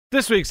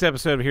This week's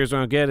episode of Here's What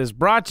I Don't Get is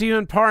brought to you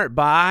in part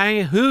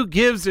by Who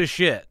Gives a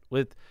Shit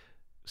with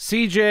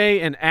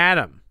CJ and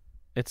Adam.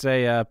 It's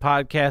a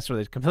podcast where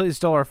they completely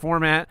stole our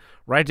format,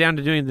 right down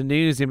to doing the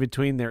news in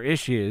between their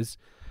issues.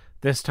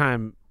 This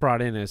time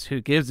brought in as Who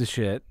Gives a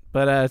Shit,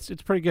 but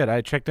it's pretty good.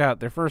 I checked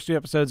out their first 2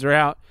 episodes are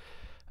out.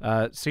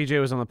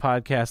 CJ was on the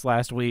podcast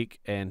last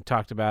week and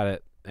talked about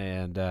it.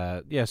 And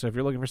so if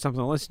you're looking for something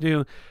to listen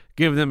to,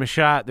 give them a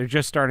shot. They're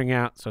just starting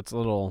out, so it's a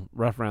little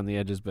rough around the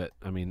edges, but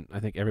I mean, I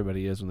think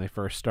everybody is when they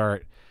first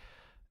start.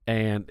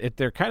 And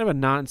they're kind of a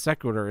non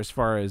sequitur as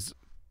far as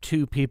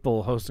 2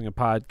 people hosting a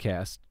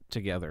podcast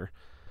together.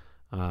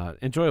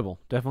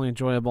 Enjoyable, definitely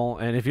enjoyable.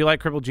 And if you like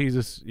Crippled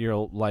Jesus,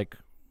 you'll like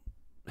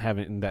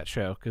having that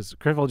show, because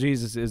Crippled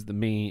Jesus is the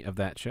me of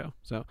that show.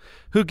 So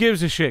Who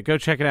Gives a Shit? Go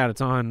check it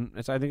out. I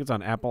think it's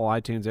on Apple,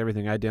 iTunes,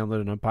 everything. I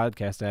downloaded it on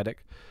Podcast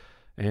Addict.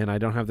 And I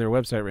don't have their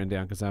website written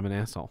down because I'm an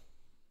asshole.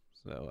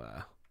 So,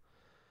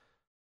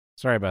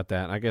 sorry about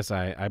that. I guess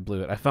I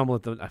blew it. I fumble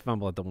at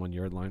the 1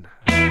 yard line.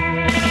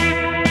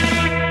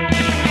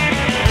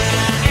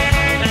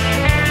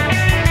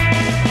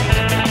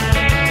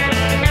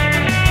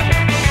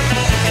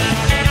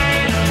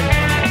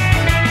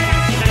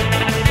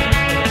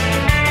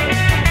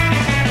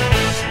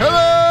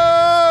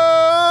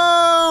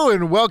 Hello,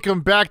 and welcome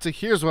back to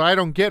Here's What I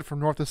Don't Get from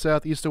North to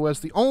South, East to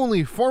West, the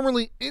only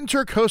formerly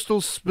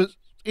intercoastal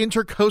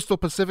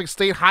Pacific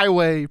State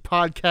Highway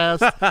podcast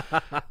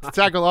to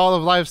tackle all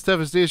of life's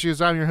toughest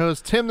issues. I'm your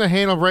host, Tim the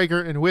Handle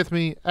Breaker, and with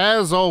me,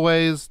 as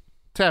always,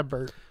 Tab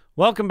Burt.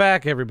 Welcome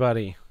back,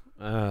 everybody.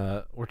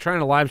 We're trying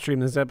to live stream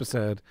this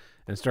episode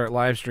and start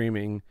live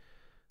streaming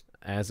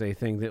as a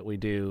thing that we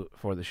do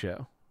for the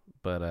show,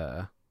 but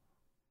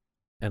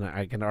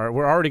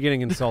we're already getting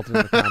insulted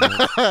in the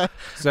comments,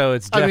 so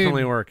it's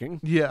definitely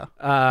working. Yeah.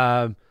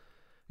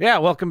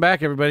 Welcome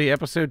back, everybody.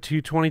 Episode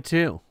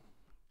 222.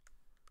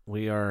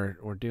 We're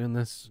doing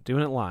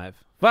it live.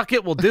 Fuck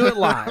it, we'll do it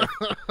live.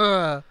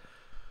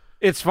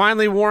 It's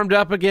finally warmed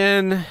up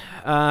again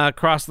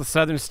across the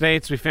southern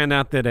states. We found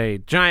out that a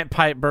giant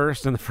pipe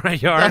burst in the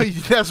front yard.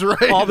 That's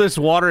right. All this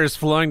water is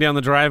flowing down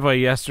the driveway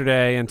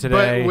yesterday and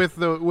today. But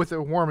with it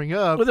warming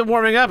up.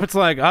 It's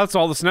like, oh, it's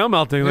all the snow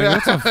melting.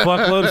 Like, that's a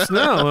fuckload of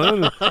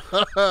snow.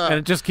 And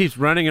it just keeps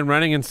running and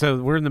running. And so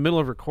we're in the middle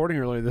of recording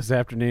earlier this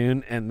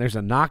afternoon, and there's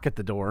a knock at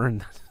the door.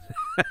 And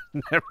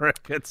never a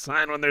good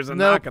sign when there's a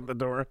knock at the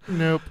door.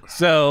 Nope.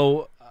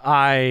 So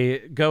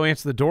I go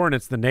answer the door, and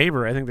it's the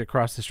neighbor. I think the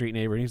across the street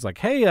neighbor. And he's like,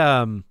 "Hey,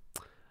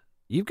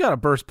 you've got a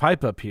burst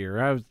pipe up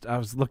here." I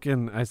was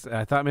looking. I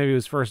thought maybe it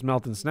was first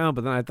melting snow,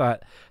 but then I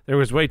thought there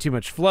was way too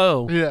much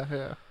flow.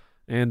 Yeah.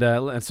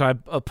 And so I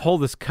pull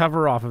this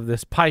cover off of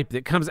this pipe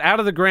that comes out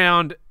of the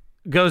ground,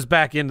 goes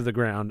back into the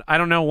ground. I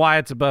don't know why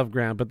it's above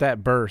ground, but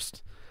that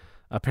burst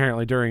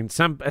apparently at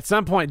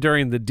some point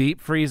during the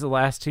deep freeze the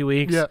last 2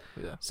 weeks. Yeah.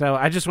 So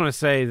I just want to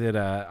say that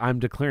I'm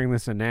declaring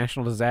this a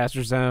national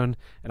disaster zone,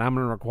 and I'm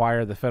going to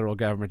require the federal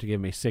government to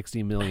give me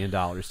 $60 million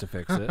to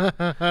fix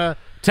it.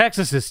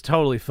 Texas is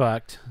totally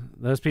fucked.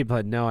 Those people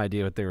had no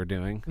idea what they were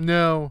doing.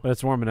 No. But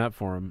it's warming up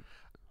for them.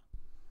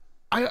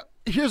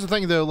 Here's the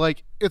thing, though.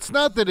 Like, it's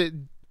not that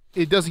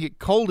it doesn't get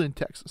cold in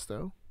Texas,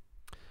 though.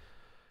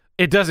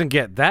 It doesn't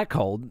get that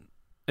cold.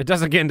 It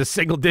doesn't get into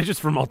single digits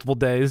for multiple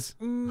days.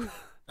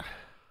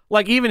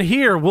 Like, even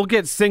here, we'll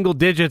get single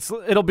digits.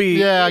 It'll be,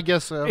 yeah, I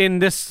guess so, in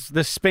the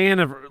span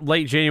of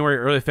late January,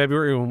 early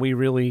February,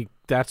 when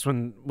that's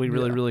when we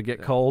really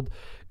get cold.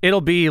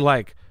 It'll be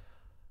like,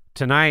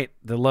 tonight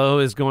the low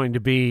is going to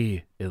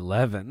be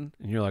 11,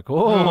 and you're like,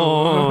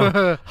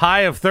 oh,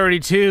 high of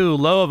 32,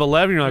 low of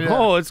 11. You're like,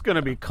 oh, it's going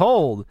to be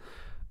cold.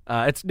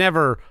 It's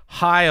never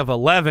high of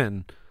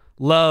 11,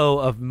 low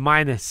of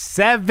 -7. I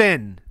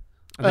think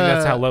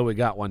that's how low we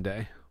got one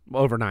day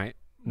overnight.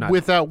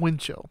 Without wind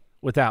chill.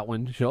 Without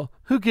wind chill.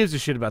 Who gives a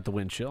shit about the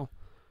wind chill?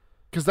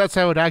 Because that's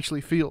how it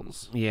actually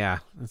feels. Yeah,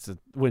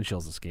 wind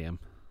chill's a scam.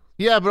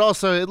 Yeah, but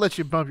also it lets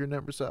you bump your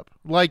numbers up.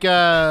 Like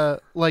 1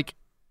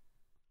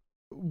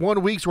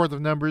 week's worth of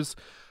numbers.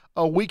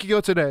 A week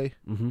ago today,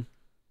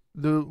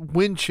 the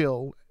wind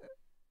chill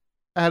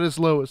at its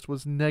lowest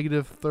was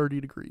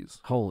 -30 degrees.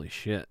 Holy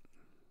shit.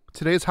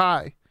 Today's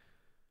high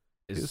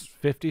is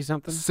 50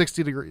 something?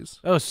 60 degrees.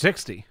 Oh,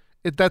 60.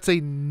 That's a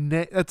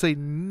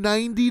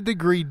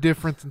 90-degree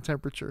difference in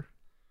temperature.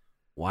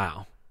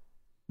 Wow.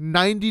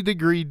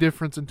 90-degree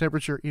difference in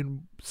temperature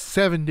in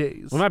 7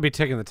 days. We might be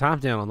taking the top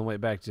down on the way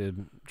back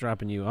to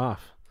dropping you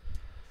off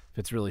if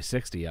it's really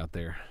 60 out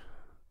there.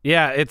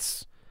 Yeah,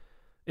 it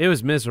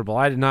was miserable.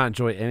 I did not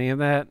enjoy any of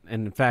that,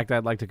 and in fact,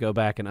 I'd like to go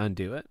back and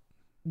undo it.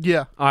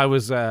 Yeah.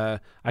 I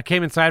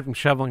came inside from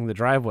shoveling the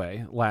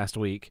driveway last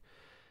week,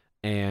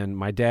 and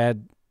my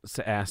dad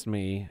asked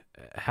me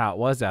how it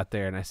was out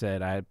there, and I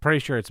said, I'm pretty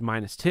sure it's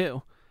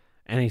 -2.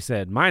 And he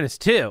said,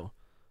 -2?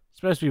 It's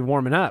supposed to be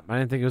warming up. I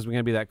didn't think it was going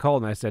to be that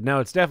cold. And I said, no,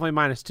 it's definitely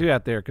 -2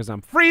 out there because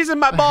I'm freezing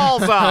my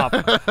balls off.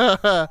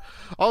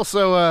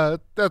 Also,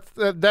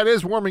 that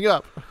is warming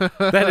up.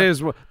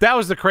 That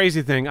was the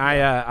crazy thing.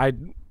 I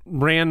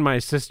ran my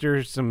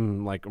sister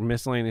some like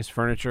miscellaneous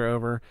furniture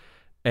over,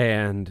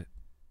 And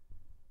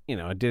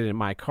I did it in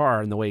my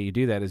car, and the way you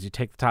do that is you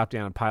take the top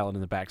down and pile it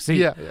in the back seat.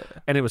 Yeah.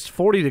 And it was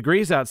 40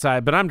 degrees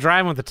outside, but I'm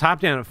driving with the top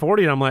down at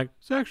 40, and I'm like,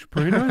 it's actually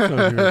pretty nice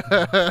out here.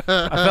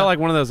 I felt like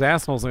one of those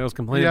assholes I was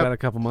complaining about a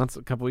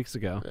couple weeks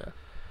ago.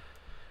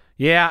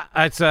 Yeah,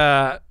 it's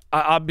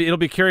it'll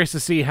be curious to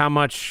see how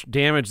much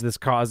damage this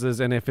causes,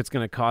 and if it's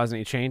going to cause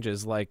any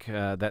changes, like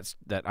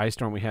that ice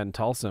storm we had in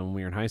Tulsa when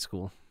we were in high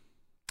school,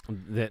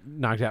 that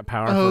knocked out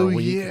power for a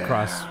week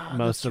across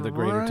most of the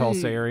greater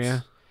Tulsa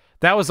area.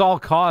 That was all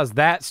caused.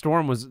 That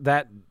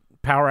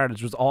power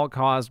outage was all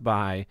caused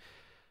by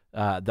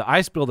the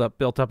ice buildup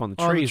built up on the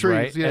trees,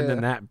 right? Yeah, and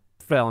then that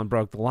fell and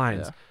broke the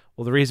lines. Yeah.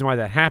 Well, the reason why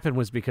that happened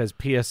was because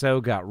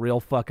PSO got real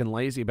fucking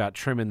lazy about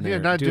trimming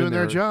doing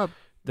their job.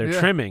 They're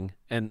trimming,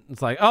 and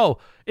it's like, oh,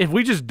 if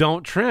we just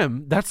don't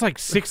trim, that's like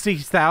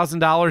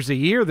 $60,000 a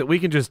year that we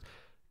can just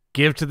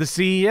give to the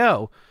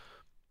CEO.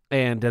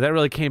 And that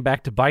really came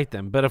back to bite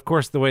them. But, of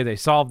course, the way they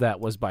solved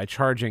that was by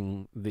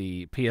charging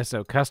the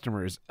PSO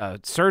customers a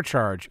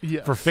surcharge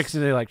for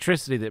fixing the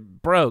electricity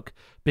that broke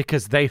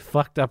because they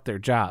fucked up their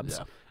jobs.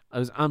 Yeah. It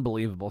was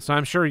unbelievable. So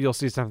I'm sure you'll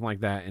see something like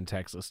that in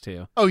Texas,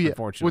 too. Oh, yeah,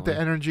 unfortunately. with the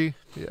energy.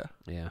 Yeah.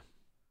 Yeah.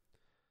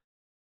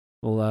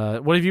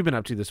 Well, what have you been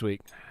up to this week?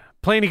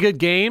 Play any good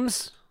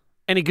games?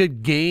 Any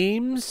good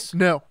games?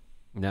 No.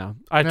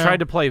 I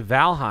tried to play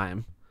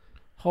Valheim.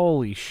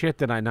 Holy shit,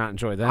 did I not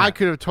enjoy that? I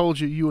could have told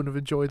you wouldn't have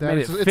enjoyed that.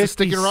 It's a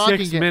stick and rock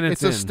game.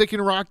 It's a stick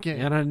and rock game.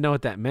 Yeah, I didn't know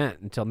what that meant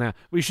until now.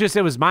 We should have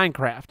said it was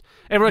Minecraft.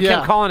 Everyone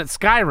kept calling it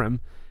Skyrim.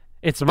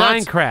 It's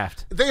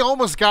Minecraft. They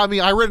almost got me.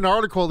 I read an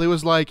article. It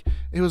was like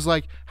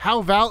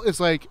how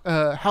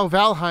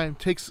Valheim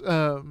takes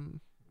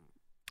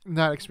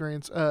not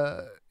experience.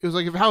 It was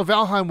like how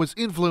Valheim was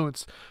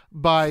influenced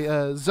by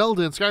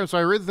Zelda and Skyrim. So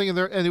I read the thing in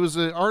there, and it was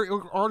an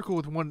article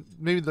with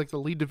maybe like the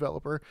lead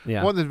developer,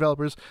 one of the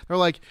developers. They're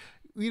like,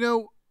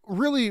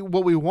 really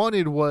what we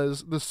wanted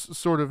was this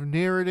sort of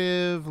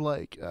narrative.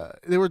 Like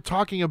they were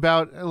talking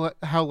about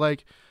how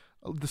like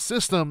the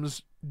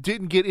systems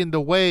didn't get in the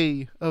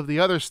way of the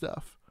other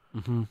stuff.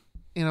 Mm-hmm.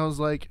 And I was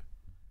like,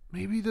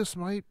 maybe this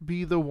might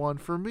be the one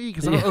for me,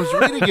 because I was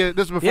reading it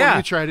this before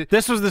you tried it.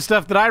 This was the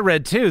stuff that I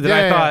read too.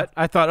 That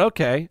I thought,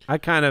 okay,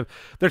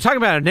 they're talking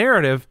about a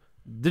narrative.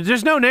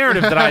 There's no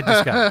narrative that I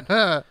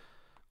discovered.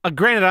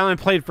 Granted, I only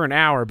played for an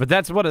hour, but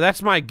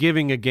that's my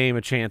giving a game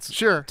a chance.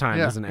 Time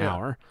is an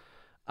hour.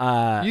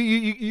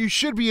 You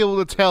should be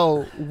able to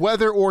tell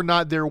whether or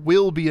not there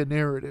will be a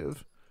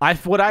narrative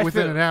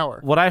within an hour.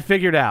 What I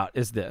figured out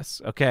is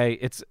this. Okay,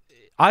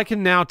 I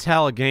can now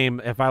tell a game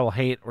if I will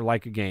hate or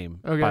like a game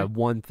by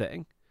one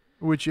thing.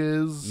 Which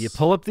is? You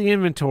pull up the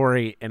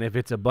inventory, and if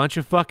it's a bunch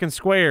of fucking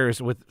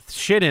squares with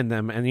shit in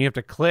them, and you have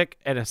to click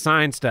and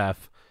assign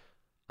stuff,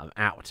 I'm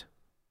out.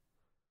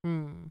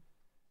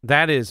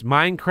 That is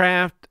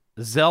Minecraft,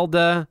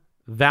 Zelda,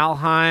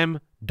 Valheim,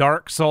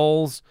 Dark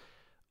Souls,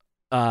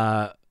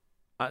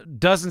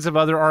 dozens of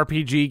other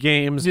RPG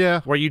games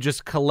where you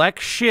just collect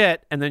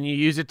shit, and then you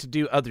use it to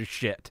do other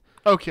shit.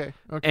 Okay.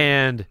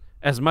 And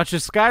as much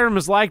as Skyrim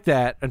is like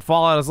that and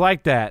Fallout is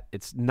like that,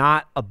 it's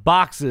not a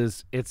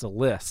boxes, it's a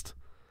list.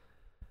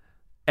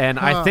 And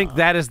I think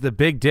that is the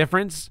big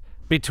difference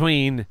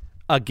between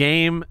a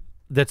game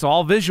that's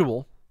all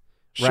visual,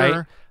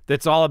 right?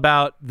 That's all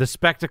about the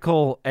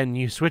spectacle and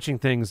you switching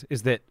things,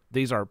 is that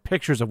these are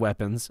pictures of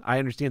weapons. I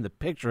understand the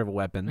picture of a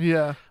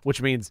weapon,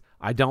 which means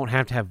I don't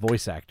have to have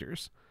voice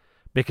actors,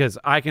 because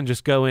I can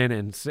just go in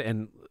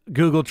and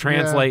Google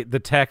translate the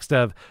text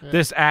of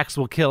this axe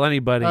will kill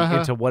anybody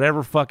into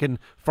whatever fucking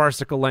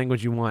farcical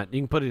language you want.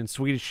 You can put it in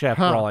Swedish Chef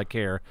for all I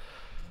care.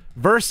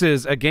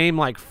 Versus a game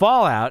like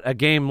Fallout, a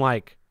game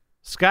like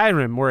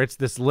Skyrim, where it's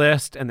this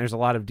list and there's a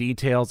lot of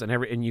details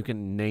and you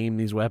can name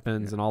these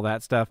weapons and all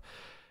that stuff.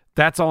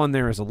 That's all in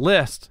there as a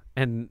list,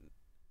 and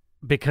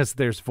because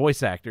there's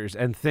voice actors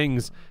and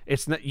things,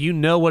 it's not,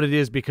 what it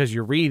is because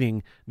you're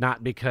reading,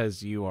 not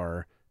because you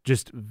are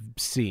just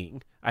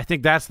seeing. I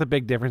think that's the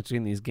big difference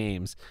between these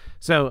games.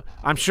 So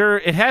I'm sure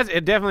it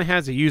definitely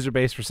has a user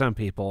base for some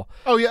people.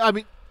 Oh yeah, I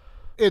mean,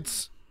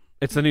 it's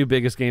the new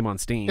biggest game on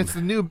Steam.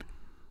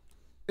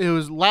 It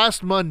was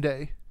last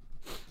Monday.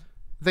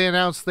 They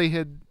announced they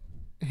had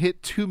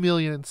hit 2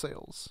 million in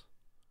sales.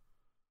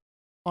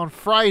 On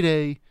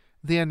Friday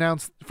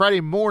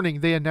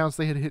morning they announced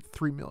they had hit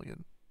 3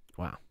 million.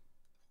 Wow.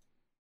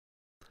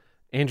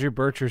 Andrew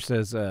Bircher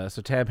says,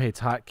 so Tab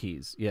hates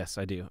hotkeys. Yes,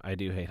 I do. I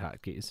do hate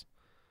hotkeys.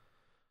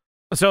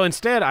 So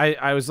instead,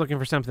 I was looking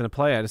for something to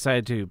play. I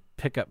decided to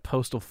pick up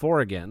Postal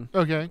 4 again.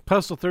 Okay.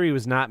 Postal 3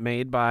 was not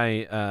made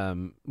by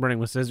Running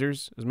with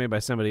Scissors. It was made by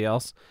somebody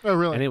else. Oh,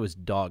 really? And it was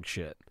dog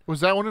shit. Was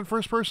that one in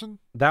first person?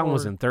 That one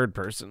was in third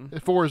person.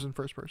 4 is in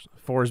first person.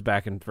 4 is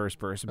back in first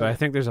person. But I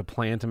think there's a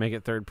plan to make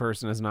it third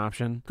person as an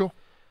option. Cool.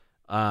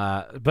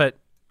 But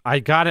I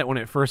got it when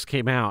it first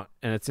came out,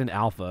 and it's in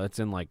alpha. It's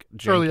in like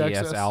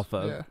janky-ass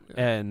alpha. Yeah.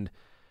 And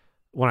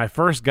when I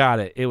first got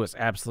it, it was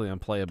absolutely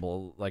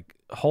unplayable. Like,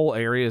 whole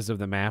areas of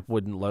the map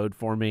wouldn't load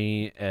for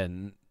me,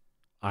 and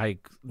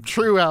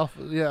True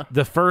alpha, yeah.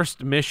 The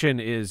first mission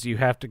is you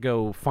have to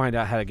go find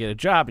out how to get a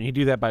job, and you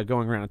do that by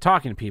going around and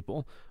talking to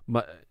people.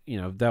 But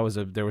there was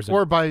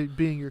or by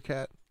being your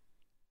cat.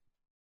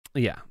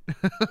 Yeah.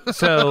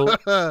 So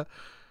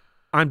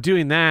I'm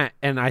doing that,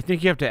 and I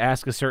think you have to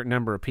ask a certain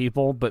number of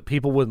people, but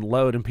people wouldn't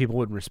load and people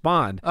wouldn't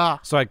respond.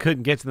 So I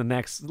couldn't get to the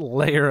next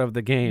layer of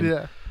the game.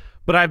 Yeah.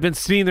 But I've been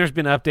seeing there's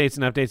been updates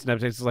and updates and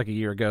updates. It's like a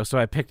year ago, so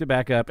I picked it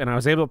back up, and I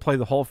was able to play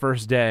the whole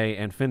first day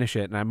and finish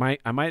it. And I might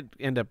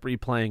end up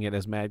replaying it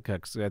as Mad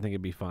Cook, because I think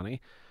it'd be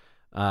funny.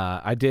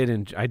 I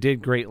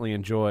did greatly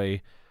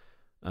enjoy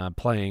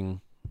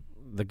playing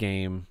the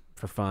game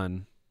for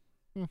fun.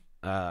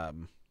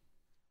 And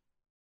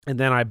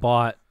then I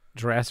bought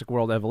Jurassic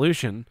World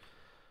Evolution,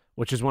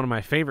 which is one of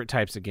my favorite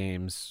types of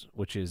games,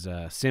 which is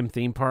Sim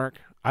Theme Park.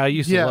 I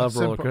used to love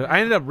Roller Coaster. I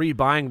ended up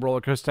rebuying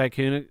Roller Coaster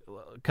Tycoon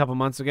a couple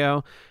months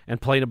ago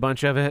and played a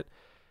bunch of it,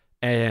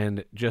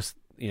 and just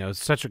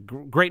such a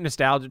great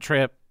nostalgia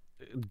trip.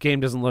 Game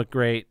doesn't look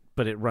great,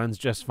 but it runs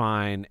just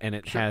fine, and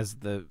it has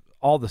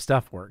all the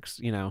stuff works.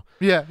 Yeah.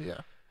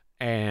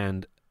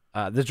 And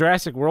the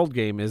Jurassic World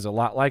game is a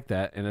lot like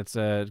that, and it's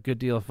a good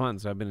deal of fun.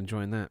 So I've been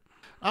enjoying that.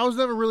 I was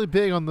never really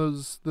big on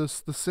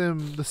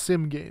the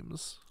sim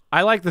games.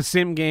 I like the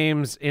sim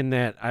games in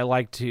that I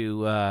like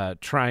to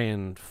try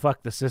and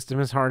fuck the system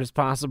as hard as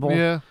possible.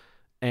 Yeah.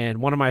 And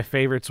one of my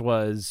favorites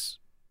was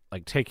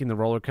like taking the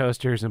roller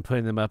coasters and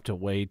putting them up to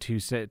way too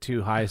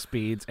high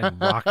speeds and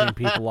rocking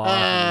people off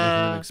and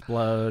making them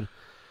explode.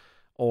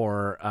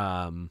 Or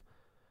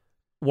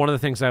one of the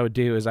things I would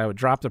do is I would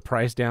drop the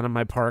price down in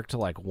my park to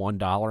like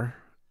 $1,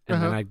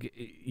 and then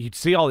you'd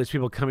see all these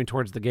people coming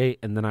towards the gate,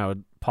 and then I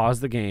would pause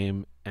the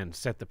game and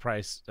set the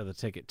price of the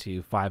ticket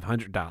to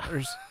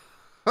 $500.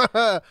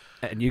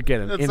 And you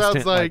get an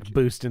instant like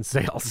boost in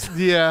sales.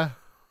 Yeah,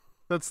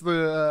 that's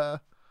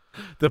the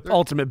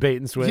ultimate bait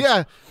and switch.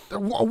 Yeah,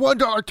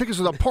 $1 tickets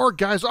to the park,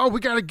 guys. Oh, we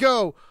gotta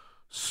go.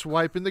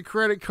 Swiping the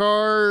credit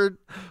card.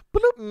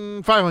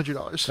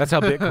 $500. That's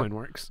how Bitcoin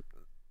works,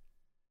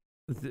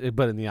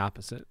 but in the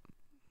opposite.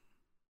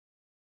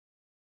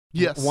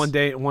 Yes.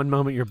 One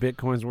moment your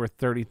Bitcoin's worth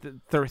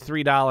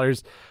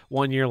 $33.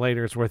 1 year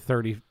later, it's worth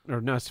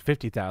it's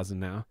 50,000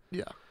 now.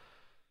 Yeah.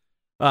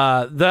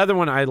 The other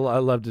one I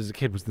loved as a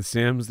kid was The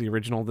Sims, the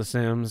original The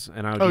Sims,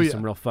 and I would do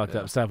some real fucked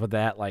up stuff with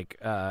that. Like,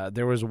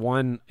 there was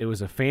one, it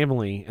was a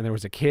family, and there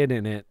was a kid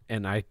in it,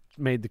 and I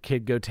made the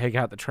kid go take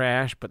out the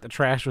trash, but the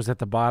trash was at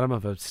the bottom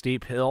of a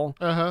steep hill.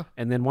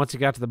 And then once he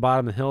got to the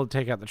bottom of the hill to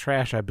take out the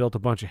trash, I built a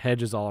bunch of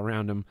hedges all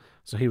around him,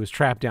 so he was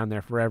trapped down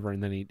there forever.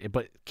 And then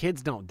but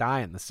kids don't die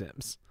in The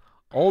Sims.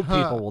 Old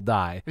people will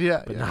die,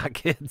 but not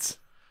kids.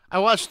 I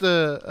watched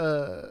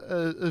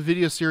a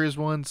video series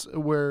once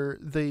where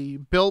they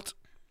built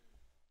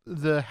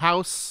the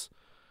house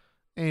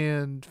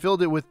and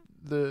filled it with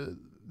the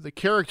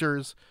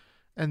characters,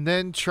 and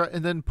then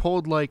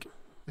pulled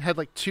had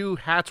two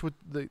hats with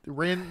a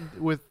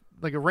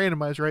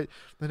randomized, right,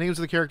 the names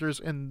of the characters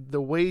and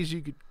the ways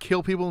you could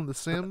kill people in The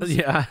Sims.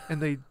 Yeah,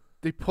 and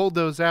they pulled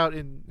those out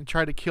and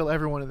tried to kill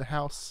everyone in the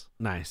house.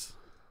 Nice.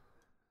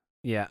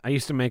 Yeah, I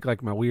used to make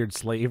my weird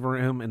slave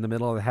room in the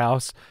middle of the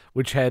house,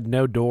 which had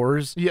no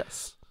doors.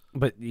 Yes.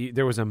 But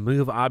there was a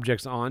move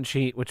objects on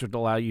sheet, which would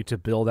allow you to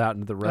build out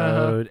into the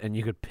road, and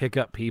you could pick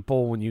up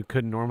people when you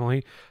couldn't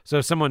normally. So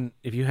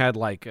if you had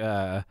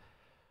a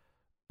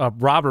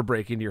robber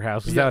break into your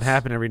house, because that would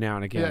happen every now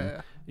and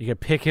again, you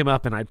could pick him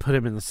up, and I'd put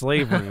him in the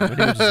slave room, and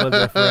he would just live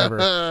there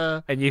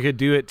forever. And you could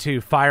do it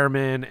to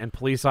firemen and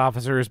police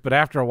officers, but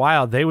after a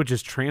while, they would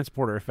just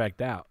transporter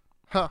effect out.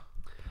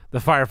 The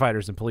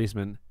firefighters and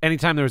policemen.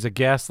 Anytime there was a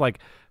guest,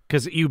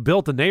 because you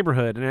built a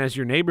neighborhood, and as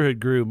your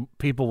neighborhood grew,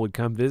 people would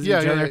come visit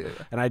each other,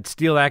 and I'd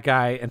steal that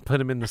guy and put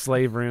him in the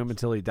slave room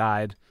until he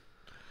died.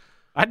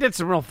 I did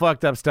some real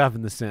fucked up stuff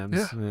in The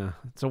Sims. Yeah.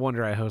 It's a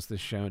wonder I host this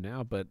show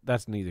now, but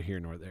that's neither here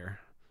nor there.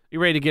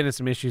 You ready to get into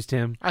some issues,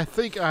 Tim? I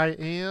think I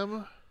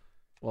am.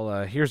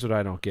 Well, here's what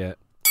I don't get.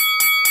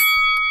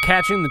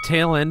 Catching the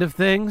tail end of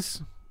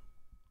things.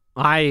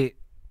 I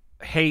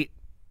hate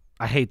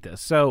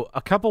this. So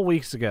a couple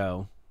weeks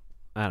ago,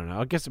 I don't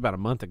know, I guess about a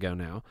month ago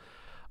now,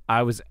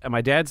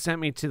 my dad sent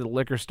me to the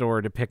liquor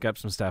store to pick up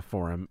some stuff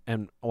for him,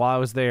 and while I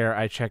was there,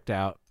 I checked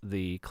out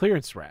the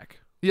clearance rack.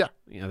 Yeah.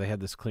 They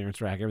had this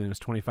clearance rack. Everything was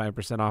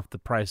 25% off the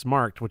price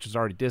marked, which is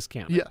already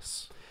discounted.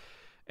 Yes.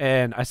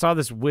 And I saw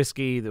this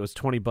whiskey that was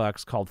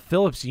 $20 called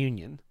Phillips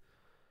Union,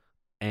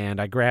 and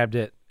I grabbed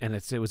it, and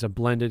it was a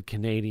blended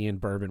Canadian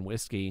bourbon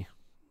whiskey,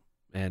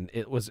 and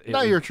it was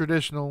your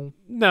traditional.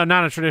 No,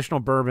 not a traditional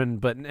bourbon,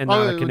 but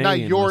not a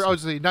Canadian. I would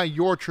say not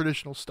your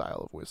traditional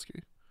style of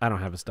whiskey. I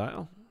don't have a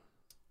style.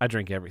 I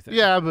drink everything.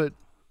 Yeah, but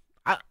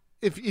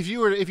if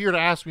you were to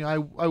ask me, I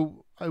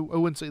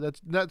wouldn't say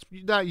that's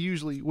not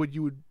usually what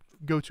you would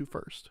go to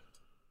first.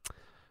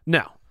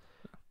 No,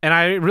 and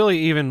I really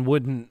even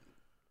wouldn't.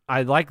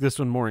 I like this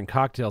one more in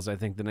cocktails, I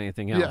think, than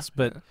anything else.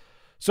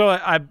 So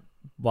I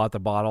bought the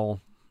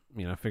bottle,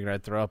 figured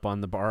I'd throw up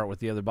on the bar with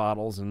the other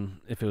bottles, and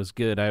if it was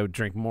good, I would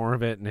drink more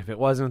of it, and if it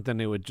wasn't, then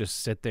it would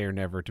just sit there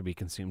never to be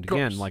consumed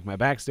again, like my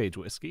backstage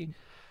whiskey.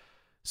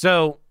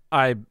 So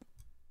I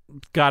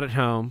got it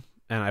home,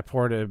 and I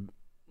poured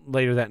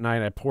later that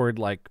night, I poured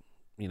like,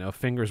 a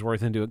finger's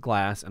worth into a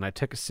glass, and I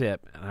took a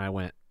sip, and I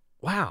went,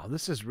 wow,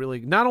 this is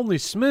really not only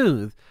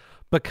smooth,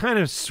 but kind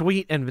of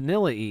sweet and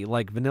vanilla-y,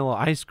 like vanilla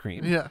ice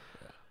cream. Yeah.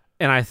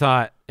 And I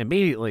thought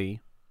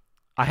immediately,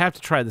 I have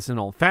to try this in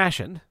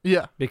old-fashioned.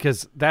 Yeah.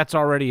 Because that's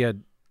already a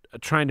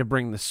trying to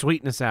bring the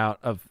sweetness out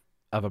of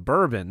a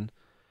bourbon.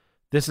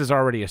 This is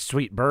already a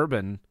sweet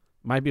bourbon.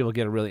 Might be able to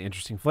get a really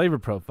interesting flavor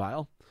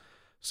profile.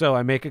 So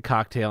I make a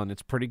cocktail, and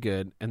it's pretty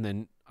good. And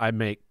then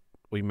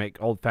we make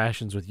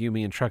old-fashions with you,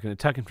 me, and Truckin' and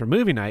Tuckin' for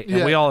movie night,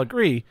 and we all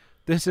agree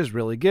this is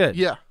really good.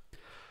 Yeah.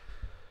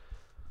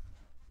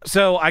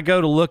 So I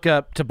go to look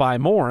up to buy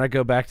more. I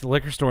go back to the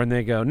liquor store, and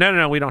they go,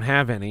 no, we don't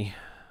have any.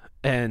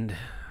 And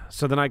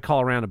so then I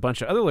call around a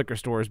bunch of other liquor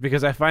stores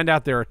because I find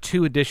out there are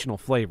 2 additional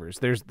flavors.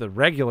 There's the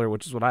regular,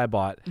 which is what I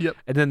bought. Yep.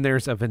 And then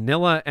there's a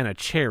vanilla and a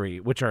cherry,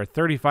 which are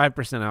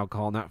 35%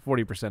 alcohol, not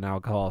 40%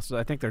 alcohol. So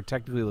I think they're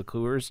technically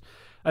liqueurs.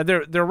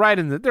 They're right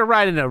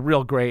in a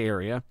real gray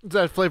area. It's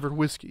that flavored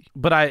whiskey.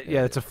 But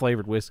it's a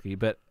flavored whiskey.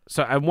 But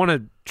so I want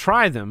to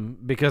try them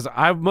because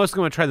I'm mostly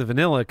going to try the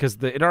vanilla because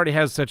it already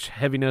has such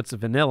heavy notes of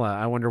vanilla.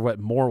 I wonder what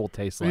more will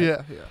taste like.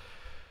 Yeah.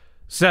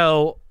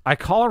 So I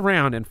call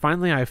around, and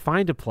finally I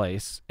find a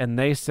place, and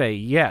they say,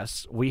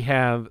 yes, we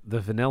have the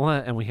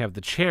vanilla and we have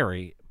the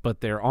cherry, but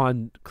they're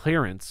on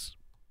clearance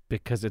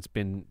because it's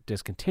been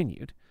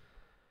discontinued.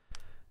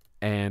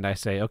 And I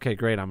say, okay,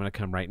 great, I'm going to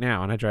come right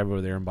now. And I drive over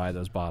there and buy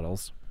those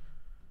bottles.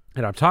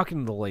 And I'm talking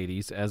to the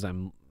ladies as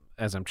I'm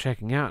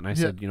checking out, and I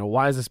said,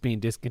 why is this being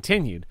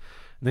discontinued?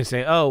 And they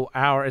say,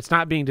 it's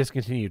not being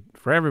discontinued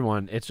for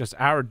everyone. It's just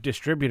our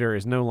distributor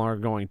is no longer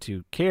going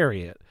to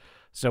carry it.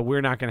 So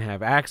we're not going to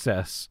have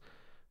access.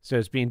 So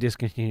it's being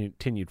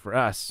discontinued for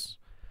us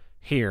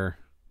here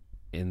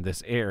in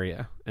this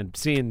area. And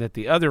seeing that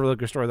the other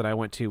liquor store that I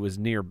went to was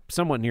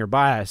somewhat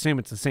nearby, I assume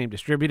it's the same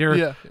distributor.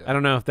 Yeah. I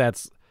don't know if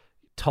that's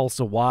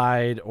Tulsa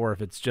wide or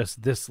if it's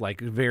just this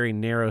like very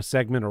narrow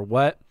segment or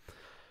what.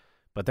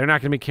 But they're not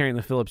going to be carrying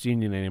the Phillips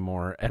Union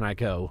anymore. And I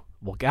go,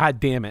 well,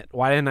 God damn it.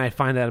 Why didn't I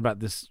find out about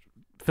this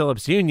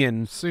Phillips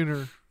Union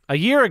sooner? A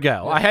year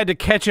ago. Yeah. I had to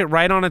catch it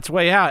right on its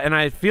way out. And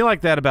I feel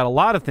like that about a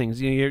lot of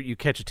things. You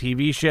catch a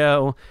TV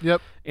show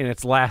in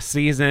its last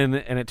season,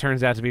 and it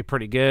turns out to be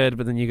pretty good,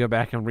 but then you go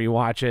back and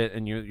rewatch it,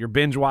 and you're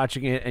binge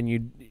watching it, and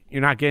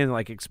you're not getting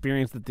like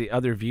experience that the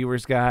other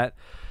viewers got.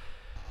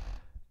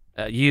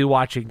 You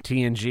watching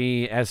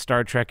TNG as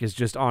Star Trek is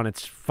just on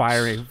its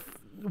firing.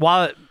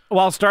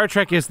 While Star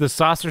Trek is the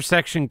saucer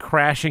section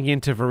crashing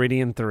into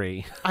Viridian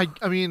 3.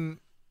 I mean,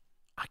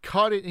 I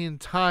caught it in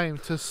time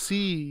to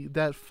see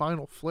that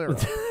final flare-up.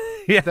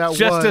 Yeah, that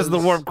just as the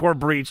warp core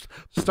breached.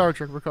 Star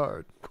Trek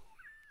Picard.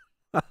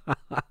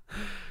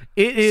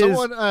 It is.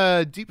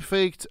 Someone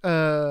deep-faked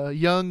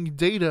young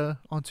Data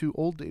onto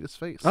old Data's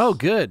face. Oh,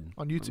 good.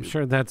 On YouTube. I'm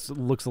sure that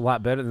looks a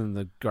lot better than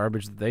the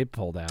garbage that they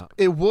pulled out.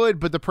 It would,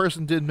 but the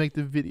person didn't make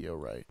the video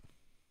right.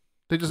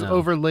 They just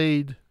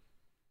overlaid...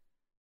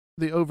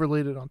 They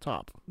overlaid it on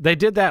top. They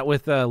did that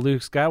with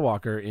Luke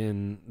Skywalker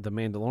in The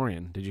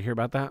Mandalorian. Did you hear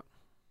about that?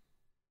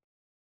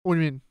 What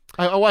do you mean?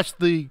 I watched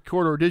the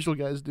Corridor Digital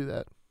guys do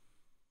that.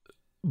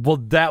 Well,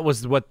 that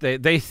was what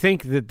they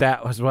think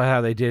that was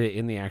how they did it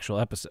in the actual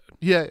episode.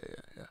 Yeah.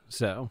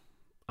 So,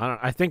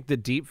 I think the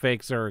deep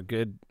fakes are a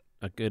good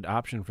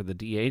option for the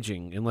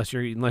de-aging, unless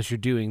you're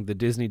doing the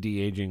Disney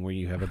de-aging where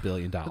you have $1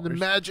 billion. The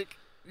magic.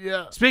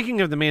 Yeah.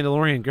 Speaking of The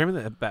Mandalorian, give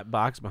me that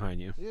box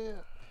behind you. Yeah.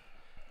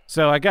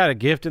 So I got a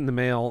gift in the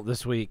mail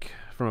this week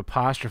from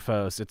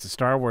Apostrophos. It's a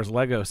Star Wars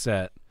Lego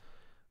set.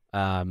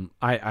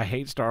 I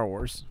hate Star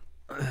Wars,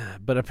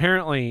 but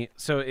apparently,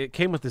 so it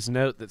came with this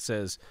note that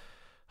says,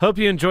 "Hope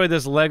you enjoy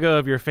this Lego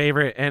of your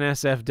favorite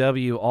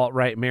NSFW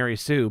alt-right Mary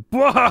Sue."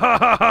 P.S.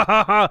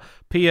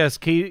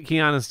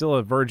 Keanu's still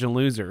a virgin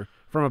loser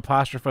from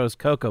Apostrophos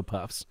Cocoa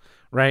Puffs,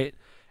 right?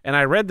 And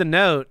I read the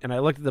note and I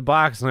looked at the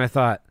box and I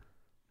thought,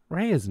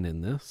 Ray isn't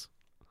in this.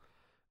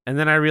 And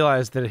then I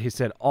realized that he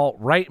said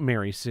alt-right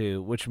Mary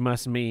Sue, which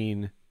must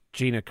mean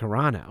Gina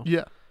Carano.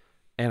 Yeah.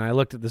 And I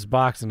looked at this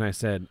box and I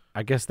said,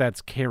 I guess that's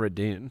Cara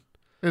Dune.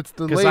 It's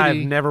the lady. Because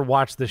I've never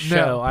watched the show.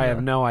 No, I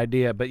have no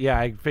idea. But yeah,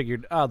 I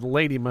figured, the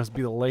lady must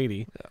be the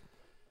lady. Yeah.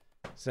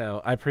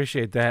 So I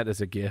appreciate that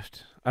as a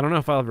gift. I don't know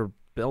if I'll ever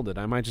build it.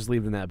 I might just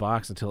leave it in that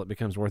box until it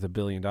becomes worth $1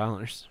 billion.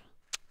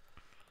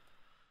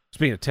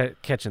 Speaking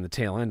of catching the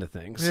tail end of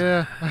things.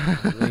 Yeah.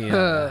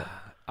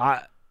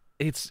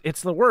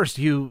 It's the worst.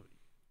 You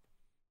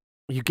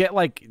get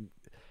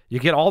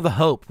all the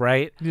hope,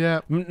 right?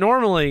 Yeah.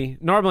 Normally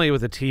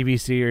with a TV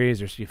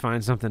series or if you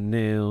find something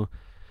new,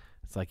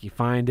 it's like you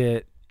find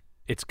it,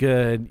 it's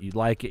good, you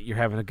like it, you're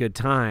having a good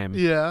time.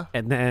 Yeah.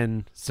 And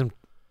then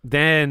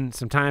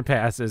some time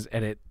passes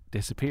and it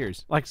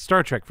disappears. Like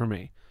Star Trek for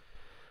me.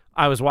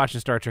 I was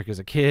watching Star Trek as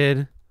a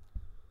kid.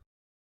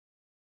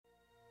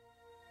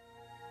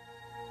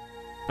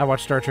 I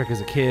watched Star Trek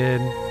as a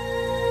kid.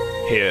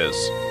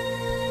 Here's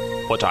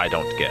what I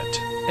don't get.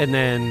 And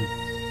then,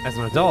 as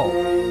an adult,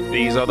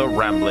 These are the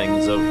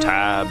ramblings of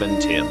Tab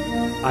and Tim.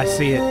 I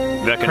see it.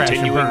 Their crash and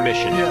continuing burn.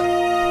 mission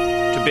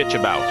Yeah. to bitch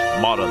about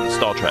modern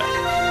Star Trek.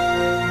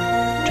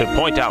 To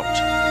point out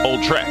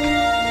old Trek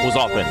was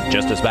often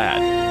just as bad.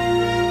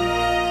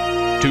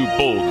 To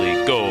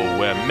boldly go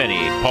where many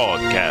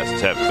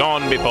podcasts have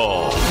gone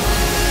before.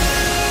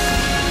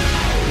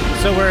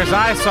 So whereas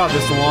I saw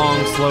this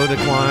long, slow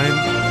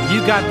decline,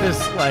 you got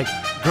this like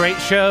great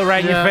show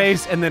right in your Yeah.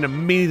 face, and then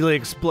immediately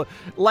explode,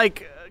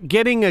 like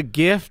getting a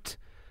gift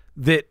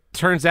that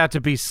turns out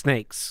to be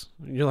snakes.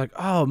 You're like,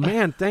 oh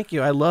man, thank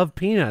you. I love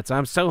peanuts.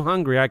 I'm so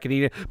hungry I could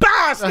eat it.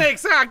 Bah,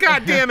 snakes! Ah,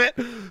 god damn it!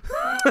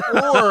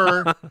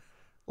 Or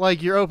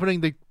like you're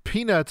opening the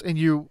peanuts and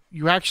you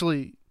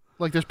actually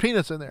like there's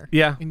peanuts in there.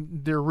 Yeah,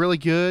 And they're really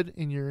good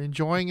and you're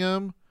enjoying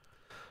them.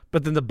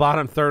 but then the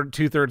bottom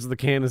two-thirds of the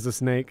can is a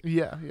snake.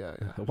 Yeah.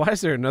 Why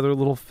is there another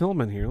little film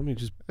in here? Let me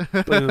just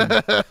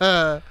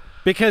boom.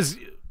 Because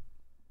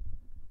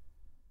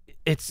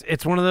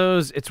it's one of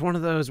those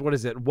what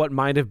is it, what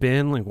might have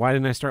been, like why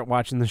didn't I start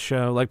watching the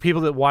show? Like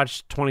people that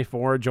watched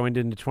 24 joined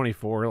into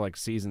 24 like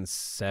season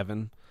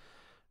 7,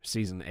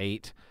 season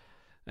 8,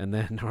 and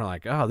then we're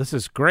like, oh, this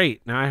is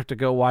great, now I have to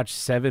go watch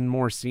 7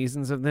 more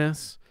seasons of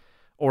this.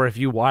 Or if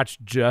you watch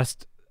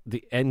just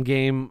the end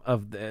game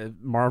of the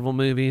Marvel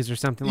movies or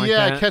something like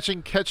that,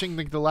 catching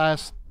the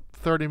last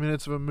 30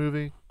 minutes of a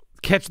movie.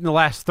 catching the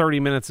last 30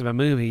 minutes of a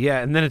movie, yeah,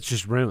 and then it's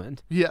just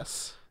ruined.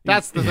 Yes.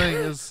 That's the thing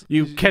is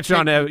You catch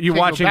can't- on you can't go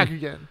watching back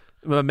again.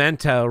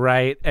 Memento,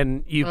 right?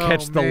 And you Oh,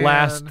 catch the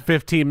last man.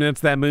 15 minutes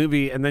of that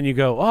movie, and then you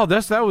go, "Oh,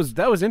 that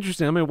was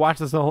interesting. Let me watch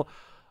this whole."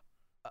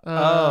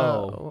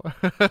 Oh.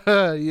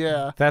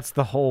 Yeah. That's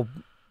the whole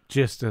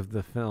gist of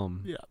the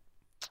film, Yeah.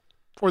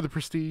 Or The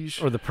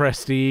Prestige. or The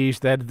Prestige.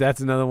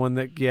 That's another one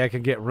that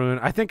can get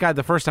ruined. I think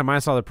the first time I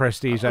saw The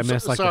Prestige, I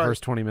missed the sorry.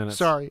 first 20 minutes.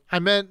 Sorry, I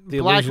meant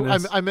The Black.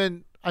 Illusionist.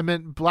 I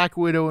meant Black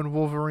Widow and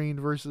Wolverine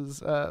versus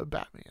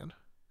Batman.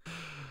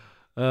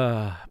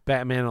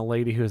 Batman, a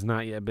lady who has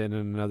not yet been in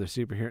another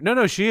superhero.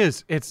 No, she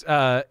is. It's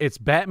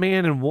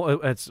Batman and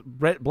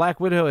Black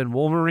Widow and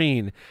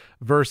Wolverine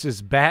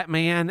versus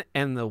Batman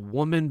and the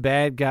woman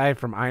bad guy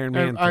from Iron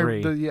Man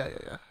 3. Yeah.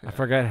 I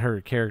forgot her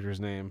character's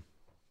name.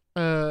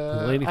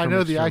 lady I from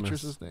know the Extremis.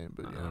 actress's name,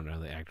 but I yeah. don't know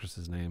the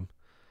actress's name.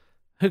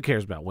 Who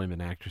cares about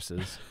women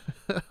actresses?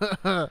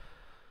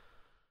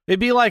 It'd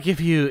be like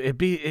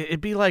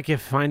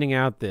if finding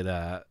out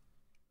that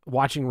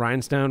watching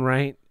Rhinestone,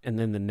 right, and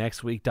then the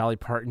next week Dolly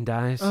Parton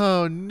dies.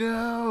 Oh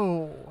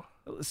no!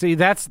 See,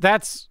 that's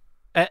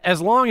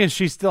as long as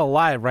she's still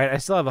alive, right? I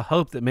still have a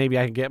hope that maybe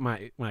I can get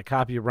my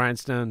copy of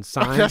Rhinestone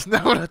signed. That's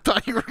not what I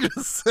thought you were gonna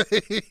say.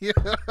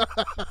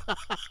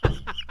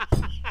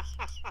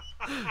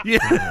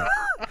 Yeah.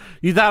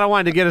 You thought I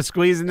wanted to get a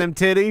squeeze in them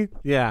titty?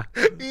 Yeah.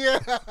 Yeah.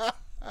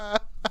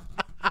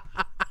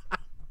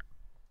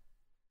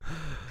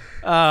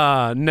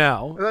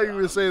 No. I thought you were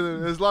gonna say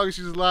that as long as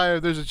she's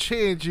alive, there's a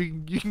chance you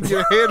can get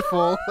a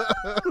handful.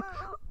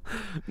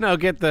 No,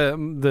 get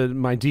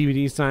my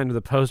DVD signed or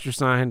the poster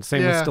signed.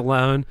 Same Yeah. with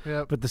Stallone.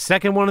 Yep. But the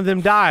second one of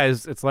them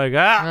dies, it's like,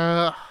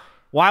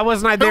 why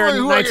wasn't I there in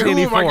who am I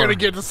 1984? gonna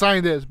get to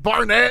sign this?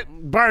 Barnett.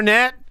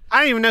 Barnett?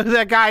 I don't even know who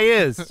that guy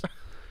is.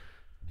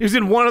 He was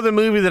in one other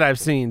movie that I've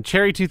seen,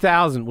 Cherry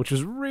 2000, which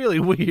was really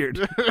weird.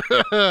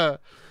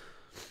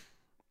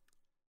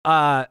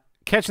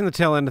 Catching the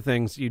tail end of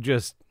things,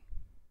 it's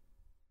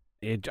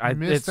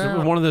missed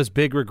out. one of those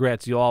big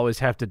regrets you'll always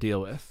have to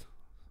deal with.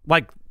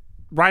 Like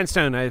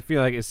Rhinestone, I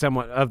feel like is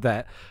somewhat of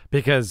that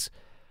because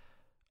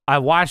I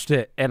watched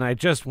it and I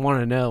just want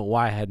to know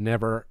why I had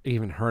never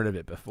even heard of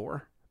it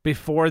before.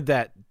 Before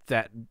that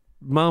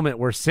moment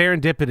where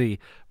serendipity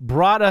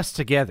brought us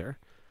together.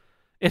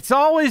 It's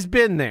always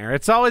been there.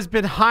 It's always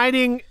been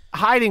hiding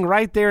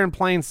right there in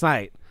plain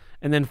sight.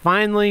 And then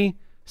finally,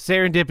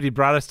 serendipity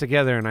brought us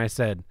together, and I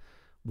said,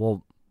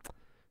 well,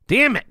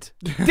 damn it.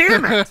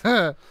 Damn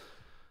it.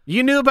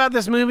 You knew about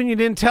this movie and you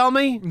didn't tell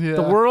me? Yeah.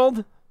 The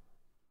world?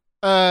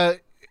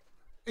 It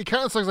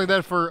kind of sucks like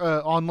that for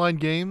online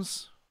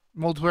games,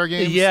 multiplayer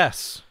games.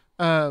 Yes.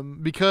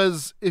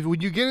 Because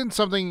when you get in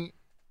something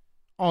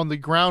on the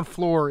ground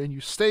floor and you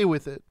stay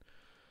with it,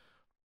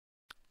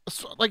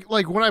 so like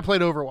when I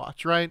played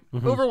Overwatch, right?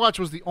 Mhm. Overwatch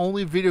was the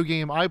only video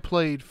game I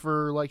played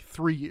for like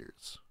 3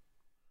 years,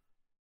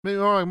 maybe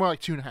more like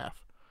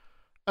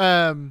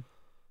 2.5.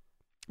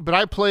 But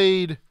I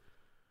played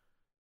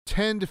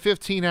 10 to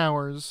 15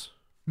 hours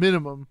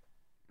minimum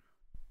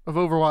of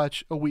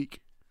Overwatch a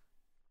week.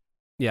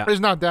 Yeah.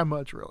 It's not that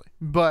much really,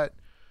 but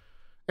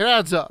it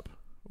adds up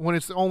when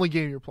it's the only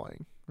game you're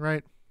playing,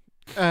 right?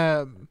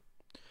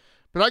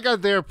 But I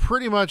got there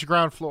pretty much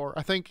ground floor.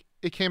 I think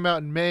it came out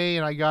in May,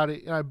 and I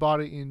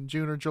bought it in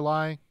June or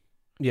July.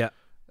 Yeah.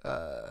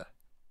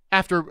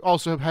 After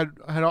also had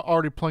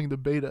already playing the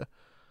beta.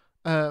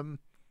 And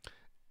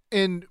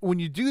when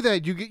you do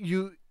that,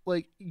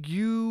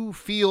 you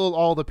feel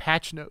all the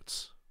patch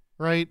notes,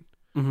 right?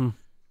 Mm-hmm.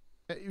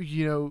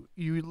 You know,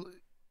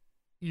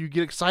 you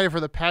get excited for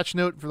the patch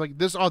note for like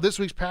this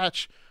week's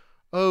patch.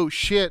 Oh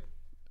shit,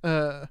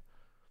 they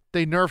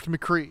nerfed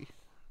McCree.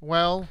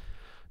 Well,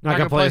 not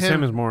gonna play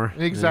him as more.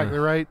 Exactly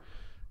Yeah. right.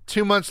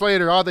 2 months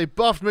later, they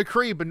buffed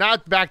McCree, but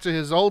not back to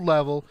his old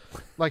level,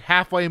 like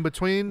halfway in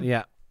between,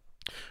 Yeah,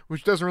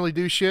 which doesn't really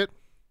do shit.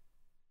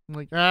 I'm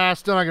like,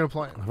 still not gonna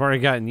play him. I've already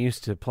gotten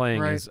used to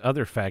playing Right. his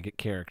other faggot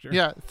character.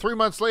 Yeah, 3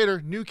 months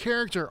later, new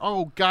character.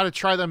 Oh, gotta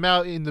try them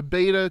out in the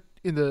beta,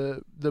 in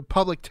the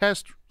public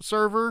test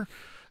server.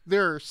 They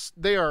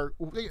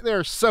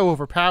are so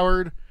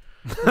overpowered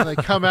when they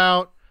come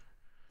out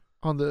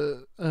on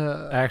the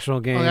Actual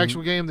game. on the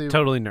actual game. They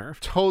totally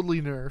nerfed.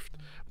 totally nerfed.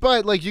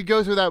 But like you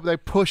go through that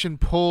like push and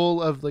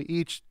pull of like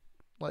each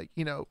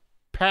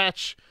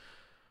patch.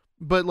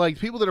 But like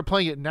people that are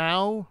playing it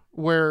now,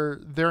 where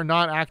they're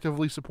not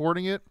actively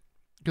supporting it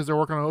because they're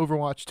working on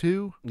Overwatch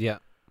 2. Yeah.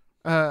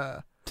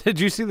 Uh, Did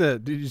you see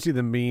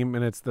the meme?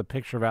 And it's the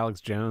picture of Alex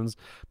Jones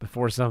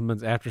before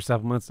supplements, after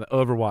supplements. The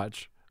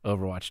Overwatch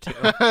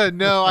 2.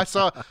 no, I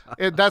saw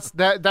it.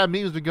 That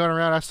meme's been going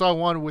around. I saw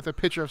one with a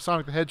picture of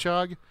Sonic the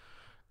Hedgehog,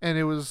 and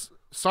it was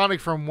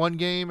Sonic from one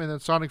game and then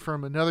Sonic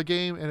from another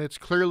game, and it's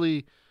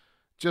clearly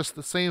just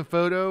the same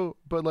photo,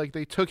 but like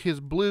they took his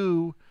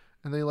blue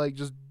and they like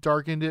just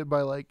darkened it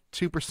by like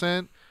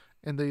 2%,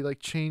 and they like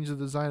changed the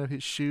design of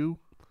his shoe,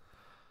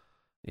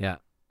 Yeah.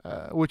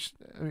 which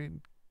I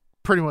mean,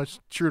 pretty much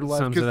true to life.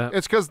 Sums it up.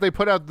 It's because they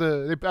put out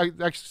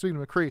actually speaking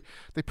of McCree,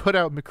 they put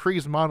out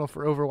McCree's model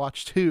for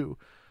Overwatch 2.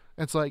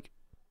 It's like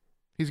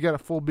he's got a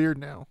full beard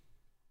now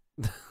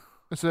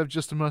instead of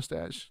just a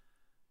mustache.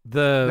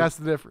 That's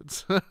the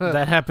difference.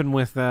 That happened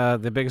with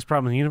the biggest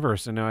problem in the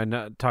universe. I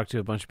know talked to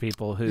a bunch of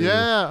people who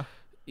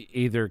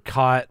either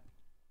caught.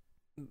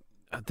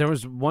 There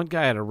was one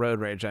guy at a road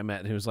rage I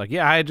met who was like,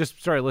 "Yeah, I just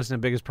started listening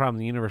to Biggest Problem in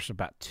the Universe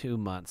about 2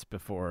 months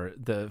before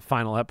the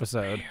final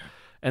episode,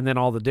 and then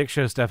all the Dick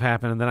Show stuff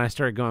happened, and then I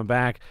started going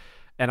back."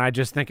 And I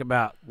just think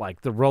about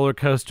like the roller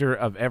coaster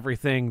of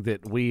everything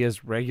that we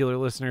as regular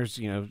listeners,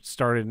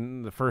 started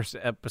in the first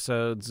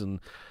episodes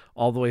and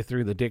all the way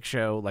through the Dick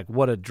Show. Like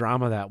what a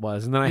drama that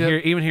was. And then I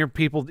hear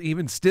people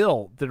even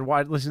still that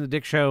are listening to the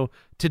Dick Show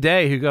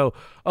today who go,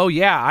 "Oh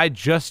yeah, I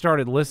just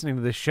started listening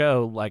to this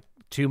show like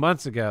 2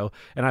 months ago,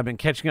 and I've been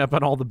catching up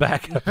on all the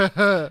back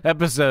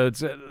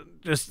episodes."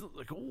 Just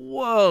like,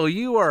 whoa,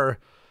 you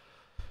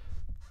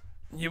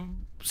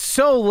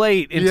so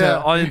late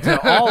into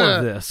all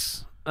of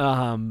this.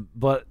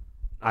 But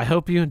I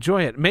hope you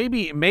enjoy it.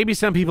 Maybe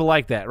some people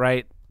like that,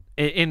 right?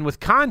 And with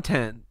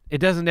content, it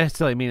doesn't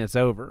necessarily mean it's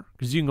over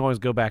because you can always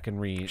go back and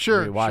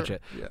rewatch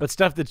it. Yeah. But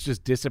stuff that's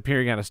just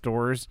disappearing out of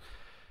stores,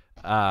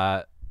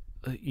 like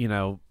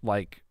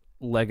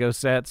Lego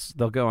sets,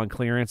 they'll go on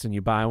clearance and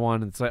you buy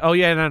one and it's like, oh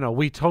yeah, no,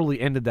 we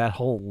totally ended that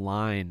whole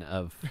line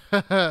of.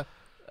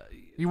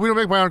 We don't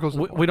make Bionicles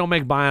anymore. We don't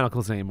make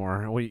Bionicles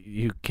anymore.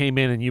 You came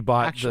in and you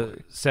bought the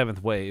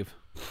 7th wave.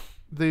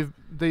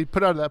 They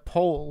put out that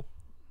poll.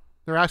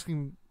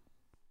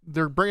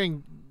 They're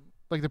bringing,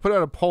 like they put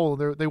out a poll.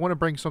 They want to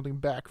bring something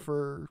back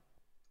for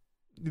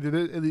either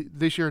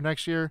this year or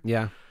next year.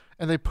 Yeah.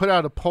 And they put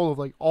out a poll of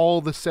like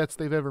all the sets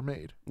they've ever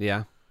made.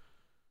 Yeah.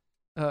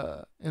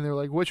 And they're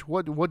like,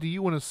 what do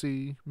you want to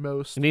see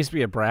most? It needs to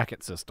be a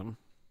bracket system.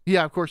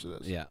 Yeah, of course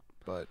it is. Yeah.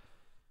 But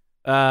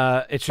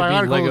it should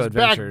Bionicle be Lego is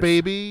Adventures. back,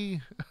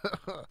 baby.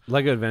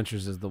 Lego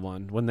Adventures is the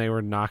one when they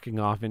were knocking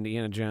off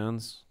Indiana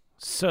Jones.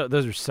 So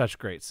those are such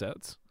great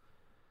sets.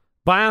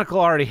 Bionicle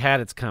already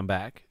had its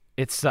comeback.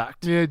 It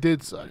sucked. Yeah, it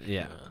did suck.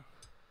 Yeah.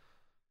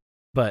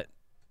 But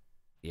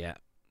yeah,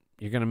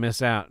 you're gonna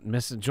miss out.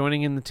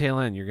 Joining in the tail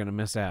end, you're gonna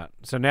miss out.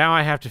 So now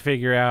I have to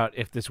figure out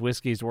if this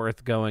whiskey's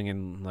worth going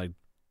and like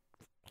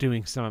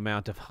doing some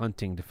amount of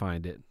hunting to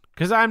find it.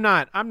 Because I'm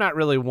not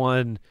really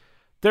one.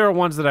 There are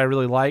ones that I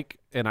really like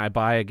and I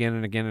buy again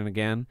and again and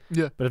again.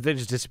 Yeah. But if they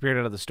just disappeared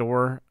out of the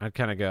store, I'd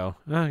kind of go,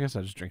 I guess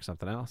I'll just drink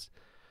something else.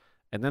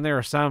 And then there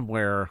are some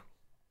where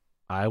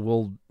I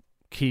will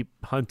keep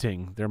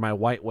hunting. They're my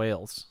white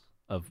whales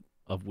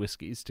of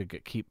whiskeys to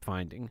keep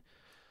finding.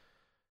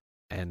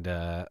 And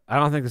I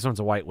don't think this one's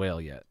a white whale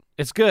yet.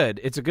 It's good.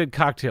 It's a good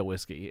cocktail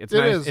whiskey. It's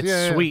nice.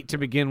 It's sweet to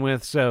begin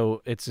with,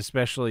 so it's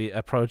especially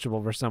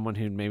approachable for someone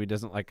who maybe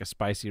doesn't like a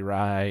spicy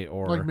rye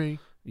or Like me.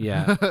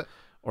 Yeah.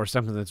 Or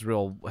something that's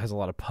has a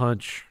lot of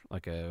punch,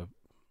 like a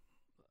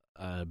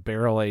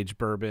barrel aged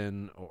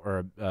bourbon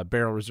or a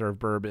barrel reserve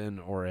bourbon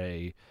or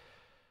a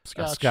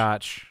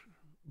scotch,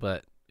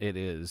 but it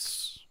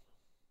is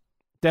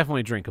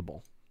definitely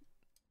drinkable.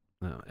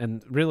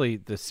 And really,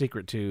 the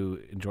secret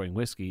to enjoying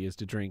whiskey is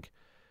to drink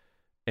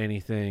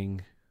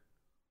anything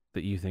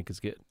that you think is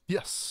good.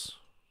 Yes.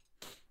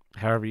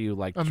 However you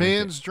like. A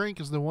man's drink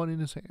is the one in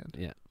his hand.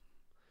 Yeah.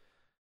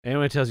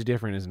 Anyone who tells you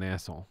different is an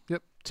asshole.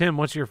 Yep. Tim,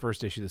 what's your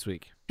first issue this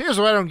week? Here's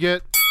what I don't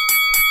get.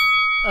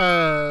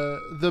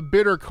 The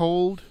bitter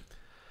cold.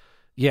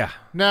 Yeah.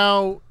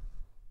 Now,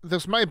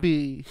 this might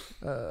be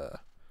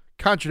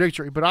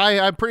contradictory, but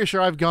I'm pretty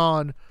sure I've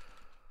gone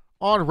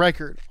on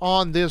record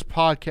on this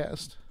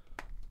podcast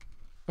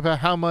about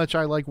how much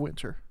I like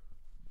winter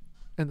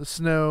and the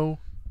snow.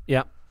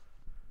 Yeah.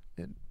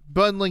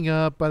 bundling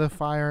up by the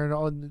fire and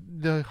all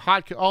the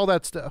hot, all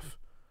that stuff.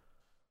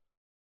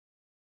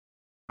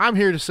 I'm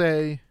here to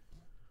say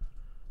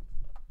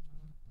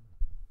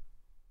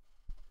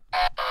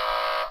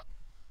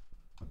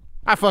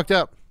I fucked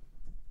up.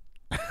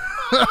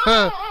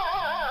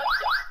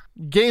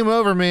 Game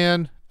over,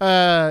 man.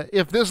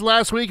 If this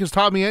last week has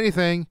taught me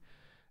anything,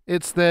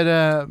 it's that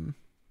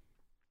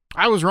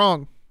I was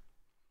wrong.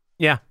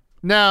 Yeah.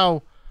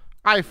 Now,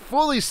 I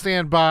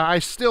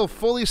still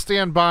fully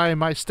stand by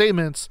my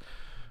statements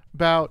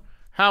about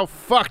how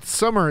fucked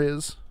summer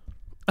is.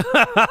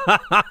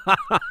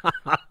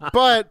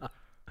 But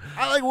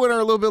I like winter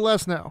a little bit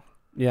less now.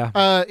 Yeah.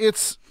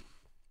 It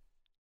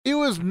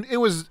was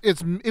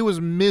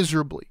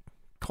miserably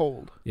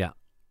cold. Yeah.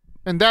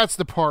 And that's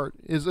the part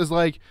is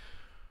like,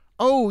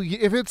 oh,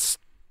 if it's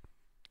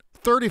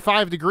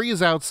 35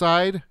 degrees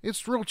outside,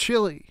 it's real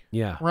chilly.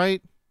 Yeah.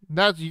 Right?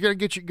 You're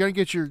gonna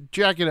get your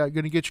jacket out,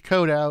 gonna get your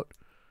coat out,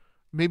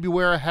 maybe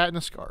wear a hat and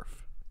a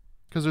scarf,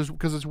 because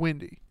it's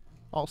windy.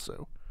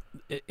 Also,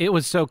 it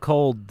was so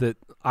cold that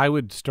I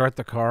would start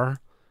the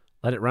car,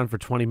 let it run for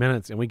 20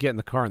 minutes, and we get in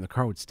the car, and the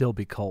car would still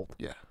be cold.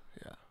 Yeah.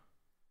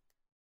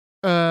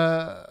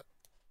 I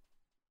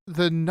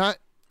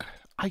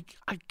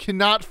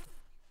cannot.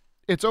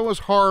 It's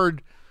almost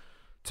hard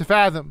to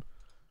fathom.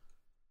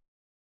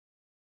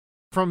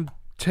 From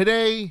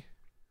today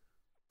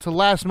to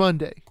last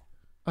Monday,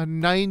 a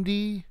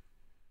 90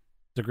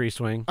 degree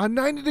swing. A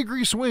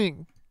 90-degree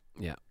swing.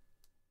 Yeah.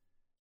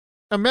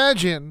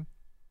 Imagine,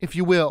 if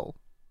you will,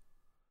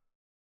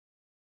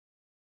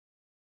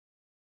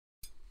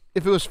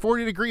 if it was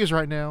 40 degrees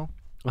right now.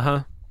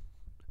 Uh-huh.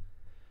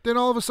 Then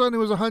all of a sudden it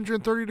was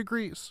 130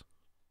 degrees.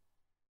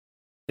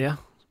 Yeah.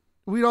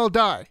 We'd all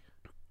die.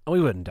 We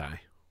wouldn't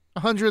die.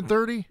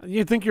 130?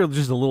 You think you're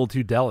just a little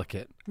too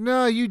delicate.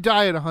 No, you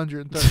die at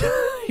 130.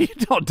 You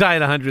don't die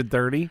at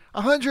 130.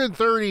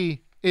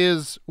 130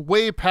 is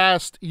way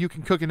past you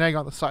can cook an egg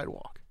on the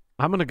sidewalk.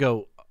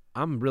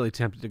 I'm really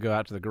tempted to go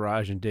out to the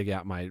garage and dig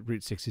out my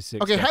Route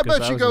 66. Okay, how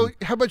about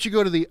you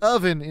go to the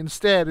oven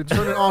instead and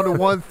turn it on to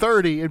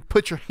 130 and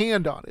put your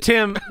hand on it?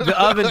 Tim, the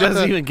oven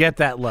doesn't even get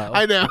that low.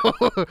 I know.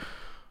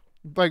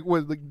 Like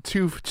what, like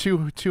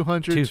 200,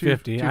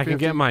 250. I can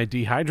get my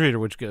dehydrator,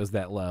 which goes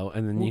that low,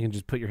 and then you can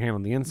just put your hand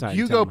on the inside.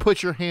 You go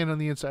put your hand on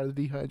the inside of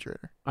the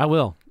dehydrator. I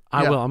will.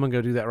 I'm gonna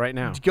go do that right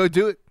now. Go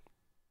do it.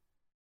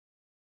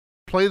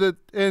 Play the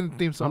end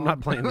theme song. I'm not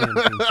playing the end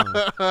theme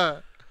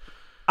song.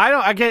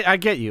 I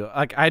get you.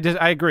 Like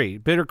I agree.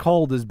 Bitter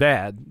cold is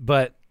bad,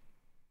 but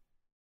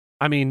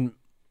I mean,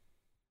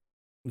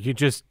 you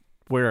just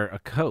wear a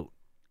coat.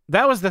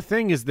 That was the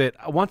thing, is that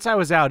once I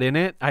was out in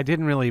it, I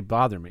didn't really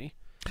bother me.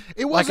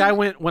 It wasn't. Like I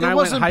went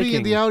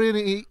hiking. Being out in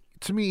it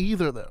to me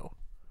either, though.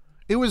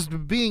 It was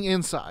being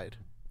inside.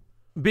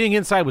 Being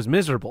inside was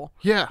miserable.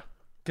 Yeah,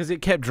 because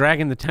it kept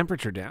dragging the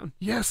temperature down.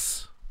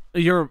 Yes.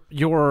 Your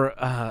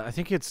I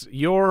think it's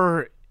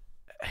your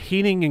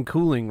heating and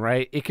cooling,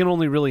 right? It can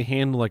only really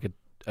handle like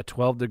a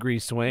 12-degree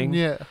swing.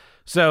 Yeah.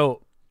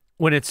 So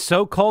when it's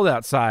so cold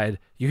outside,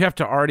 you have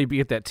to already be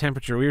at that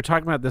temperature. We were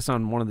talking about this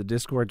on one of the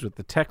Discords with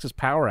the Texas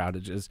power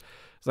outages.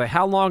 It's like,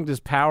 how long does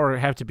power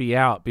have to be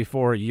out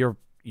before your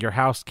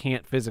house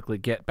can't physically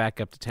get back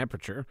up to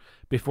temperature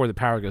before the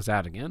power goes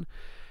out again?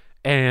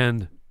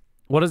 And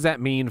what does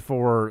that mean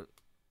for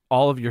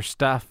all of your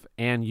stuff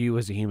and you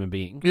as a human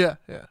being? Yeah.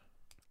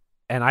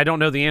 And I don't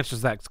know the answer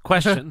to that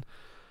question,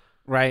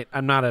 right?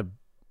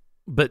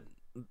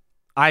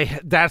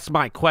 That's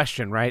my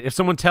question, right? If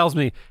someone tells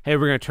me, hey,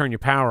 we're going to turn your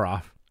power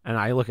off, and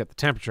I look at the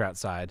temperature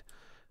outside,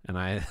 and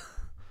I'm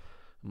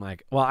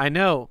like, well, I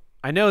know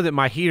that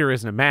my heater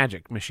isn't a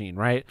magic machine,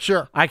 right?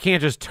 Sure. I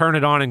can't just turn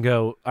it on and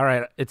go, all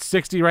right, it's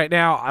 60 right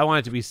now. I want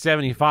it to be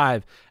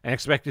 75 and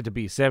expect it to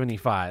be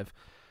 75.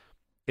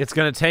 It's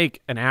going to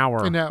take an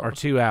hour or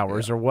 2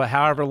 hours or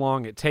however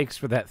long it takes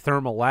for that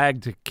thermal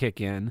lag to kick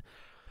in.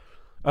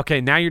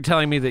 Okay, now you're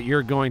telling me that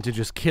you're going to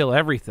just kill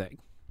everything.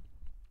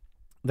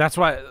 That's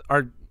why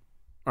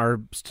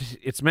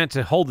it's meant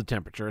to hold the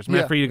temperature. It's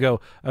meant for you to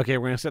go, okay,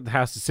 we're going to set the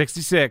house to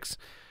 66,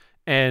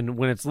 and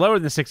when it's lower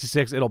than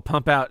 66, it'll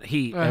pump out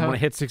heat, and when it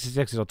hits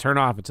 66, it'll turn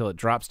off until it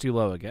drops too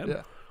low again.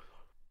 Yeah.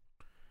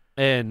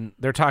 And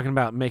they're talking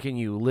about making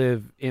you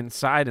live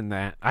inside in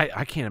that.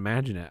 I can't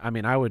imagine it. I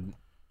mean, I would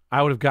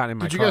have gotten in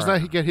my car. Did you guys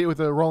not get hit with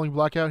a rolling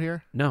blackout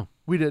here? No.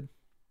 We did.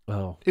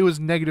 Oh. It was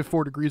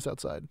 -4 degrees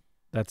outside.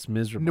 That's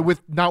miserable.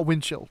 With not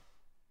wind chill.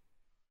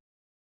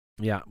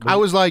 Yeah. I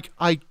was like,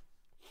 I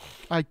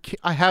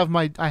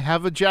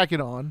have a jacket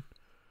on.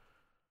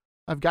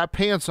 I've got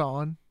pants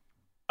on.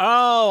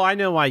 Oh, I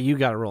know why you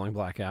got a rolling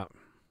blackout.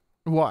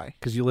 Why?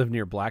 Because you live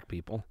near black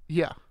people.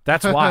 Yeah.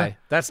 That's why.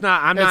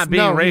 I'm not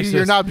being racist.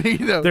 You're not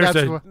being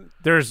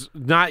There's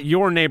not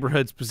your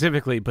neighborhood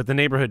specifically, but the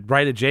neighborhood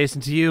right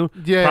adjacent to you.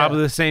 Yeah.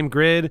 Probably the same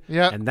grid.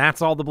 Yeah. And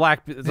that's all the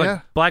black. It's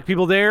like black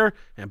people there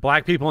and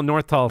black people in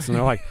North Tulsa. And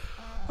they're like,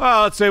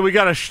 oh, let's say we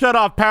got to shut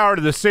off power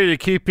to the city to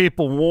keep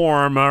people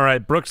warm. All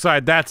right,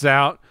 Brookside, that's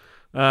out.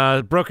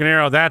 Broken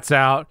Arrow, that's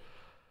out.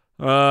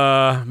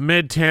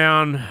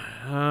 Midtown,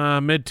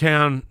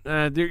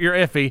 you're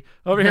iffy.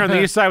 Over here on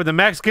the east side with the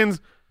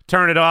Mexicans,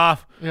 turn it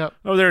off. Yep.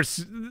 Over there,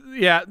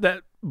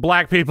 that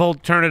black people,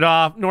 turn it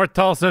off. North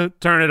Tulsa,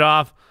 turn it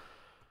off.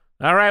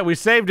 All right, we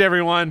saved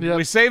everyone. Yep.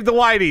 We saved the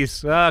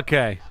whiteys.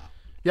 Okay.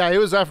 Yeah, it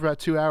was after about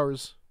 2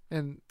 hours,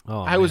 and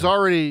Oh, I was man.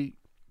 already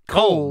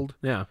cold.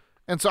 Yeah.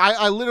 And so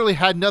I literally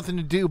had nothing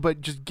to do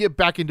but just get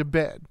back into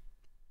bed.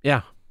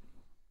 Yeah.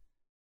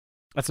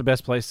 That's the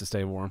best place to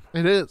stay warm.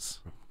 It is.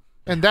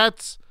 And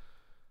that's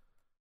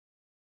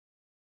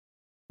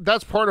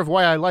part of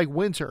why I like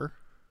winter.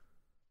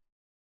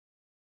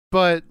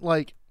 But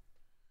like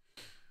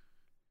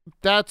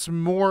that's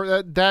more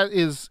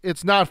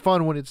it's not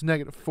fun when it's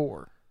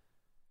 -4.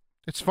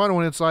 It's fun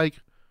when it's like,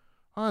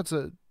 oh, it's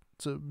a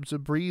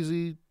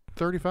breezy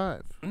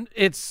 35.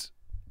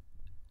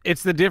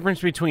 It's the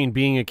difference between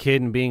being a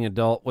kid and being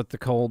adult with the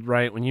cold,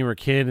 right? When you were a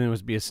kid and it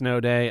was be a snow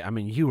day, I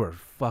mean, you were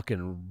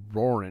fucking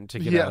roaring to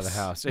get out of the Yes.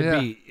 house. It'd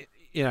be,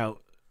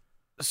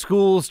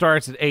 school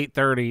starts at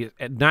 8:30.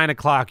 At 9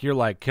 o'clock, you're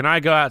like, can I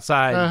go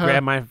outside and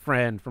grab my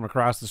friend from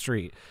across the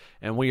street?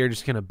 And we are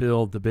just going to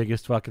build the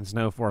biggest fucking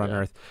snow fort on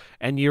earth.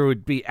 And you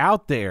would be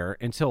out there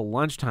until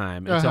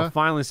lunchtime, until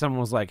finally someone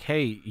was like,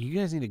 hey, you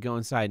guys need to go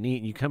inside and eat.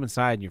 And you come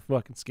inside and your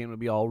fucking skin would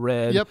be all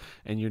red. Yep.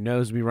 And your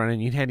nose would be running.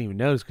 You hadn't even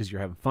noticed because you're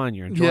having fun.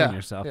 You're enjoying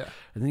yourself. Yeah.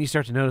 And then you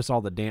start to notice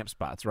all the damp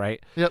spots,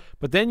 right? Yep.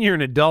 But then you're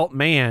an adult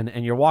man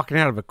and you're walking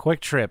out of a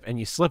Quick Trip and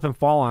you slip and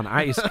fall on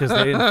ice because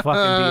they didn't fucking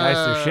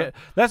de-ice their shit.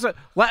 That's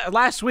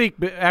last week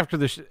after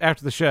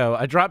the show,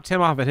 I dropped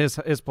Tim off at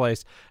his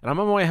place and I'm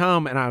on my way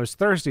home and I was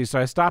thirsty, so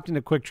I stopped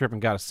into Quick Trip and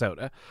got a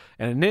soda.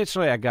 And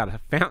initially I got a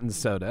fountain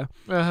soda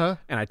and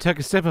I took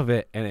a sip of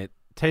it and it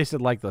tasted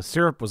like the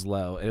syrup was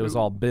low. It was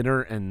all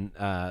bitter and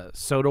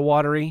soda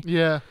watery.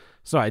 Yeah.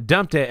 So I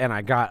dumped it and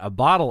I got a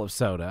bottle of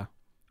soda,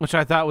 which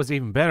I thought was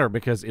even better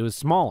because it was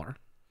smaller.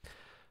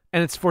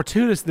 And it's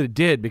fortuitous that it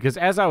did, because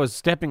as I was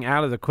stepping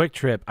out of the Quick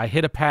Trip, I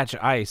hit a patch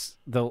of ice.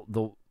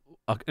 An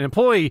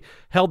employee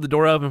held the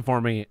door open for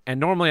me, and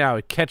normally I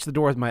would catch the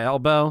door with my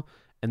elbow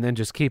and then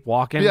just keep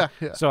walking. Yeah.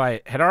 So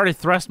I had already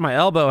thrust my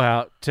elbow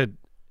out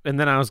and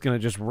then I was going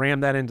to just ram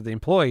that into the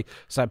employee.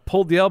 So I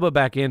pulled the elbow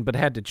back in, but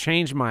had to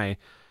change my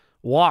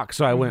walk.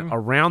 So I went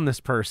around this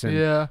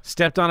person,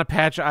 stepped on a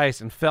patch of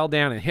ice and fell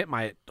down and hit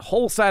my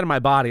whole side of my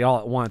body all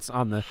at once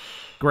on the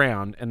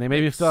ground. And they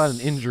made me fill out an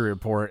injury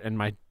report, and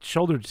my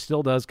shoulder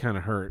still does kind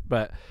of hurt.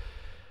 But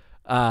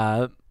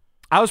I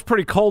was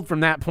pretty cold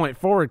from that point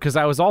forward because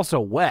I was also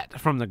wet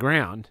from the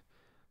ground.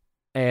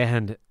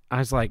 And I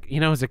was like,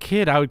 as a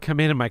kid, I would come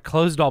in and my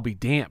clothes would all be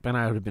damp and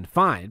I would have been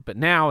fine. But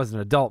now as an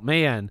adult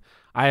man,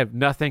 I have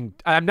nothing.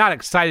 I'm not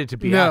excited to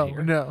be out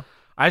here. No.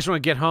 I just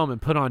want to get home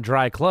and put on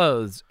dry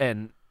clothes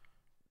and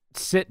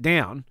sit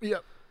down.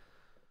 Yep.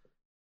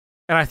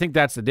 And I think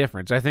that's the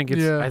difference. I think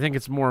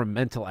it's more a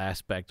mental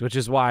aspect, which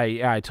is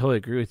why I totally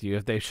agree with you.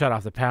 If they shut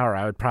off the power,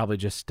 I would probably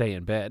just stay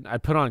in bed.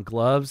 I'd put on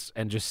gloves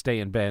and just stay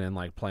in bed and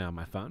like play on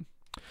my phone.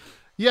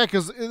 Yeah,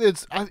 because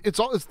it's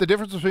the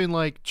difference between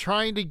like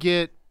trying to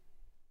get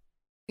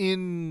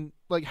in,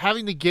 like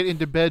having to get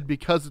into bed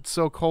because it's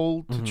so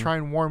cold to try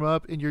and warm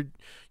up, and you're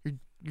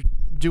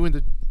doing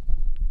the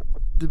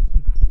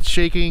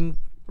shaking,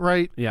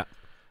 right? Yeah.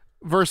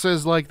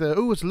 Versus like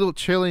it's a little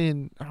chilly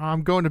and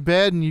I'm going to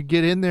bed, and you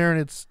get in there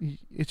and it's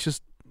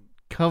just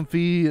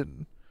comfy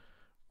and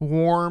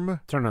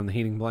warm. Turn on the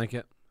heating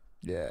blanket.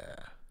 Yeah.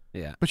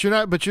 Yeah. But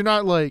you're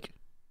not like,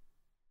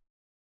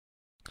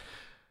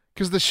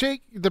 because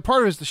the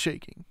part of it is the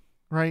shaking,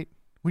 right?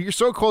 When you're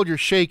so cold, you're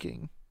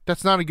shaking.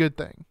 That's not a good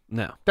thing.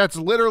 No. That's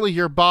literally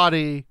your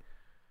body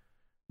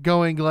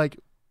going like,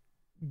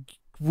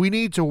 we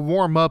need to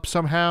warm up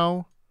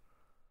somehow.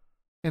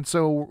 And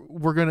so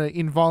we're going to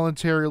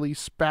involuntarily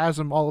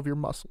spasm all of your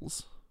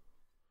muscles.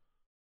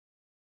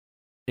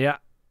 Yeah.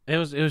 It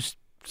was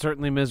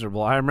certainly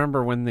miserable. I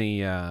remember when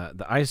the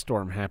ice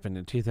storm happened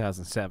in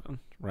 2007,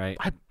 right?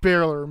 I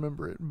barely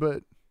remember it,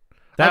 but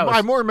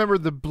I more remember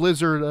the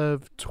blizzard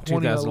of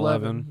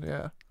 2011.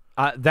 Yeah.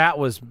 That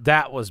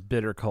was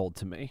bitter cold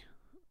to me.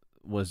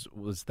 Was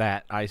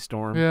that ice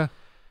storm? Yeah.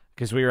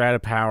 Because we were out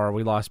of power.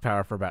 We lost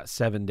power for about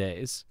 7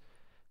 days.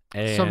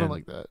 And something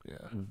like that.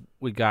 Yeah.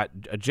 We got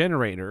a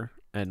generator,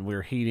 and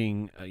we're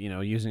heating,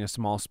 using a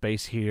small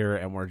space here,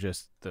 and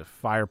the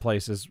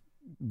fireplace is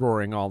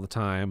roaring all the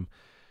time,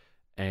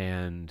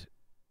 and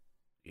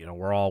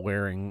we're all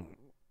wearing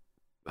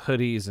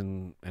hoodies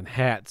and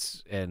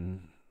hats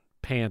and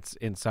pants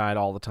inside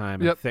all the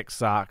time and thick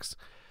socks.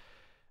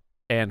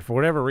 And for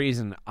whatever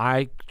reason,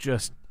 I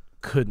just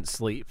couldn't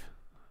sleep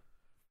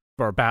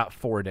for about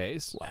 4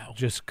 days. Wow.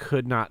 Just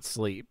could not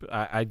sleep.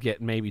 I'd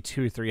get maybe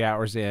 2 or 3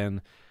 hours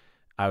in.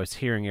 I was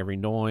hearing every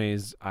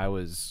noise. I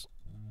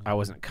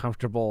wasn't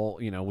comfortable.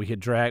 We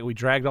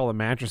dragged all the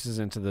mattresses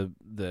into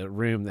the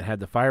room that had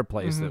the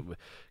fireplace that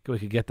we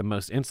could get the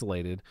most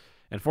insulated.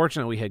 And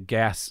fortunately, we had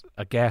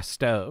a gas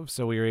stove,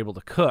 so we were able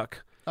to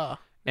cook.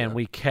 And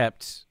we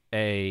kept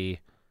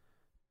a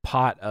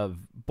pot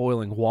of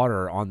boiling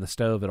water on the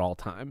stove at all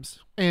times.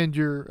 And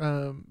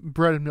your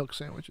bread and milk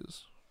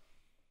sandwiches.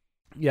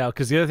 Yeah,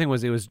 because the other thing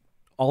was it was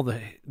all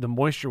the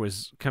moisture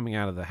was coming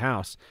out of the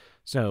house,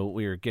 so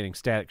we were getting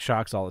static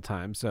shocks all the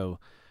time. So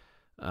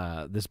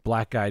this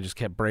black guy just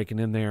kept breaking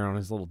in there on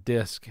his little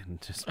disc and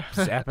just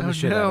zapping the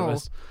shit out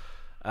of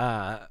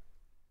us.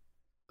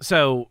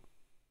 So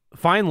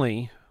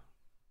finally,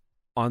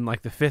 on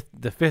like the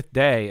fifth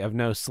day of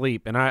no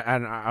sleep, and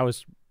I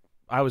was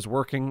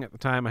working at the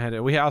time.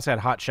 We also had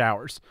hot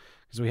showers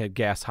because we had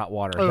gas hot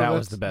water. That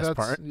was the best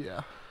part.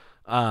 Yeah.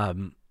 I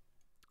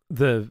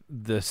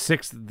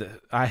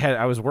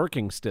was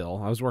working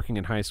still. I was working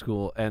in high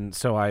school, and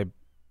so I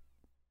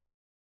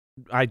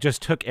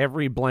just took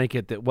every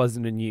blanket that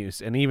wasn't in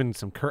use, and even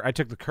I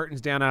took the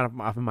curtains down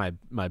off of my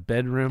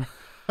bedroom,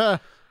 and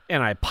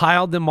I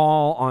piled them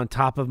all on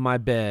top of my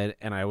bed,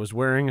 and I was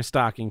wearing a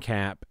stocking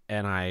cap,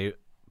 and I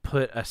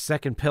put a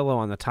second pillow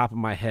on the top of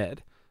my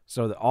head,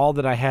 so that all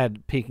that I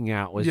had peeking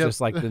out was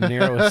just like the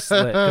narrowest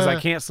slit, because I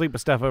can't sleep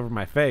with stuff over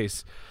my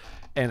face.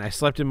 And I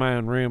slept in my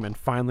own room, and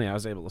finally I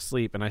was able to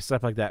sleep. And I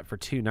slept like that for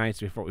 2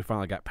 nights before we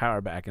finally got power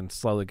back and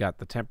slowly got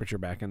the temperature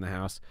back in the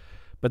house.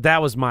 But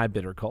that was my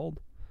bitter cold.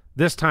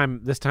 This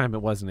time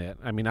it wasn't it.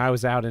 I mean, I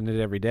was out in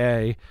it every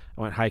day.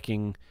 I went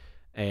hiking,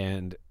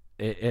 and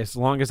as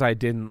long as I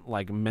didn't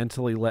like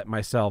mentally let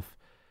myself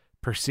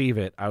perceive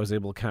it, I was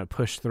able to kind of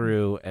push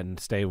through and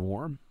stay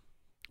warm.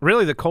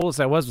 Really, the coldest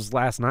I was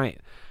last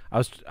night.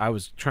 I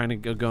was trying to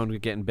go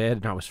and get in bed,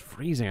 and I was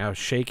freezing. I was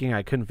shaking.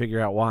 I couldn't figure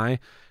out why.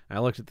 I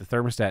looked at the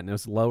thermostat, and it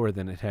was lower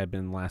than it had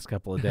been the last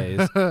couple of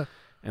days.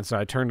 And so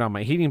I turned on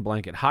my heating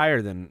blanket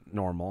higher than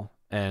normal,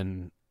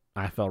 and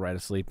I fell right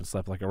asleep and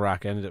slept like a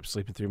rock. I ended up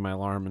sleeping through my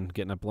alarm and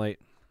getting up late.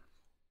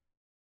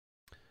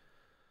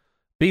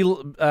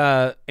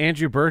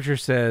 Andrew Berger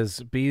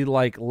says, be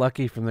like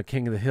Lucky from the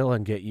King of the Hill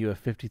and get you a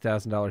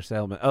 $50,000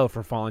 settlement. Oh,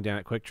 for falling down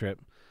at Quick Trip.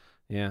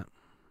 Yeah.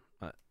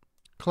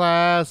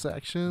 Class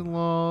action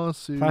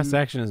lawsuit. Class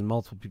action is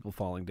multiple people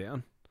falling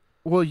down.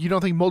 Well, you don't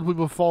think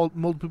multiple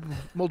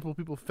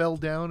people fell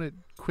down at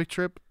Quick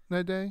Trip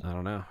that day? I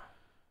don't know.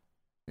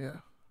 Yeah.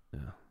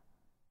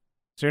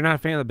 So you're not a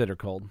fan of the bitter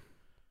cold?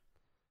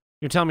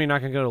 You're telling me you're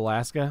not going to go to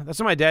Alaska? That's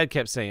what my dad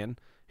kept saying.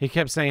 He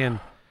kept saying,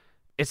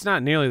 it's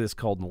not nearly this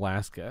cold in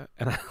Alaska.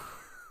 And I'm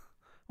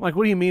like,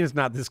 what do you mean it's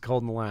not this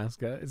cold in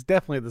Alaska? It's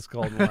definitely this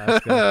cold in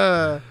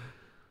Alaska.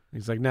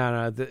 He's like,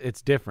 no,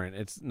 it's different.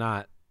 It's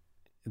not.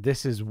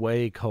 This is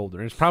way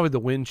colder. It's probably the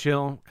wind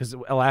chill, because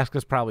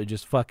Alaska's probably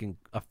just fucking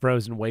a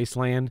frozen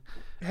wasteland.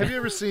 Have you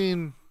ever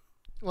seen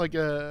like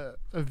a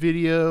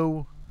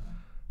video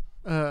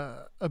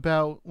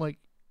about like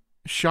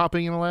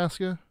shopping in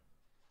Alaska?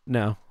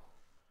 No.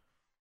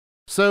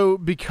 So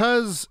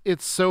because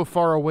it's so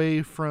far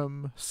away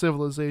from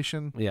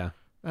civilization, Yeah.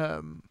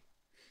 and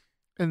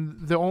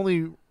the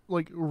only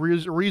like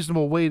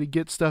reasonable way to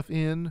get stuff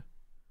in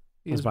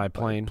is by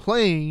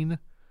plane.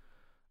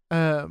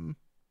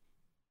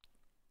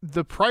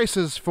 The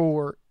prices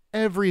for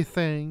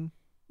everything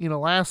in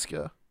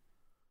Alaska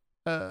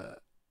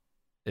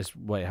It's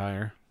way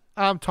higher.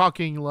 I'm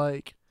talking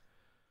like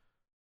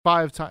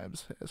 5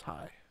 times as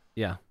high.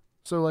 Yeah.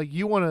 So like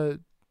you want to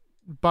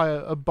buy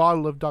a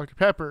bottle of Dr.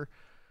 Pepper,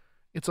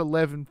 it's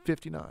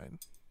 $11.59.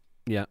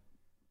 Yeah.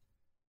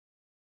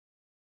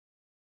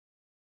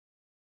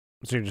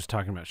 So you're just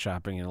talking about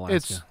shopping in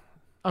Alaska.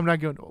 I'm not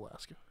going to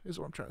Alaska, is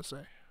what I'm trying to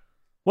say.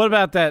 What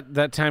about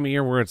that time of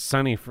year where it's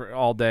sunny for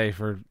all day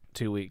for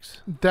 2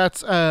 weeks?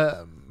 That's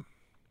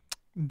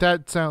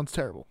that sounds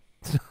terrible.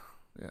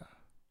 Yeah.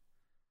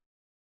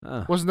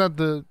 Wasn't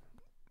that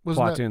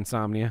plot to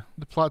Insomnia?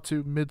 The plot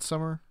to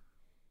Midsummer?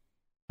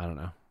 I don't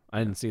know. I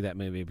didn't see that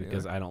movie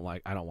because I don't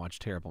watch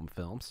terrible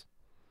films.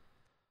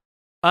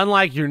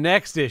 Unlike your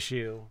next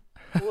issue.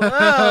 Whoa,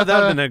 that would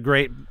have been a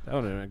great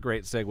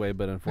segue,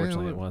 but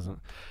unfortunately it wasn't.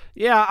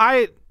 Yeah,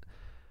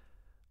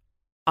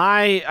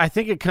 I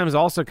think it comes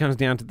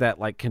down to that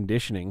like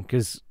conditioning,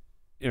 because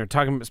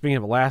speaking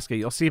of Alaska,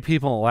 you'll see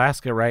people in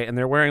Alaska, right, and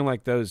they're wearing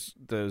like those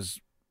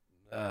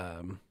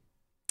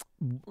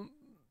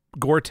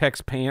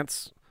Gore-Tex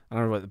pants. I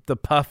don't know what the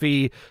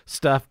puffy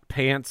stuffed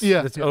pants.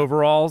 That's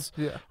overalls.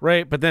 Yeah.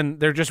 Right. But then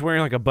they're just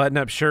wearing like a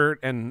button-up shirt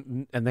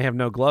and they have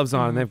no gloves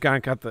on. And they've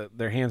got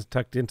their hands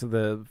tucked into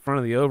the front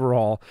of the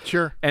overall.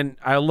 Sure. And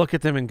I look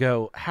at them and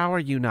go, "How are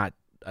you not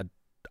an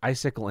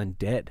icicle and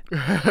dead?"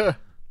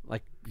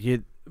 Like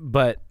you,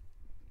 but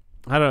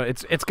I don't know.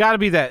 It's got to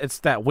be that it's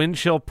that wind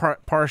chill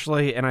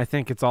partially, and I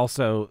think it's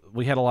also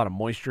we had a lot of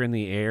moisture in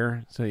the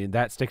air, so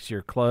that sticks to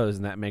your clothes,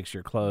 and that makes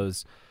your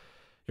clothes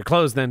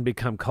then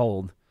become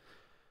cold.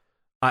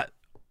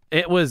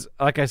 It was,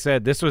 like I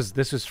said, this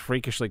was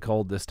freakishly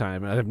cold this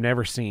time. I've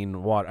never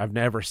seen water. I've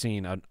never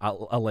seen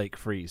a lake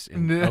freeze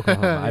in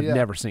Oklahoma. I've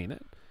never seen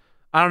it.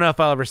 I don't know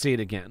if I'll ever see it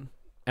again.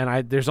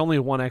 And there's only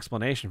one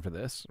explanation for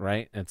this,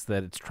 right? It's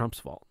that it's Trump's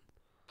fault.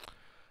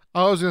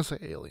 I was gonna say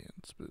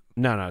aliens, but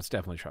no, it's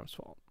definitely Trump's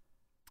fault.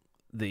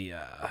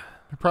 They're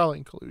probably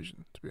in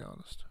collusion, to be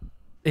honest.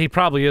 He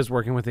probably is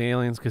working with the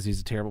aliens because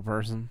he's a terrible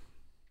person.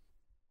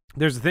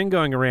 There's a thing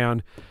going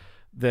around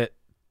that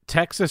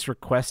Texas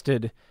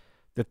requested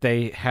that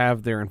they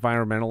have their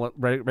environmental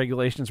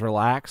regulations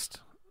relaxed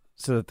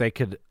so that they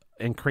could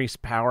increase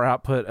power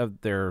output of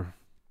their...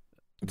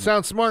 It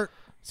sounds smart.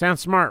 Sounds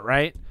smart,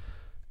 right?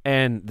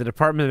 And the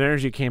Department of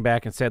Energy came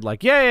back and said,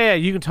 like, yeah,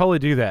 you can totally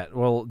do that.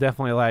 We'll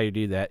definitely allow you to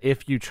do that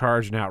if you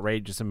charge an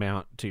outrageous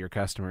amount to your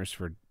customers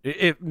for...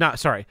 They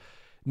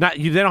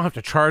don't have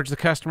to charge the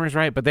customers,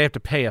 right? But they have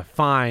to pay a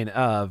fine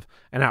of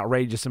an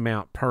outrageous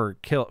amount per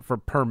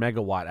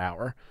megawatt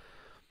hour,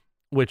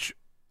 which,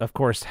 of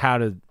course, how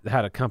do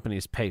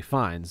companies pay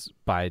fines?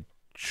 By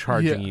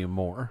charging you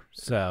more.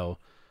 So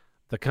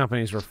the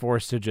companies were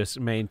forced to just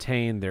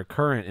maintain their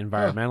current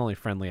environmentally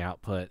friendly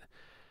output,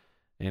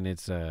 and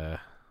it's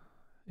a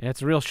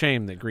real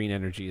shame that green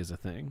energy is a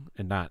thing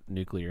and not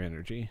nuclear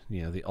energy.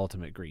 You know, the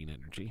ultimate green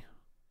energy.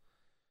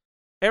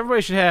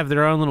 Everybody should have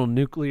their own little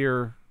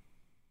nuclear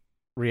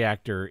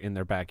reactor in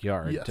their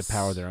backyard to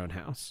power their own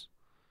house.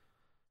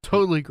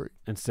 Totally agree.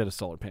 Instead of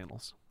solar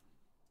panels.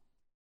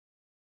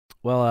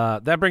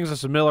 Well, that brings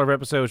us to the middle of our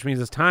episode, which means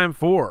it's time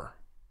for...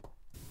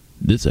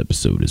 This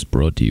episode is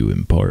brought to you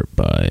in part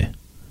by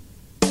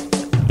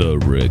the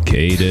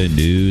Ricada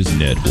News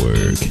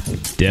Network.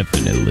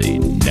 Definitely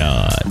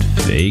not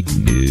fake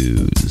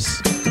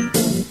news.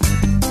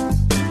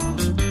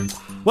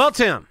 Well,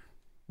 Tim,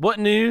 what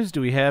news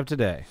do we have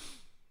today?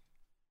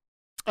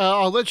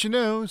 I'll let you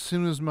know as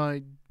soon as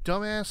my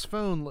dumbass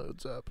phone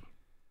loads up.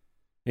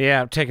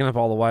 Yeah, I'm taking up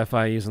all the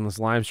Wi-Fi using this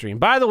live stream.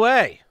 By the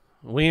way,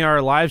 we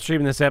are live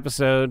streaming this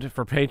episode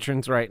for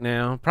patrons right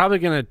now. Probably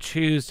going to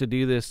choose to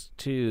do this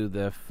to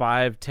the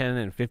 $5, $10,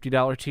 and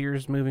 $50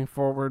 tiers moving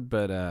forward,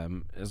 but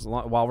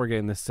while we're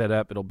getting this set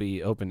up, it'll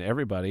be open to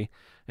everybody.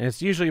 And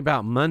it's usually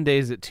about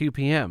Mondays at 2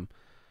 p.m.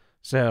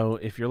 So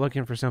if you're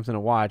looking for something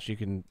to watch,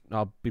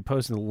 I'll be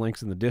posting the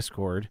links in the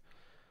Discord.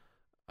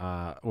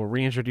 We're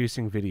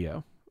reintroducing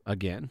video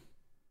again,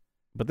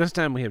 but this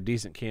time we have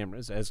decent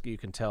cameras, as you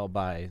can tell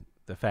by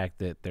the fact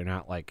that they're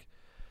not like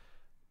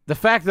the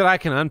fact that I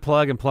can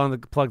unplug and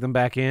plug them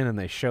back in and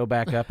they show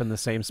back up in the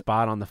same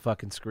spot on the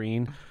fucking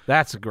screen.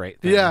 That's a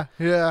great thing. Yeah.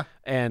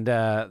 And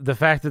the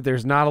fact that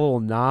there's not a little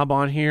knob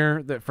on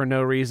here that for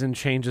no reason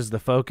changes the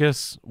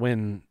focus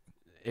when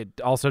it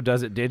also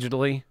does it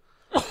digitally.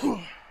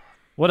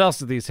 What else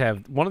do these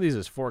have? One of these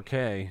is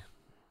 4K.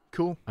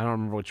 Cool. I don't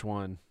remember which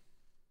one.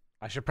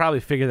 I should probably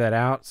figure that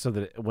out so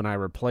that when I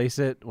replace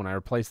the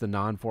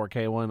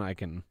non-4K one, I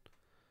can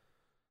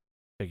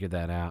figure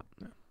that out.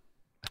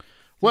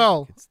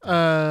 Well,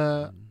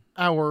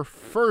 our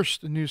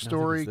first news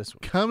story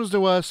comes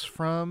to us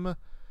from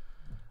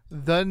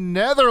the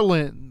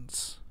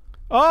Netherlands.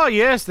 Oh,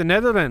 yes, the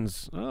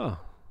Netherlands. Oh.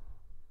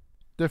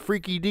 The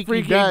freaky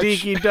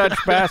deaky Dutch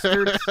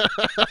bastards.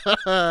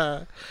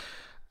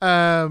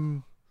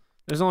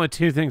 There's only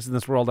two things in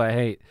this world I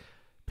hate.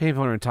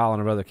 People are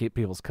intolerant of other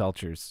people's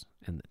cultures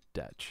and the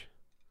Dutch.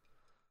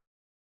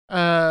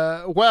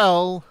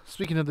 Well,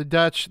 speaking of the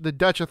Dutch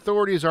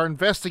authorities are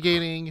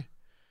investigating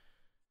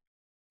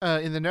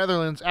in the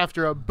Netherlands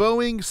after a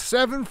Boeing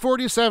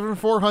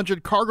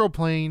 747-400 cargo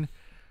plane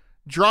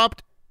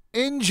dropped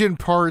engine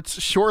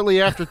parts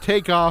shortly after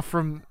takeoff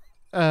from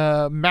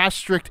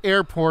Maastricht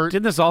Airport.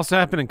 Didn't this also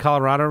happen in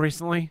Colorado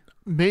recently?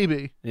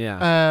 Maybe.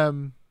 Yeah.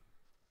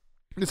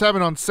 This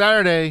happened on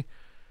Saturday,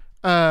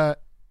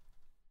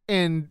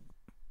 and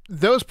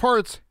those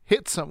parts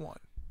hit someone.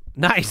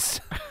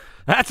 Nice.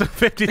 That's a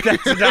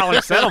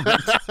 $50,000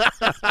 settlement.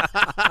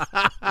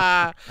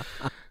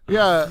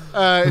 Yeah,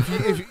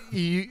 if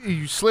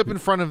you slip in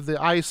front of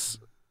the ice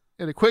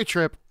in a quick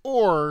trip,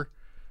 or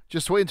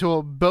just wait until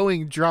a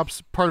Boeing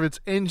drops part of its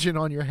engine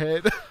on your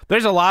head.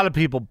 There's a lot of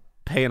people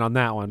paying on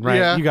that one, right?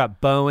 Yeah. You got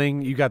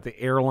Boeing, you got the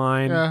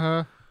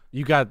airline,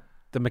 you got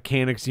the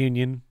mechanics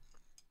union.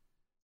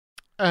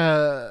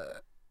 Yeah,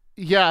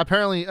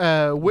 apparently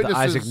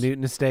witnesses... The Isaac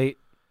Newton estate.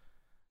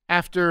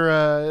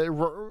 After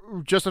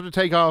just after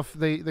takeoff,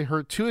 they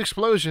heard two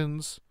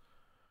explosions.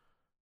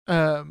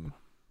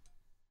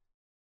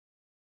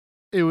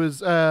 It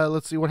was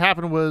let's see, what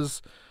happened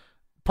was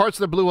parts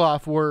that blew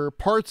off were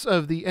parts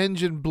of the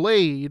engine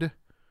blade.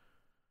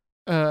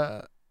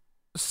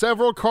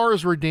 Several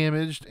cars were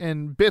damaged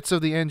and bits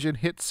of the engine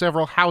hit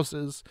several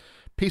houses.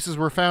 Pieces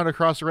were found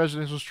across the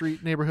residential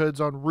street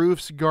neighborhoods, on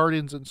roofs,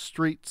 gardens, and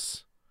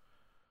streets.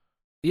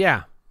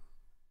 Yeah.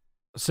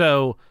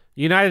 So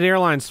United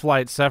Airlines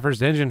flight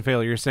suffers engine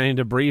failure, sending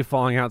debris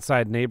falling on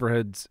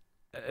neighborhoods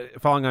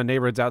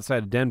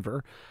outside of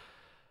Denver.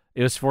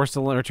 It was forced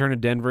to return to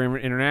Denver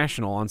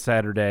International on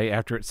Saturday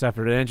after it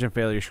suffered an engine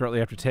failure shortly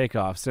after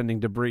takeoff, sending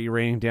debris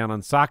raining down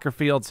on soccer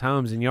fields,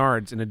 homes, and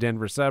yards in a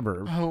Denver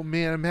suburb. Oh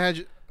man,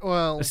 imagine.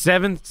 Well,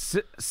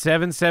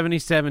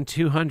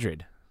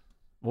 747-200.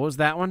 What was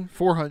that one?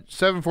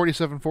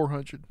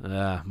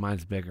 747-400.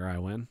 Mine's bigger. I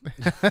win.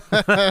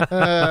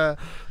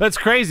 That's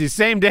crazy.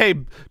 Same day,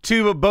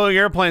 two Boeing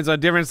airplanes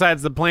on different sides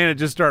of the planet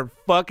just start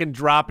fucking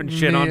dropping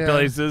shit on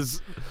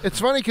places.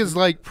 It's funny because,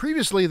 like,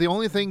 previously the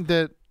only thing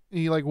that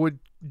you would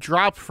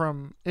drop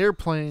from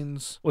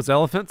airplanes was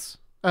elephants.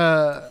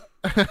 Operation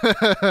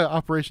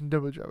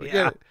Dobo Joe.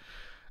 Yeah.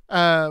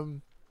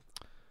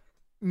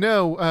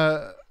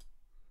 No,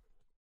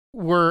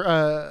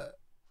 were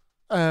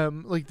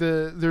like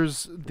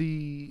there's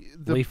the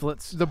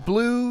leaflets. the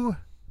blue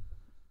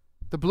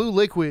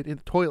liquid in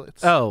the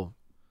toilets. Oh,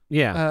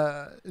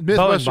 yeah. Boeing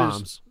Mythbusters.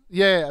 bombs.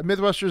 Yeah,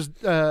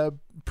 Mythbusters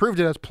proved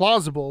it as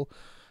plausible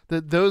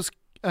that those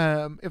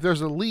if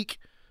there's a leak,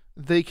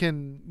 they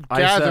can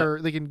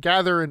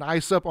gather and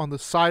ice up on the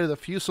side of the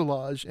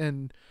fuselage,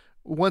 and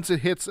once it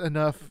hits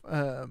enough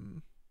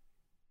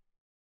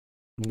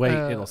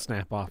weight, it'll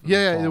snap off.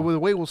 Yeah, the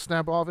weight will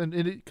snap off, and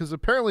because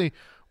apparently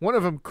one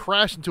of them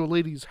crashed into a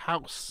lady's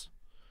house.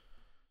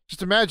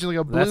 Just imagine like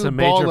a blue That's a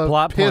ball major of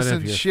plot piss point of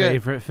and your shit.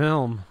 favorite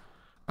film.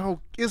 Oh,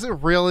 is it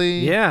really?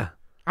 Yeah.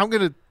 I'm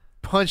gonna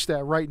punch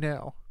that right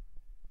now.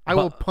 I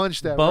will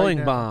punch that right Boeing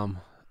now. bomb.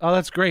 Oh,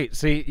 that's great.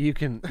 See, you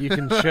can show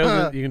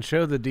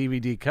the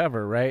DVD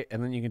cover, right?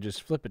 And then you can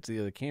just flip it to the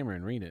other camera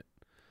and read it.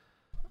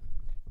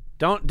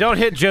 Don't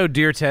hit Joe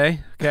Dirte,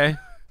 okay?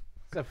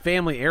 It's a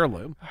family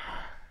heirloom.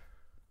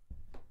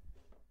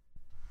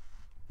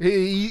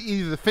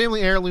 Either the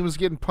family heirloom is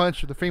getting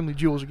punched or the family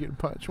jewels are getting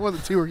punched. One of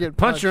the two are getting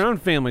Punch punched. your own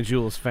family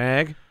jewels,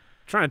 fag.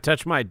 Trying to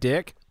touch my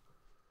dick.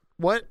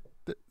 What?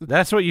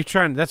 That's what you're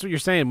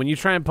saying. When you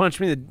try and punch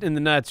me in the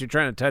nuts, you're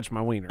trying to touch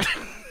my wiener.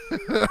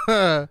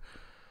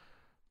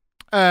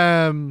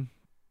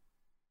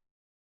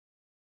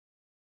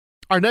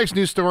 Our next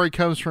news story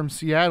comes from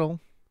Seattle.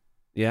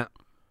 Yeah.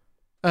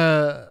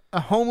 A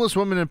homeless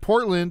woman in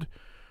Portland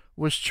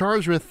was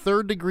charged with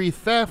third-degree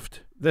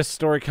theft. This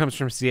story comes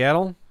from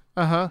Seattle,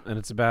 Uh-huh. and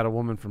it's about a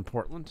woman from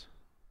Portland.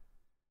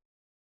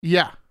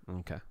 Yeah.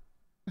 Okay.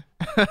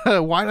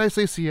 Why did I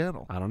say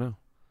Seattle? I don't know.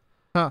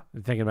 Huh.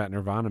 I'm thinking about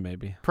Nirvana,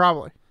 maybe.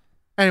 Probably.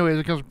 Anyways,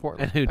 it comes from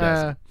Portland. And who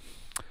doesn't?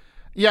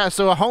 Yeah,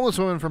 so a homeless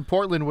woman from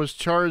Portland was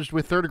charged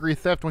with third-degree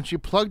theft when she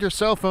plugged her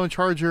cell phone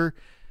charger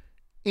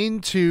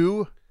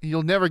into,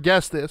 you'll never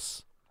guess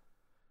this,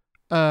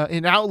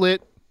 an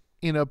outlet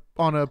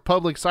on a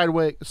public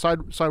sidewalk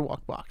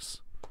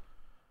box.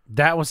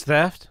 That was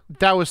theft?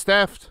 That was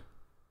theft.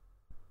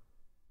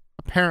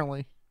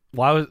 Apparently.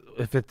 Why was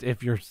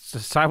if your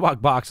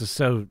sidewalk box is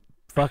so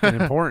fucking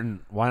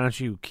important, why don't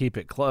you keep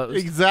it closed?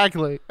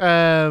 Exactly.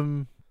 I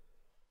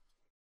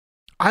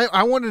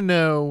want to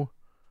know,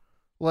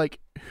 like,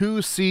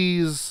 who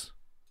sees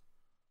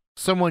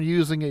someone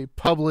using a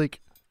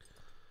public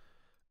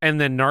And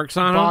then narcs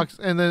on box,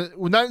 them? and then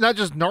not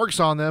just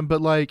narcs on them,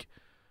 but like,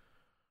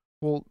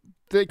 well,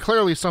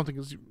 clearly something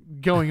is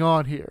going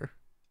on here.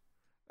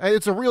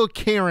 It's a real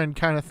Karen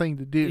kind of thing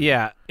to do.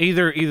 Yeah,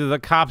 either the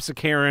cops a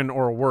Karen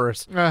or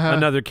worse, Uh-huh.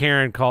 another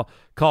Karen called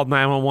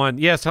 911.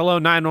 Yes, hello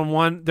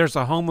 911. There's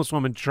a homeless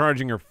woman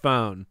charging her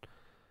phone.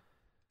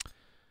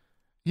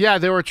 Yeah,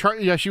 they were.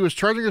 She was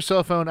charging her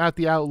cell phone at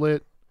the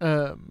outlet.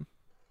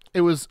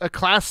 It was a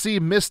Class C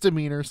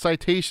misdemeanor,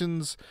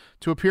 citations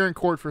to appear in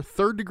court for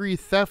third-degree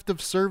theft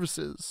of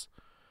services.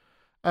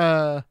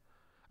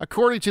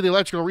 According to the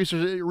Electrical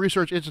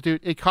Research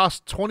Institute, it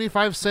costs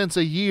 25 cents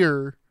a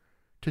year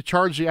to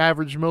charge the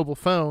average mobile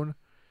phone.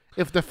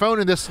 If the phone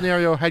in this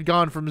scenario had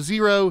gone from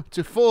 0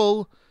 to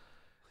full,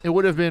 it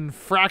would have been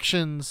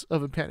fractions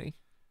of a penny.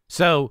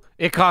 So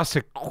it costs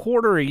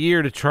 $0.25 a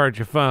year to charge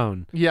a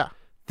phone. Yeah.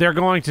 They're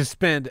going to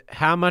spend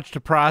how much to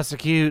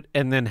prosecute,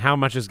 and then how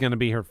much is going to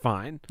be her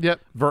fine. Yep.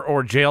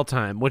 Or jail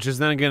time, which is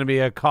then going to be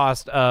a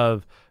cost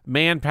of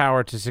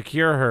manpower to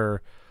secure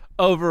her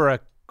over a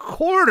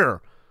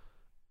quarter.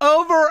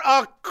 Over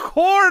a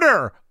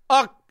quarter.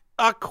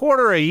 A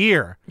quarter a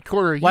year.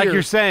 Quarter a year. Like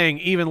you're saying,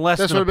 even less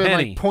That's than would a have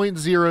been penny. like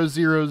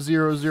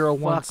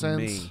 0.00001 Fuck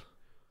cents. me.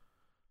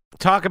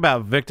 Talk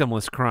about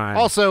victimless crime.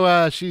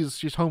 Also,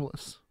 she's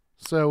homeless.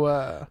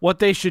 So what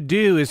they should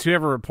do is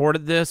whoever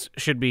reported this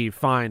should be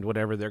fined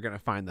whatever they're going to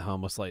fine the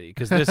homeless lady,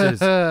 because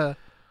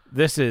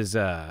this is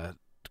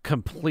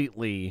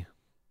completely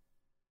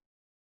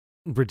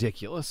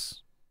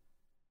ridiculous.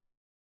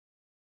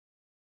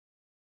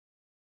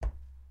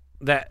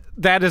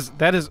 That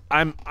is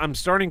I'm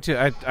starting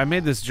to I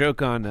made this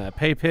joke on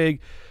PayPig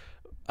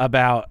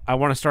about I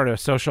want to start a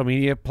social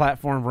media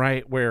platform,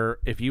 right, where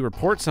if you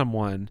report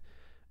someone,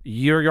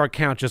 your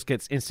account just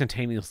gets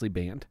instantaneously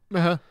banned.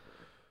 uh-huh.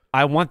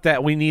 I want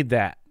that. We need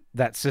that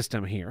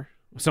system here.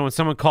 So when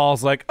someone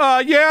calls like,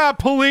 yeah,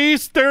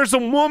 police, there's a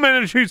woman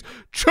and she's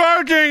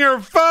charging her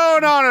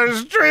phone on a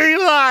street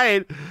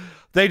light,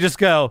 they just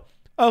go,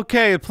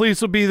 okay, the police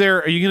will be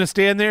there. Are you going to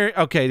stand there?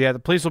 Okay, yeah, the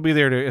police will be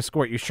there to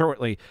escort you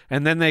shortly.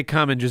 And then they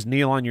come and just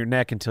kneel on your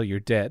neck until you're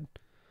dead.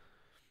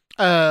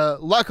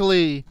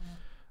 Luckily,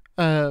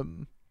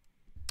 the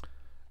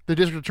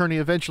district attorney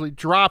eventually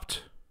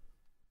dropped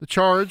the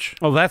charge.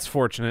 Oh, that's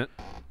fortunate.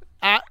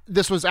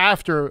 This was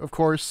after, of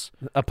course,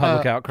 A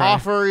public outcry.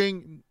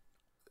 offering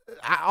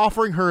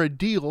her a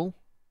deal,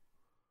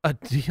 A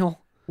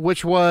deal?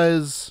 which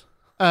was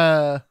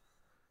 1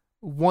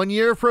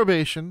 year of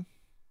probation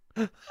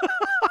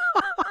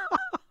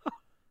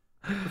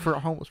for a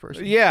homeless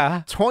person.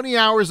 Yeah. 20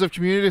 hours of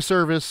community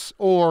service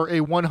or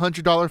a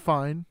 $100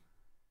 fine.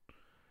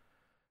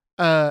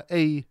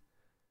 A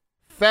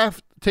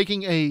theft,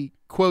 taking a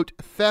quote,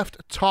 theft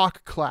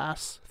talk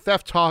class.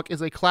 Theft talk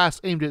is a class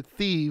aimed at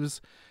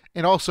thieves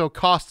and also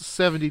costs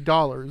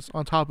 $70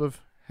 on top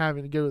of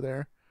having to go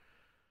there.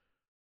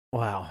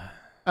 Wow.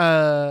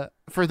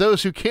 For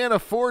those who can't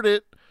afford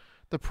it,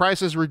 the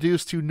price is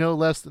reduced to no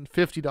less than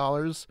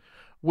 $50,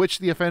 which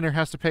the offender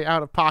has to pay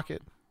out of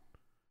pocket.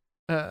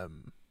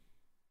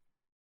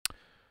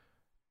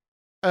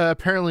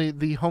 Apparently,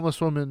 the homeless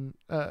woman,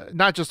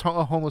 not just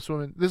a homeless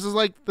woman. This is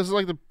like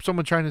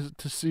someone trying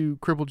to sue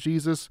Crippled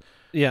Jesus.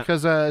 Yeah.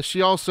 Because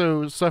she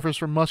also suffers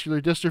from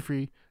muscular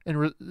dystrophy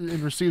and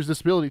receives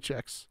disability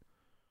checks.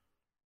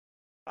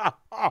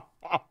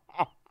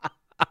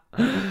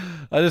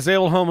 A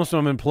disabled homeless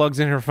woman plugs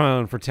in her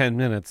phone for 10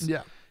 minutes.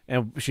 Yeah.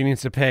 And she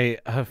needs to pay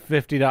a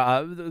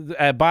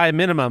 $50, by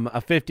minimum,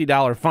 a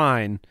 $50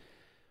 fine,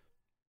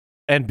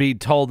 and be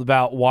told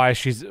about why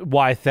theft is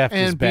bad.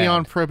 And be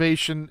on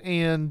probation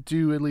and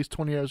do at least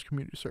 20 hours of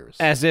community service.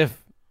 As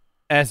if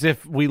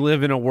we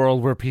live in a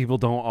world where people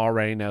don't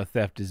already know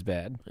theft is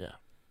bad. Yeah.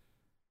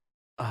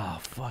 Oh,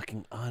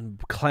 fucking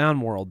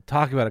clown world.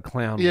 Talk about a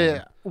clown world.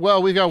 Yeah.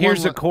 Well, we've got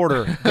Here's a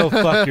quarter. Go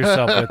fuck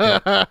yourself with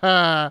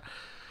it.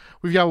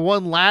 We've got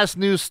one last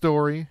news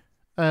story.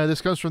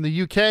 This comes from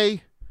the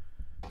UK.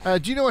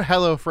 Do you know what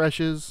HelloFresh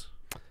is?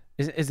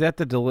 Is that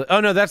the Oh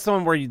no, that's the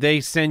one where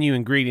they send you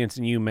ingredients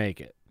and you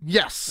make it.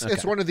 Yes, Okay.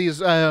 it's one of these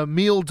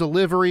meal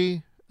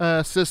delivery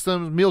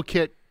systems, meal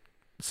kit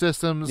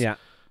systems. Yeah.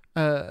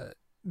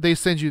 They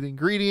send you the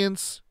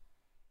ingredients,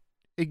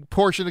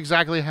 portion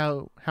exactly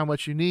how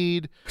much you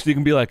need. So you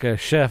can be like a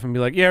chef and be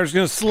like, yeah, we're just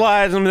going to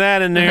slide some of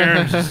that in there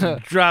and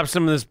just drop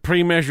some of this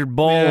pre-measured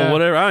bowl or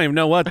whatever. I don't even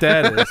know what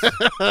that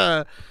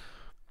is.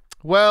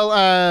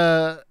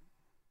 Well,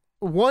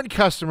 one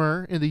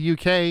customer in the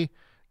UK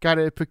got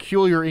a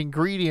peculiar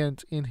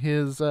ingredient in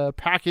his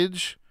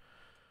package.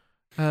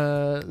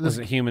 Was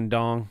it human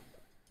dong?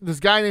 This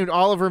guy named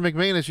Oliver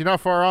McManus, you're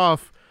not far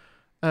off,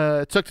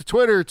 took to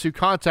Twitter to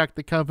contact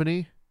the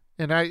company,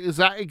 and I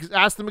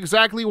asked them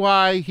exactly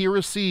why he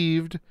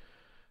received.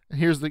 And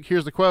here's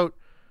the quote.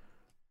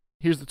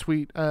 Here's the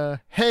tweet.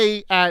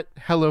 Hey, at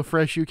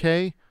HelloFresh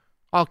UK,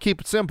 I'll keep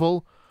it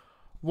simple.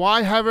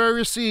 Why have I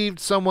received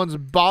someone's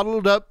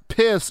bottled up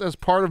piss as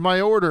part of my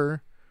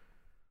order?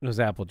 It was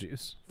apple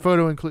juice.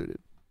 Photo included.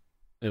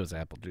 It was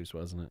apple juice,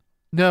 wasn't it?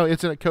 No,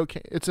 it's in a Coke.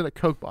 It's in a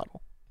Coke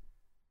bottle.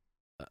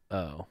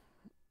 Oh.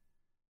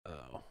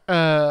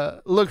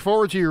 Look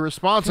forward to your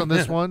response on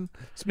this one.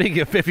 Speaking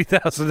of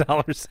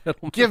 $50,000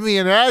 settlement. Give me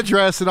an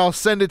address and I'll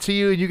send it to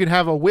you, and you can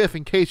have a whiff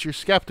in case you're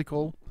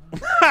skeptical.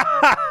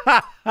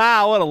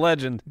 What a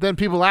legend. Then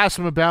people asked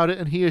him about it,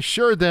 and he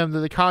assured them that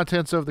the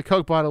contents of the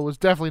Coke bottle was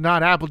definitely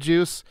not apple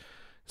juice.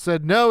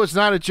 Said, no, it's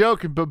not a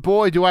joke, but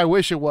boy, do I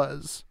wish it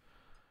was.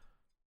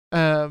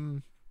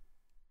 They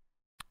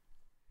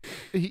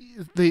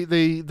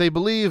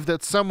believe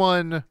that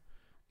someone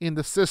in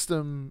the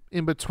system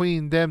in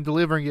between them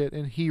delivering it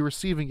and he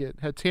receiving it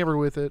had tampered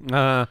with it,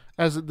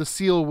 as the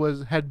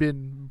seal had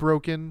been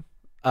broken.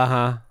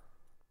 And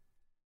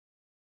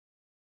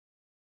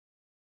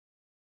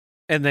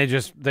they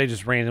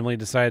just randomly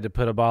decided to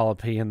put a bottle of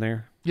pee in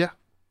there. Yeah.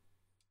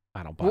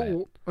 I don't buy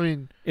it. I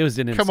mean, It was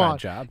an come on. inside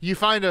job. You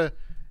find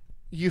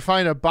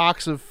a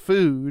box of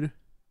food.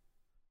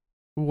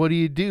 What do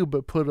you do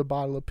but put a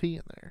bottle of pee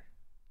in there?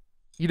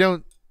 You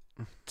don't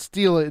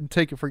steal it and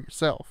take it for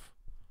yourself.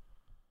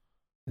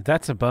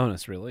 That's a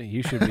bonus, really.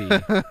 You should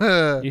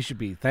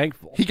be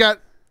thankful. He got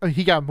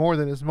more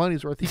than his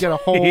money's worth. He got a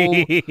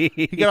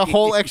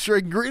whole extra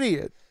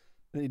ingredient.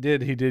 He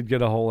did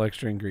get a whole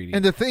extra ingredient.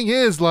 And the thing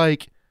is,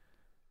 like,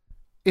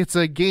 it's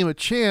a game of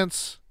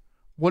chance.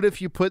 What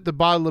if you put the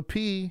bottle of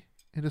pee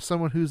into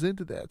someone who's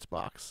into that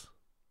box?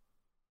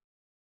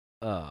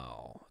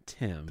 Oh,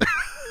 Tim.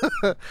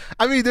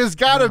 I mean, there's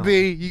gotta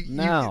be.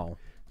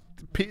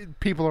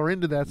 People are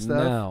into that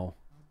stuff. No.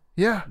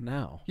 Yeah.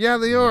 No. Yeah,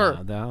 they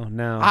are. No.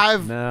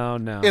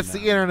 No. It's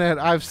the internet.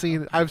 I've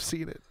seen it.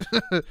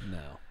 No.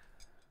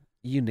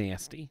 You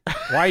nasty.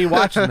 Why are you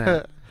watching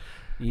that?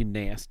 You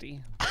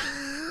nasty.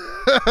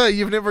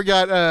 You've never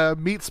got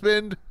meat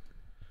spinned?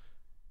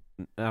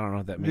 I don't know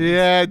what that means.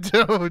 Yeah,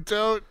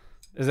 don't.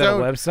 Is that a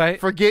website?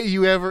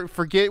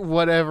 Forget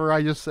whatever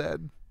I just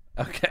said.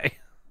 Okay.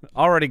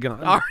 Already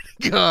gone.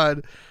 Already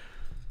gone.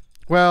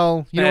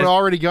 Well, you know what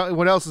already gone?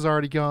 What else is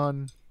already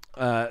gone?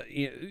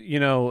 You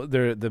know,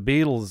 the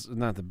Beatles,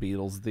 not the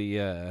Beatles,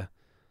 the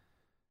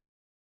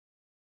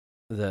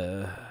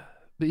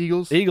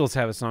Eagles. Eagles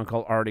have a song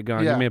called "Already Gone."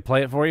 Yeah. You want me to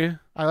play it for you?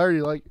 I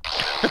already like.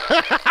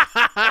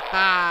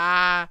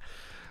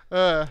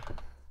 Le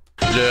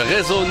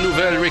réseau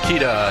Nouvelle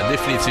Rikita,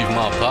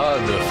 définitivement pas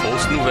de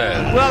fausses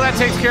nouvelles. Well, that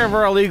takes care of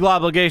our legal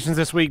obligations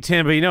this week,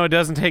 Tim. But you know what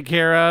doesn't take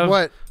care of?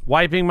 What?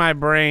 Wiping my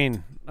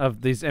brain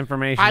of these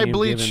information. I you've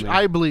bleach. given me.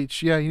 I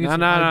bleach. Yeah, you need No.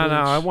 some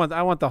eye bleach.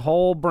 I want the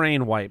whole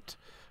brain wiped.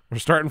 We're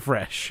starting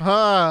fresh. You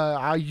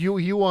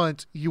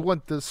want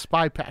the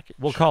spy package.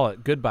 We'll call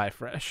it Goodbye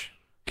Fresh.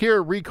 Here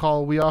at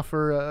Recall, we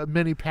offer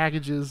many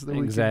packages that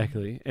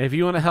Exactly. If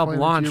you want to help we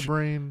can launch your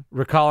brain.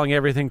 Recalling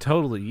Everything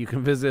Totally, you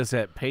can visit us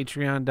at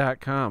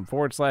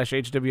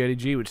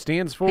patreon.com/HWIDG, which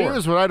stands for...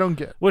 Here's what I don't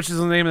get. Which is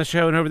the name of the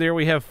show. And over there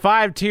we have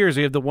 5 tiers.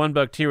 We have the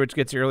 $1 tier, which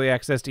gets you early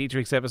access to each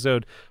week's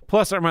episode,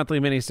 plus our monthly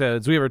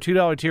minisodes. We have our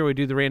 $2 tier. We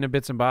do the random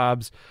bits and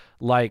bobs,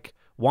 like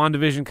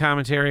WandaVision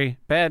commentary,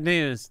 bad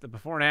news, the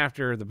before and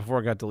after. The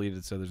before got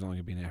deleted, so there's only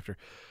going to be an after.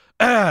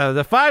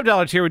 The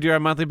 $5 tier, we do our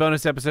monthly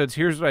bonus episodes.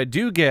 Here's what I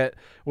do get.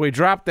 We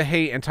drop the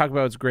hate and talk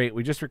about what's great.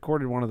 We just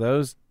recorded one of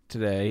those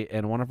today,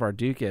 and one of our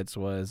dukets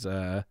was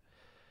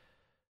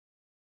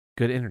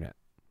good internet.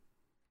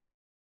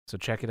 So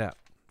check it out.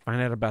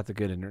 Find out about the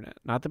good internet.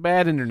 Not the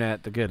bad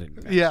internet, the good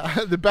internet.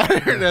 Yeah, the bad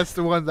internet's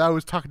the one that I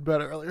was talking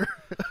about earlier.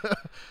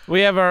 We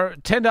have our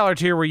 $10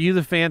 tier where you,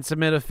 the fan,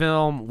 submit a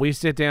film. We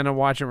sit down and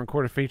watch and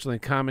record a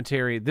feature-length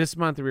commentary. This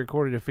month we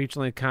recorded a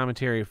feature-length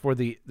commentary for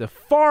the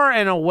far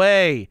and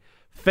away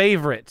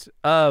favorite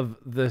of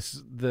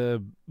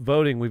the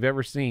voting we've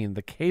ever seen,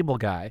 The Cable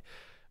Guy,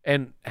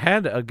 and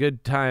had a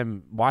good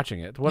time watching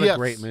it. What a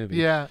great movie.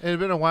 Yeah, it had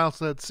been a while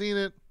since I'd seen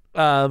it.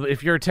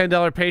 If you're a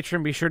 $10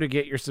 patron, be sure to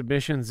get your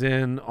submissions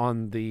in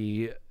on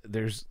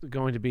there's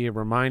going to be a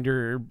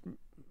reminder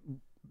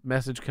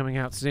message coming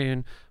out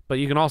soon, but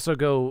you can also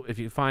go, if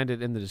you find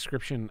it in the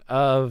description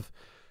of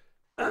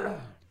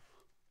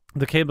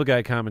the Cable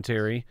Guy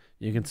commentary,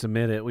 you can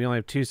submit it. We only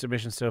have 2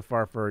 submissions so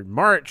far for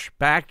March,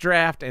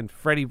 Backdraft, and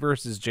Freddy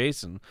versus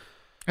Jason.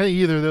 I think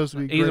either of those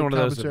would be Either great one of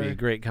those would commentary. be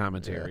great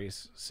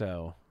commentaries. Yeah.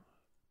 So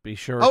be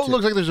sure Oh, it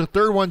looks like there's a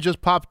third one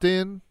just popped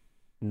in.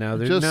 No,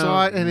 just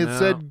saw it, and it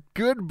said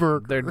Good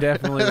Burger. There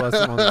definitely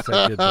wasn't one that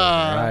said Good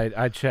Burger.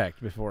 I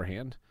checked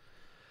beforehand.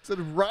 It said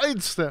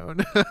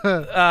Rhinestone.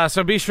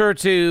 So be sure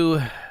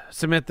to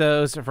submit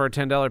those for our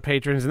 $10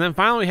 patrons. And then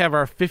finally, we have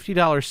our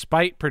 $50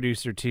 Spite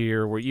Producer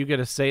tier, where you get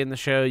a say in the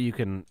show. You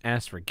can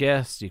ask for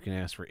guests. You can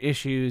ask for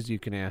issues. You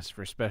can ask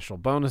for special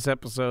bonus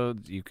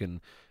episodes. You can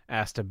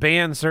ask to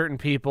ban certain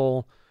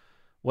people.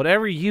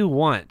 Whatever you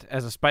want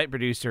as a Spite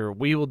Producer,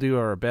 we will do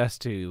our best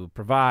to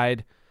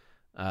provide.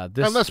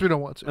 Unless we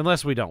don't want to.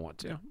 Unless we don't want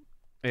to.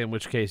 In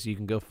which case, you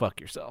can go fuck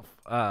yourself.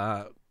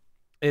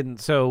 And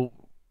so...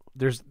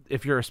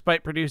 if you're a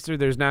Spite Producer,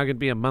 there's now going to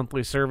be a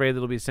monthly survey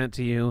that'll be sent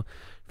to you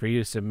for you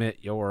to submit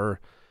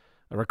your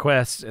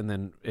requests, and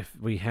then if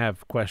we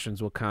have questions,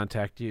 we'll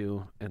contact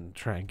you and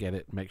try and get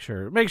it. Make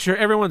sure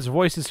everyone's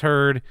voice is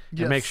heard,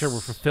 and make sure we're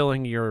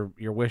fulfilling your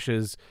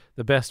wishes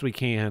the best we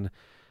can,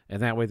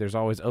 and that way there's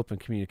always open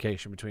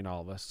communication between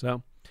all of us.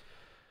 So,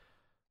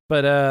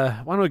 but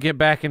why don't we get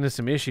back into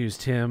some issues,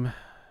 Tim?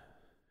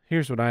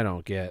 Here's what I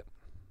don't get.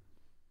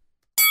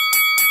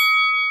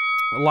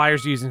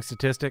 Liars using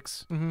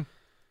statistics. Mm-hmm.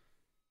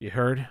 You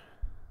heard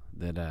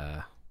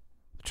that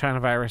China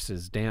virus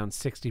is down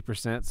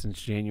 60% since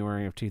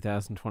January of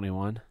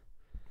 2021.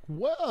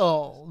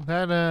 Well,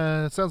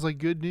 that sounds like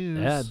good news.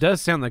 Yeah, it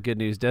does sound like good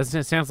news, doesn't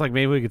it? It sounds like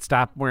maybe we could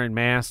stop wearing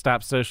masks,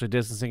 stop socially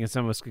distancing, and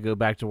some of us could go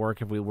back to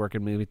work if we work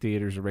in movie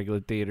theaters or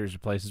regular theaters or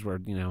places where,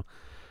 can't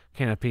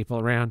have people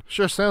around.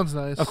 Sure sounds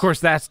nice. Of course,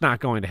 that's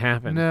not going to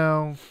happen.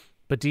 No.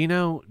 But do you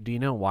know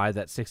why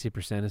that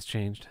 60% has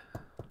changed?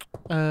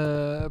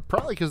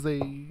 Probably because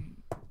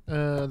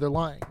they're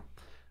lying.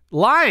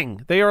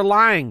 Lying. They are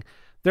lying.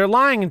 They're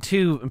lying in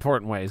 2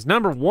 important ways.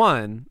 Number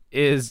one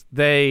is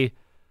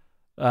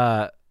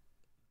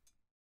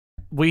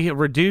we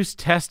reduced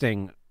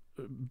testing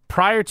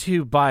prior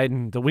to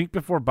Biden, the week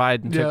before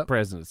Biden took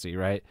presidency,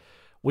 right?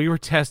 We were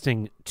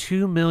testing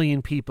 2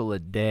 million people a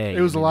day.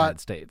 It was in the a lot. United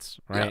States,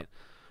 right?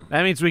 Yeah.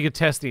 That means we could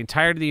test the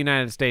entirety of the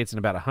United States in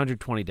about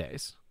 120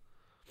 days.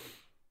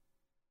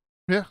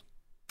 Yeah.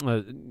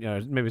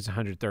 Maybe it's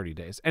 130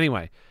 days.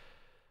 Anyway,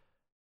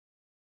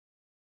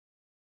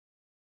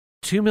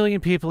 2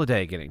 million people a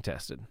day getting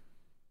tested.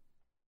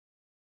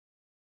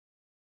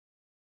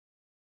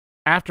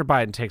 After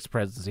Biden takes the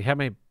presidency, how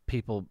many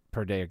people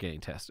per day are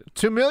getting tested?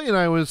 2 million,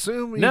 I would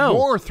assume. No.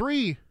 More,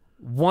 3.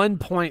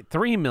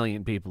 1.3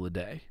 million people a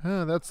day.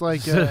 That's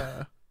like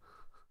a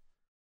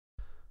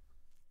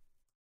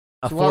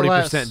a lot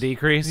 40% less.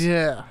 decrease.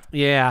 Yeah.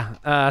 Yeah.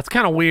 It's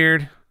kind of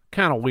weird.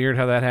 Kind of weird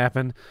how that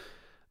happened.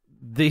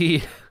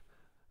 The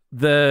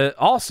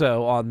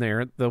also on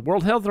there, the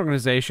World Health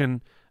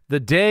Organization, the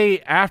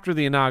day after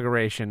the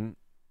inauguration,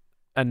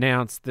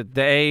 announced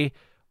that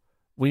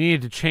we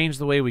needed to change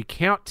the way we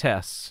count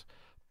tests.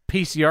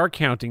 PCR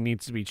counting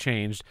needs to be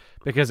changed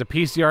because a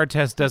PCR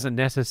test doesn't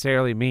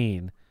necessarily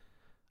mean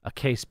a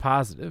case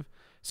positive.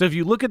 So if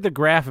you look at the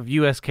graph of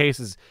U.S.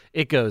 cases,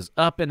 it goes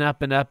up and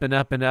up and up and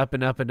up and up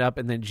and up and up,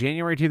 and then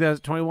January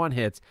 2021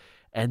 hits,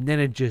 and then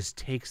it just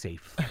takes a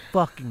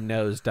fucking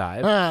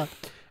nosedive.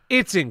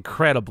 It's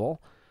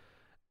incredible.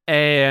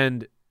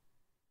 And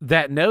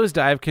that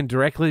nosedive can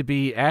directly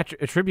be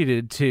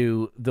attributed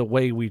to the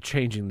way we're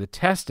changing the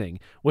testing,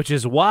 which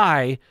is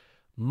why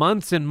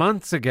months and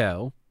months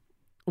ago,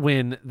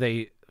 when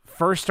they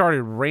first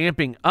started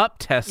ramping up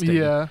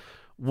testing,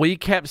 we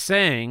kept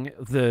saying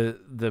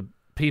the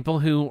people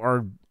who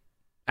are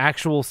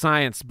actual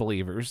science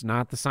believers,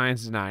 not the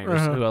science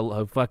deniers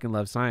who fucking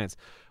love science.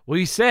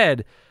 We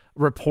said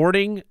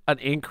reporting an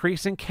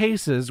increase in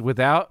cases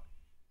without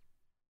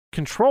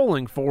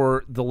controlling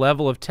for the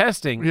level of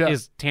testing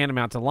is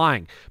tantamount to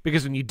lying.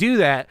 Because when you do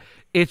that,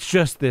 it's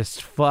just this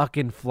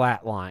fucking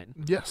flat line.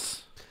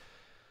 Yes.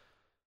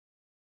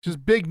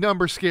 Just big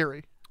number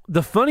scary.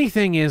 The funny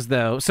thing is,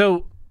 though,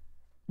 so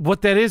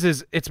what that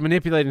is it's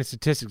manipulating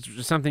statistics, which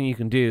is something you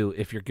can do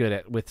if you're good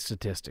at with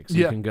statistics.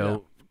 You can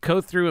go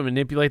through and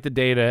manipulate the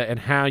data and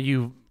how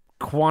you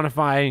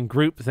quantify and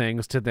group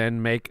things to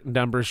then make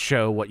numbers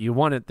show what you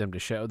wanted them to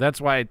show. That's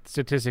why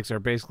statistics are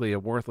basically a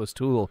worthless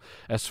tool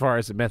as far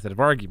as a method of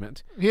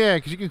argument. Yeah,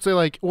 because you can say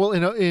like, well,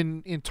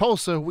 in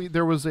Tulsa,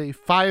 there was a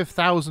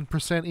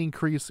 5,000%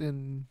 increase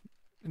in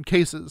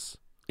cases.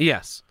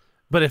 Yes,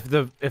 but if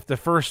the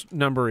first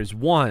number is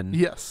 1,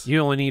 yes, you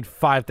only need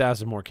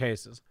 5,000 more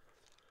cases.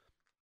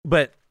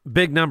 But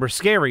big number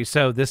scary,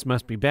 so this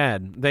must be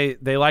bad.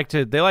 They like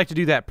to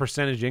do that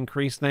percentage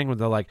increase thing where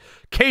they're like,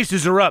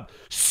 cases are up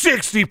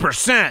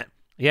 60%.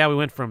 Yeah, we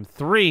went from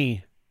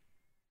 3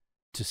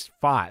 to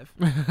 5.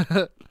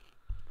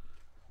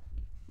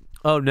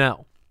 Oh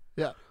no.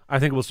 Yeah. I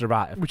think we'll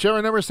survive.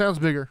 Whichever number sounds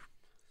bigger.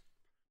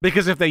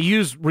 Because if they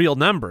use real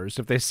numbers,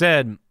 if they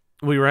said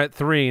we were at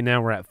 3 and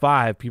now we're at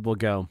 5, people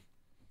go,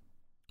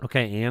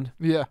 okay, and?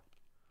 Yeah.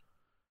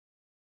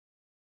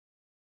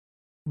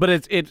 But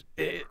it's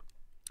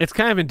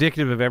kind of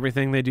indicative of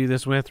everything they do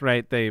this with,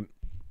 right?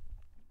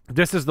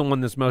 This is the one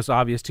that's most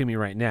obvious to me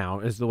right now,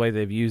 is the way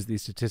they've used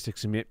these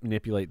statistics to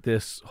manipulate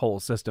this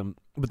whole system.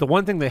 But the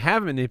one thing they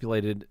haven't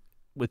manipulated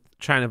with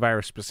China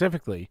virus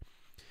specifically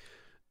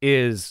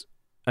is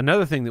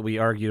another thing that we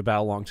argued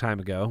about a long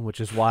time ago,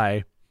 which is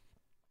why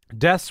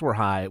deaths were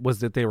high, was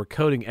that they were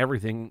coding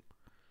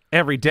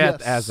every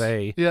death as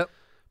a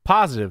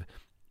positive.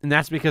 And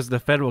that's because the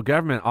federal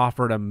government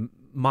offered a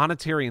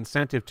monetary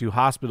incentive to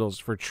hospitals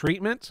for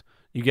treatment.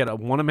 You get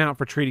one amount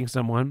for treating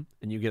someone,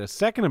 and you get a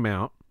second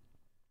amount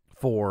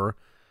for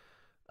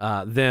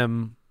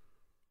them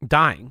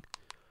dying.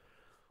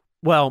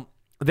 Well,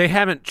 they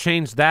haven't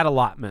changed that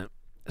allotment.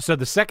 So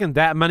the second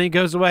that money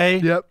goes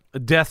away,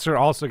 deaths are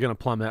also going to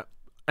plummet.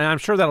 And I'm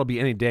sure that'll be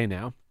any day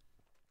now.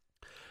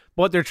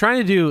 But what they're trying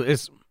to do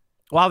is,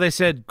 while they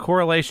said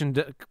correlation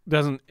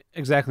doesn't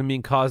exactly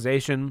mean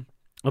causation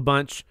a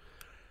bunch,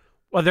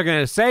 what they're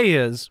going to say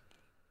is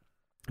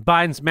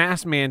Biden's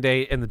mask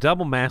mandate and the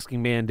double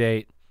masking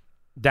mandate,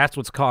 that's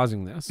what's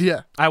causing this.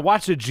 Yeah. I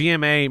watched a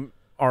GMA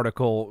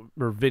article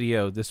or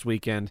video this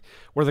weekend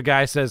where the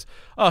guy says,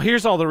 oh,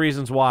 here's all the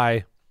reasons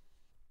why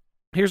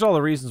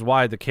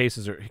the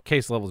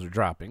case levels are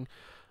dropping.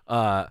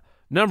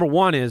 Number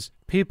one is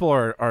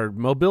our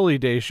mobility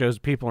day shows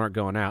people aren't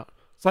going out.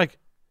 It's like,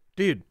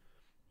 dude,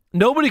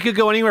 nobody could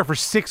go anywhere for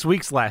 6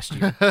 weeks last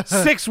year.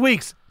 6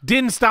 weeks.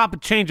 Didn't stop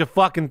and change a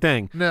fucking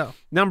thing. No.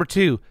 Number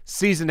 2,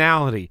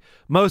 seasonality.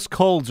 Most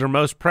colds are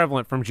most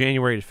prevalent from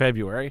January to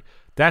February.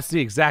 That's the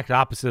exact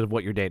opposite of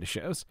what your data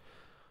shows.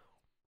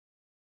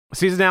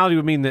 Seasonality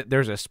would mean that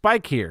there's a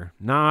spike here,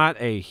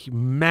 not a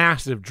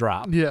massive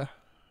drop. Yeah.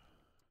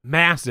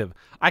 Massive.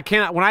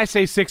 When I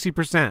say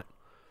 60%,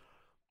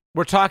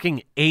 we're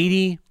talking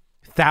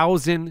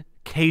 80,000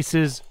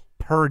 cases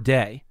per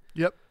day.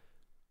 Yep.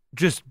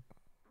 Just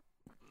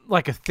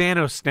like a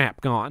Thanos snap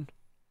gone.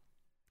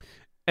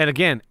 And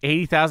again,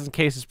 80,000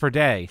 cases per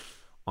day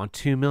on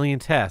 2 million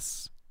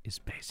tests is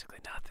basically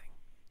nothing.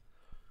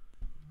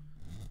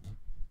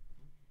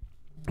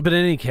 But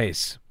in any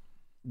case,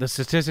 the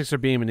statistics are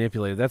being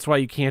manipulated. That's why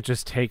you can't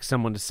just take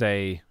someone to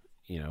say,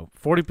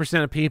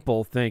 40% of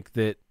people think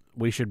that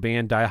we should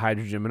ban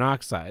dihydrogen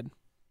monoxide.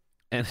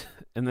 And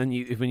then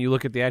when you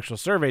look at the actual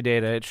survey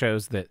data, it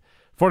shows that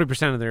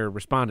 40% of their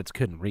respondents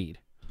couldn't read.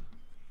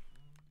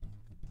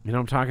 You know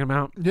what I'm talking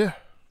about? Yeah.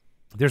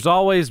 There's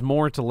always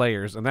more to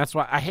layers, and that's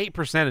why I hate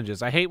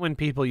percentages. I hate when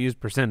people use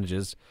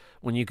percentages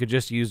when you could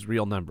just use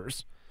real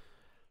numbers.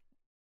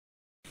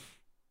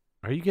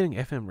 Are you getting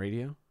FM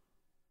radio?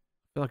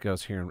 I feel like I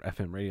was hearing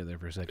FM radio there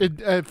for a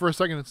second. For a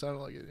second, it sounded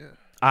like it, yeah.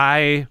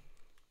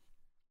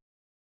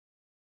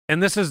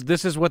 And this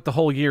is what the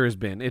whole year has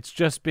been. It's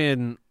just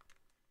been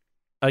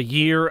a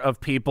year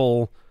of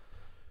people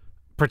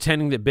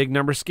pretending that big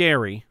numbers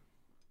scary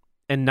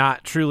and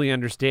not truly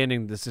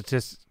understanding the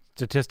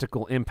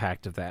statistical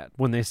impact of that.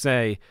 When they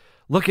say,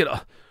 look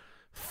at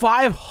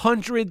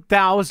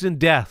 500,000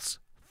 deaths.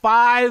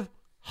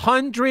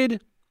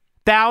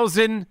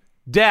 500,000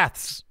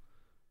 deaths.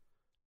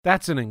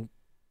 That's an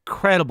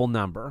incredible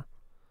number.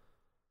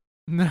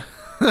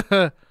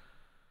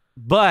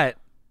 But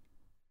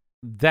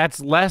that's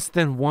less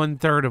than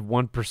 1/3 of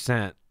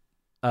 1%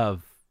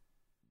 of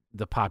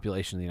the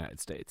population of the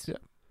United States. Yeah.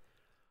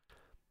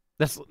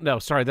 That's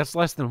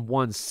less than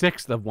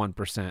 1/6 of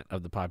 1%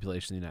 of the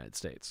population of the United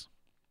States.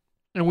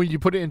 And when you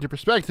put it into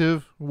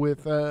perspective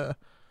with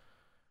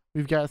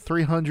we've got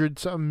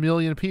 300-something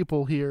million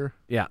people here.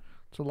 Yeah.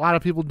 It's a lot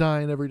of people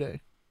dying every day.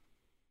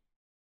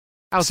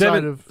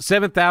 Outside of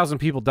 7,000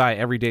 people die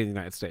every day in the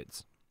United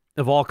States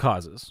of all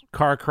causes.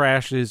 Car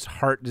crashes,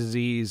 heart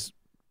disease,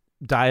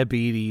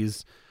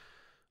 diabetes,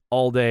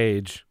 old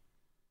age.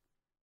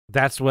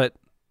 That's what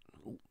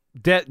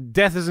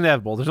death is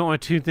inevitable. There's only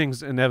two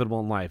things inevitable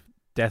in life: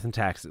 death and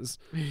taxes.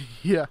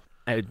 Yeah.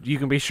 And you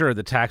can be sure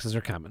the taxes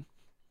are coming.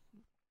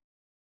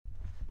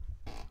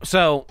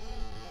 So,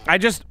 I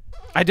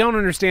don't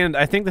understand.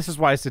 I think this is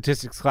why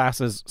statistics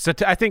classes.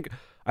 I think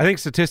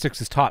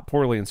statistics is taught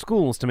poorly in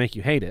schools to make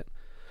you hate it.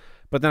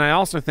 But then I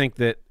also think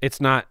that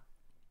it's not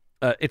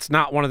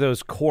one of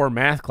those core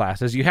math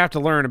classes. You have to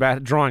learn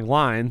about drawing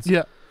lines.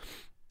 Yeah.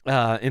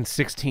 In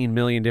 16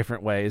 million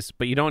different ways,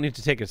 but you don't need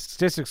to take a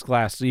statistics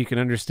class so you can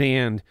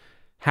understand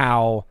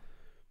how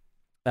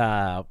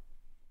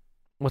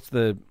what's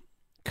the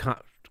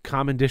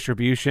common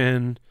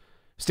distribution,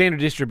 standard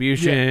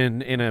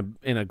distribution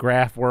in a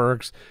graph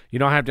works. You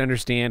don't have to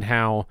understand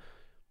how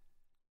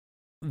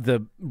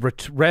the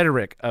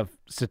rhetoric of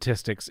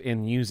statistics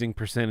in using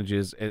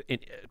percentages,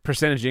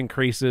 percentage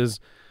increases,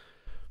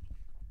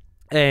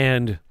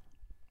 and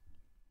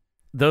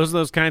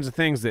those kinds of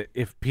things that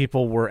if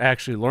people were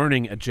actually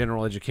learning a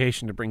general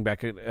education, to bring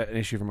back an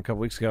issue from a couple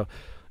weeks ago,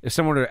 if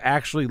someone were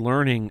actually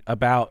learning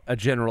about a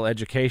general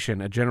education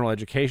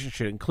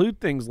should include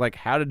things like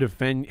how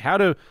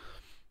to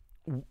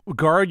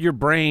guard your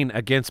brain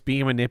against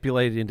being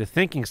manipulated into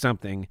thinking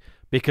something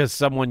because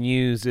someone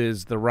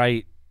uses the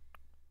right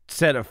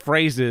set of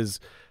phrases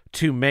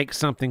to make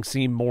something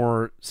seem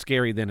more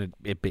scary than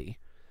it be.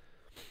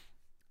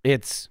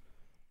 It's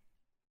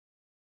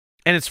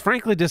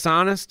frankly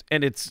dishonest,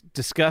 and it's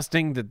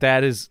disgusting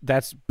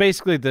that's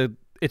basically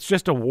it's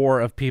just a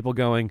war of people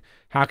going,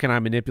 how can I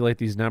manipulate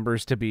these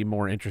numbers to be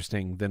more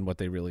interesting than what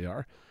they really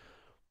are?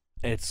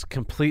 It's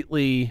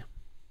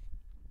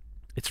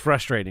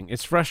frustrating.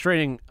 It's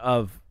frustrating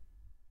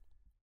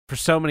for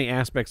so many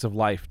aspects of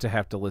life to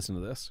have to listen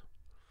to this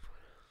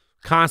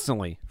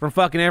constantly from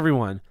fucking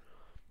everyone.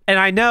 And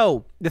I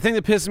know the thing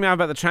that pisses me off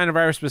about the China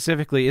virus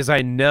specifically is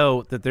I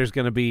know that there's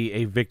going to be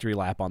a victory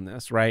lap on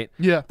this, right?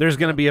 Yeah. There's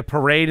going to be a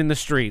parade in the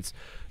streets.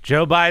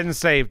 Joe Biden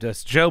saved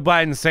us. Joe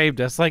Biden saved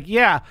us. Like,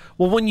 yeah,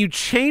 well, when you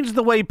change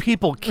the way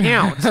people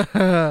count,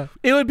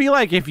 it would be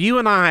like if you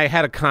and I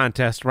had a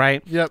contest,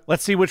 right? Yep.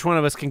 Let's see which one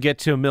of us can get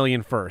to 1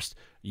 million first.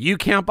 You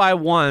count by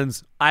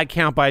ones, I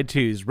count by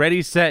twos.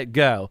 Ready, set,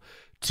 go.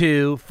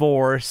 2,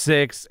 4,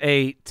 6,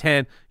 8,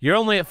 10. You're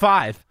only at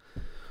 5.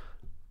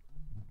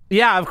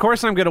 Yeah, of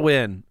course I'm going to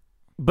win.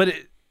 But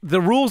the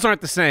rules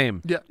aren't the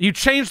same. Yeah. You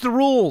change the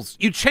rules.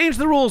 You change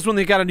the rules when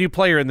they got a new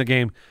player in the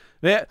game.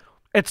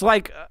 It's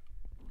like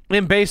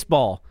in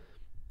baseball.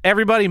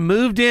 Everybody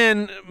moved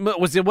in,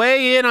 was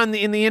way in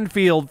in the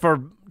infield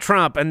for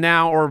Trump, and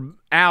now, or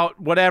out,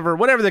 whatever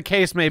the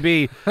case may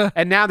be,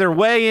 and now they're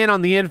way in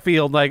on the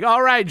infield. Like,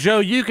 all right, Joe,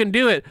 you can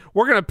do it.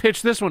 We're going to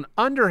pitch this one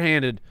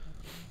underhanded.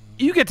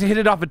 You get to hit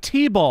it off a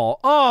T-ball.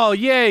 Oh,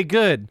 yay,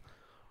 good.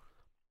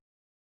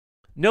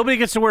 Nobody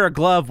gets to wear a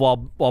glove while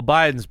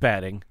Biden's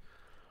batting.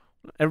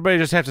 Everybody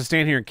just has to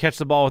stand here and catch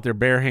the ball with their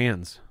bare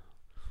hands.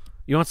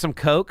 You want some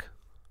Coke?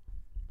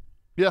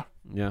 Yeah.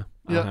 Yeah.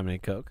 I don't have any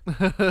Coke.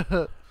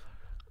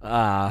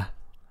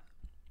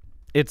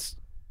 It's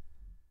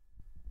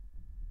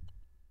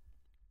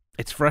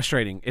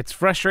frustrating. It's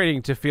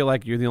frustrating to feel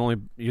like you're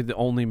the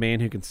only man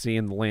who can see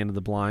in the land of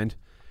the blind.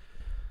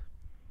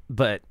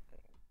 But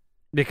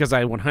because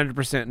I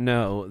 100%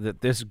 know that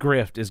this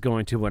grift is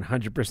going to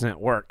 100%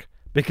 work.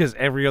 Because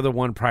every other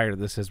one prior to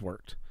this has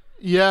worked.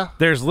 Yeah.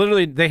 They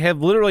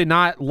have literally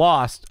not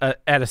lost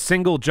at a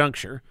single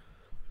juncture.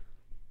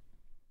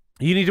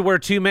 You need to wear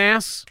 2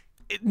 masks.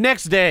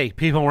 Next day,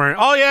 people wearing,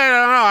 oh yeah,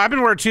 no, I've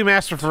been wearing 2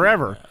 masks for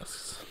forever.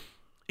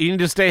 You need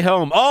to stay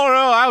home. Oh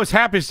no, I was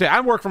happy to stay. I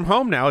work from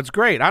home now. It's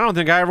great. I don't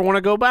think I ever want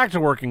to go back to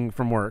working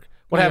from work.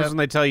 What happens when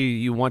they tell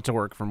you want to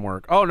work from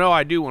work? Oh no,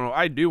 I do want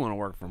to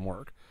work from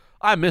work.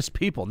 I miss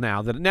people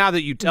now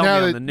that you tell me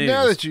on the news.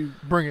 Now that you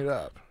bring it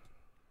up.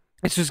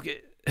 It's just,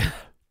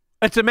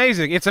 it's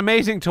amazing. It's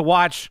amazing to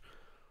watch.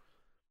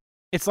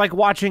 It's like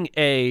watching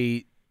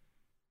a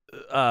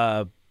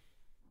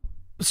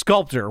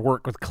sculptor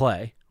work with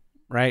clay,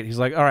 right? He's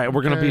like, all right,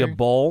 we're going to be a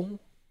bowl.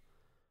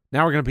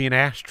 Now we're going to be an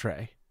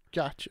ashtray.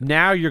 Gotcha.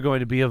 Now you're going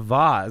to be a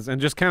vase. And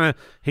just kind of,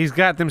 he's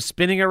got them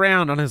spinning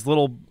around on his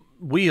little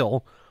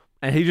wheel,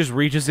 and he just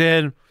reaches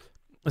in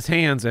his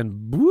hands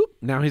and boop,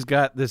 now he's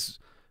got this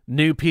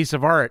new piece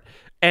of art.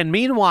 And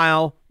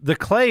meanwhile, the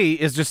clay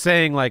is just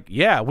saying, like,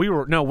 yeah, we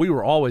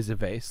were always a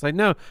vase. Like,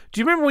 no, do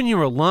you remember when you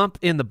were a lump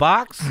in the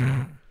box?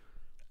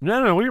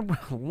 No, we were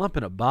a lump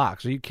in a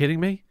box. Are you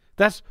kidding me?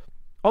 That's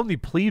only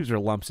plebes are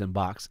lumps in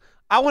box.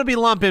 I want to be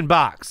lump in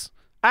box.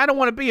 I don't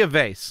want to be a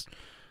vase.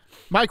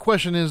 My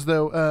question is,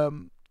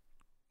 though,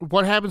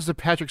 what happens to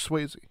Patrick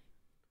Swayze?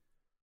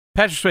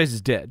 Patrick Swayze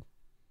is dead.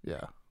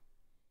 Yeah.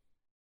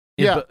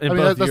 I mean,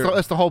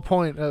 that's the whole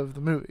point of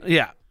the movie.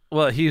 Yeah.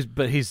 Well, he's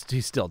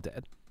still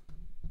dead.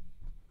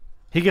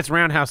 He gets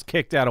roundhouse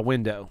kicked out a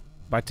window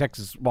by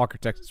Walker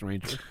Texas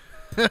Ranger.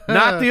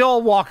 Not the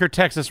old Walker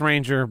Texas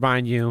Ranger,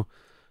 mind you.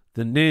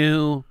 The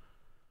new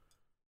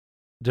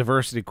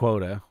diversity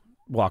quota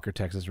Walker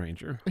Texas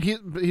Ranger.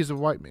 He's a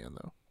white man,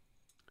 though.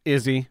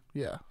 Is he?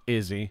 Yeah,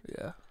 Is he?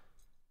 yeah,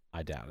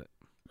 I doubt it.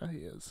 he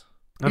is.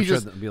 I'm he sure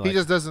just that'd be like. he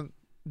just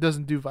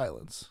doesn't do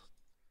violence.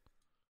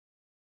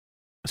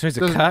 So he's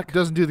a Doesn't, cuck.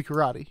 doesn't do the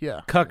karate.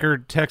 Yeah.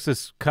 Cucker,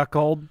 Texas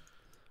cuckold.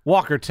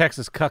 Walker,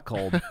 Texas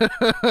cuckold.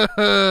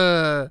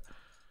 I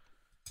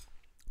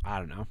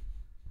don't know.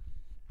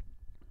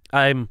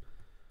 I'm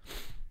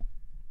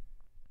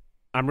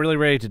really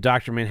ready to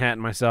Dr. Manhattan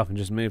myself and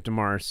just move to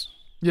Mars.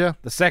 Yeah.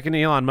 The second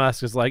Elon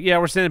Musk is like, yeah,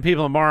 we're sending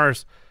people to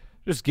Mars,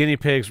 just guinea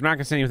pigs. We're not going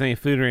to send you with any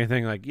food or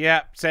anything. Like,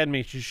 yeah, send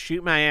me. Just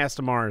shoot my ass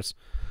to Mars.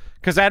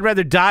 Because I'd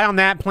rather die on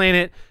that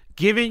planet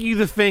giving you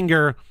the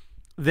finger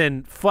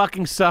than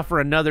fucking suffer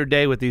another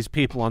day with these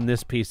people on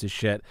this piece of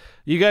shit.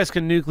 You guys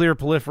can nuclear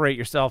proliferate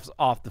yourselves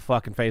off the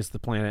fucking face of the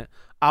planet.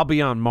 I'll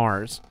be on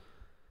Mars.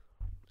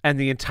 And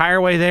the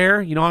entire way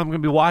there, you know what I'm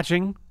going to be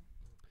watching?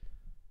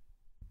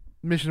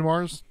 Mission to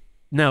Mars.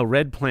 No,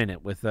 Red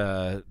Planet with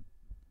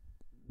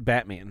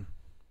Batman.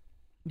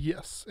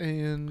 Yes,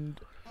 and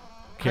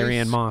Carrie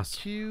Ann Ice Moss.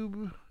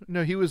 Cube.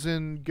 No, he was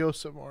in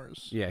Ghosts of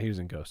Mars. Yeah, he was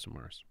in Ghost of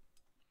Mars.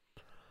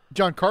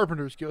 John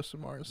Carpenter's Ghosts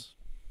of Mars.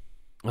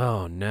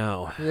 Oh,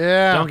 no.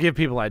 Yeah. Don't give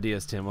people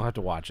ideas, Tim. We'll have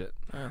to watch it.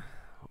 Yeah.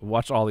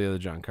 Watch all the other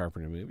John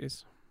Carpenter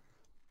movies.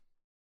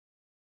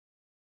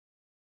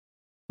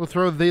 We'll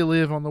throw They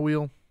Live on the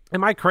wheel.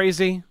 Am I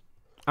crazy?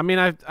 I mean,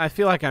 I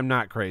feel like I'm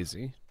not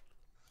crazy.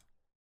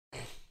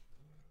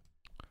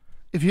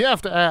 If you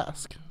have to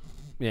ask.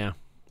 Yeah.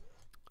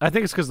 I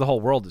think it's because the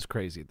whole world is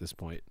crazy at this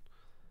point.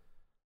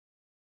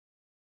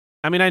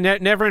 I mean,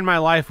 never in my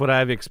life would I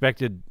have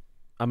expected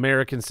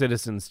American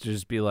citizens to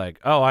just be like,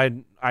 oh,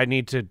 I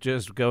need to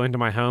just go into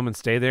my home and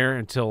stay there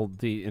until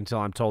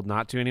I'm told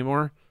not to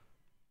anymore.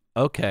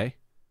 Okay.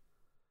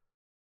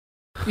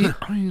 I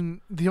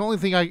mean, the only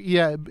thing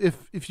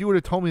if you would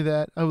have told me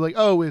that, I was like,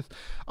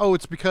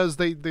 it's because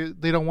they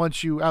don't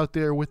want you out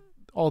there with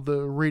all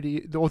the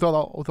with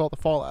all the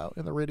fallout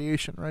and the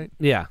radiation, right?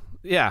 Yeah.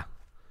 Yeah.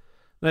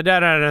 No,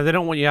 they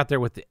don't want you out there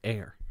with the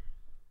air.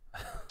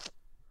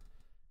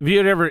 If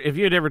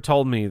you had ever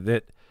told me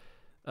that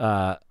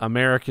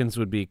Americans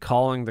would be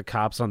calling the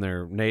cops on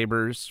their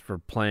neighbors for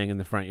playing in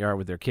the front yard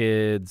with their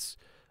kids,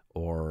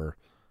 or,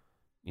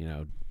 you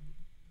know,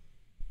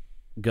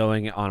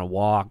 going on a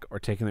walk or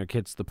taking their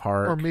kids to the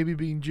park, Or maybe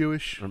being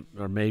Jewish.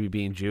 or maybe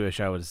being Jewish,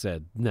 I would have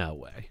said no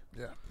way.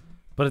 Yeah.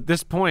 But at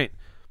this point,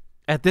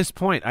 I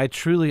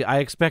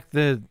expect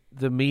the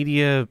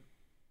media,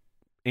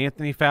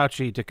 Anthony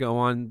Fauci, to go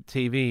on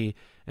TV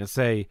and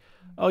say,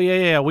 oh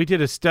yeah, we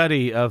did a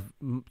study of,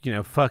 you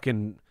know,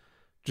 fucking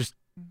just,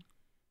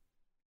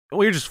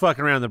 we were just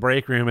fucking around in the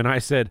break room, and I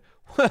said,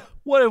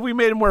 what if we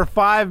made him wear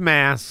 5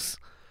 masks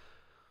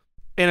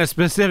in a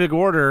specific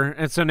order,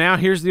 and so now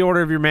here's the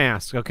order of your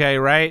mask, okay,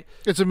 right?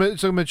 It's a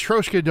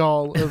Matryoshka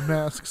doll of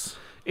masks.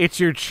 It's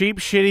your cheap,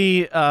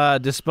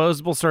 shitty,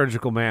 disposable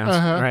surgical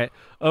mask, right?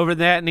 Over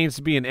that needs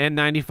to be an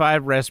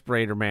N95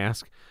 respirator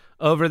mask.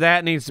 Over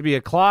that needs to be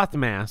a cloth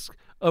mask.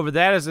 Over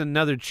that is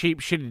another cheap,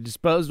 shitty,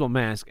 disposable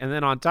mask. And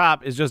then on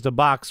top is just a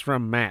box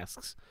from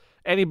masks.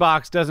 Any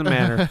box, doesn't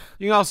matter.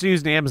 You can also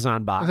use an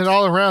Amazon box. And then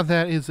all around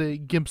that is a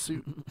gimp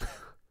suit.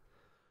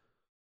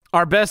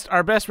 Our best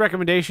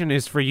recommendation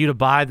is for you to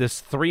buy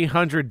this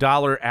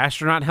 $300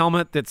 astronaut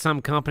helmet that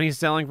some company's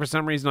selling for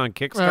some reason on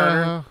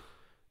Kickstarter.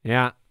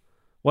 Yeah.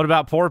 What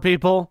about poor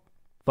people?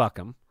 Fuck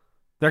them.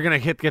 They're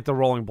going to get the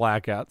rolling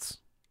blackouts.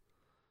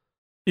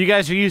 You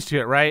guys are used to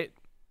it, right?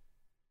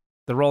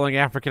 The rolling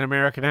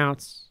African-American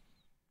outs?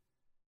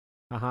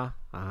 Uh-huh.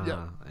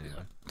 Yeah.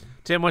 Anyway.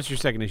 Tim, what's your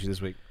second issue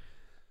this week?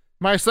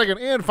 My second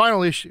and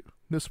final issue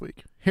this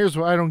week. Here's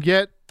what I don't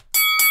get.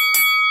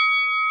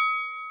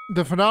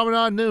 The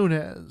phenomenon known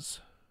as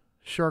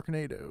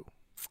Sharknado.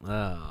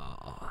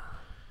 Oh.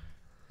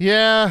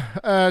 Yeah,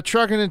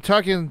 Truckin' and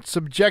Tuckin'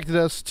 subjected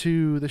us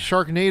to the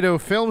Sharknado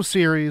film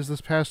series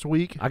this past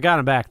week. I got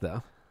him back,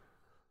 though.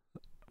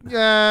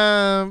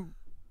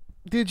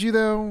 Did you,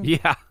 though?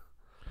 Yeah.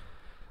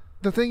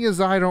 The thing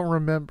is, I don't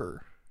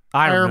remember.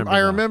 I I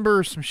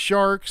remember some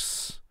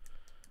sharks,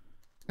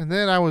 and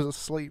then I was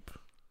asleep.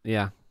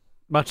 Yeah.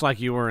 Much like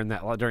you were in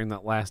that during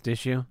that last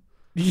issue.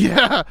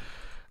 Yeah.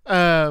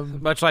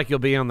 Much like you'll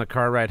be on the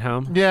car ride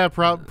home. Yeah,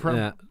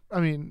 Yeah. I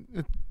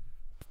mean,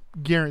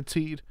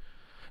 guaranteed.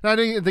 And I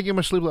didn't get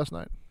much sleep last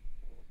night.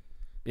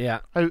 Yeah.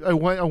 I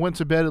went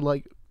to bed at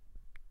like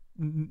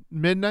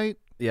midnight,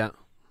 Yeah.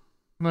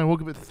 and I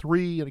woke up at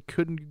 3, and I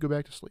couldn't go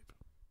back to sleep.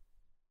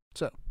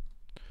 So,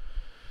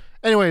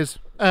 anyways,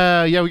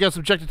 we got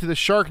subjected to the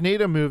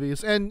Sharknado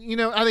movies, and you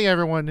know, I think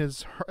everyone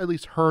has at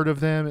least heard of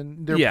them,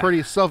 and they're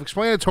pretty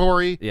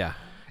self-explanatory. Yeah.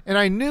 And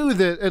I knew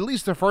that at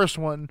least the first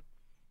one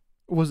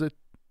was a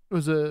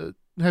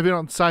have been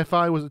on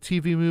Sci-Fi, was a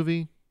TV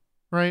movie,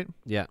 right?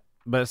 Yeah.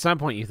 But at some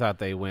point you thought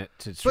they went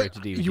straight to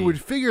DVD. You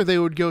would figure they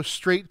would go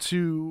straight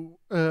to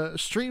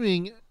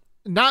streaming,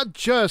 not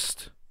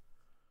just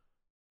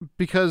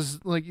because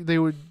like they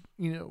would,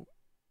 you know,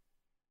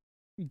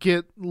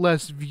 get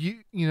less view,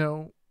 you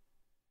know,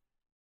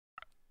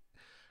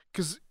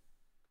 because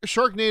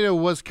Sharknado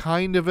was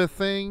kind of a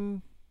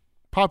thing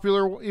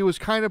popular. It was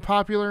kind of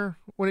popular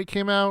when it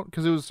came out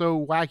because it was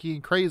so wacky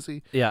and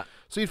crazy. Yeah.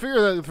 So you'd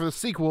figure that for the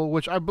sequel,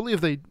 which I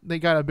believe they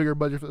got a bigger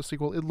budget for the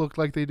sequel, it looked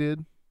like they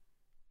did.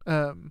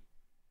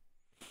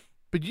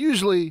 But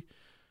usually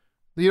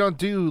you don't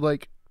do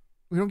like,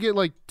 we don't get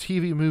like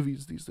TV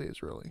movies these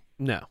days, really.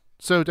 No.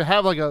 So to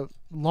have like a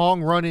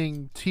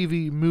long-running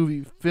TV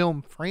movie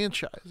film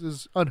franchise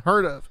is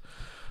unheard of.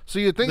 So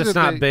you'd think It's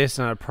that not based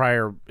on a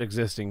prior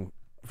existing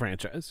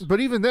franchise. But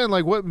even then,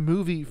 like, what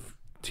TV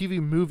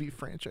movie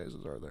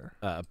franchises are there?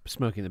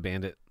 Smoking the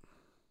Bandit.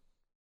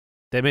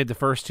 They made the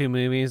first 2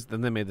 movies,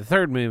 then they made the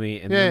third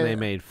movie, and then they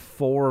made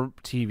 4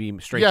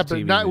 straight yeah, to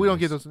TV but we don't movies.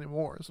 get those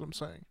anymore. Is what I'm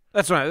saying.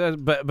 That's right.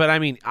 But I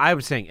mean, I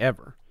was saying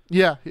ever.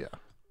 Yeah.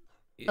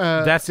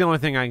 That's the only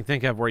thing I can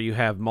think of where you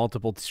have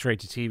multiple straight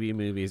to TV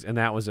movies, and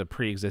that was a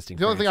pre-existing.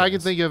 The only thing I can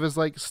franchise. think of is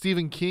like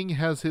Stephen King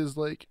has his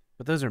like.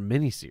 But those are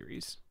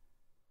miniseries,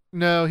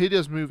 No, he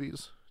does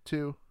movies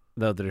too.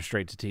 though, that are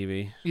straight to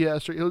TV. Yeah,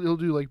 straight, he'll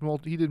do like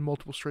he did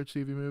multiple straight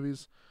TV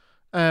movies.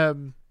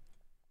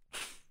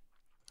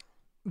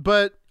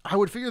 But I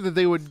would figure that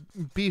they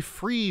would be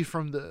free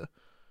from the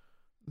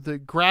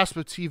grasp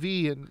of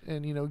TV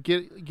and you know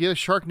get a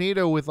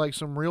Sharknado with like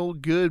some real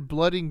good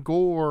blood and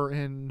gore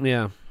and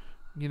Yeah.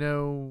 you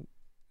know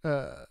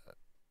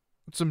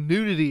some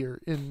nudity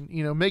and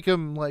you know make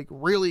them like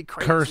really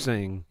crazy.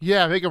 Cursing.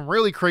 Yeah, make them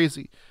really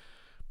crazy.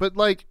 But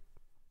like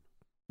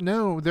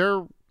no,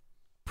 they're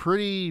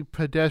pretty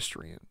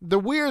pedestrian. The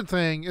weird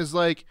thing is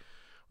like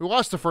we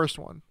watched the first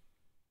one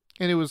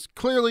and it was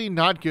clearly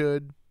not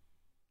good.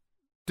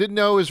 Didn't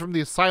know it was from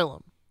the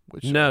Asylum,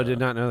 which No, did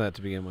not know that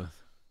to begin with.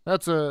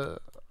 That's you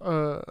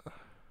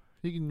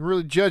can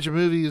really judge a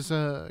movie's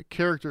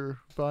character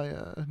by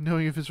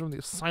knowing if it's from the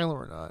Asylum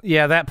or not.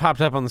 Yeah, that popped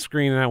up on the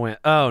screen, and I went,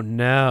 "Oh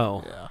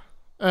no!"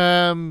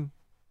 Yeah.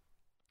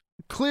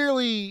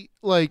 Clearly,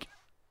 like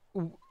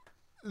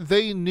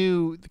they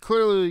knew.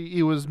 Clearly,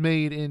 it was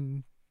made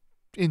in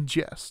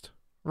jest,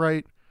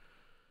 right?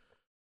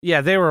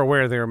 Yeah, they were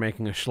aware they were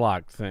making a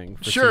schlock thing.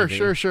 For Sure,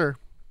 TV. sure.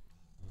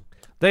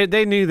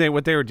 They knew that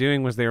what they were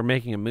doing was they were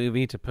making a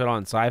movie to put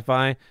on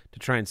Sci-Fi to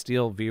try and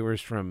steal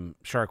viewers from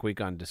Shark Week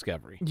on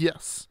Discovery.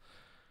 Yes.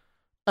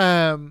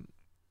 But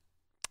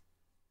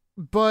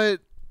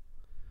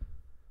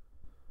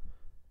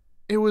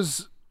it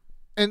was,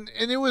 and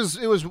it was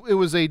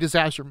a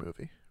disaster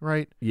movie,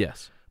 right?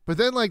 Yes. But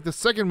then like the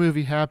second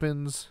movie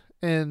happens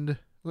and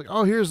like,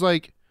 oh, here's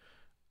like,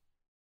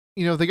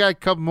 you know, they got a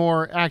couple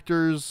more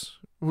actors,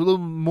 a little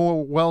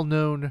more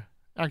well-known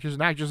actors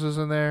and actresses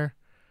in there.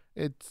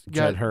 It's got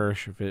Judd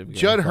Hirsch,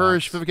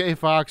 Vivica A.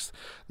 Fox,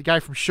 the guy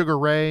from Sugar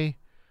Ray,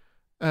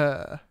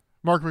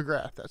 Mark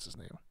McGrath, that's his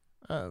name.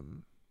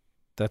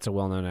 That's a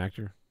well-known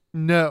actor.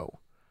 No.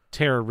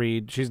 Tara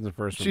Reid, she's in the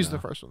first one. She's though.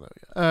 the first one,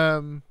 though.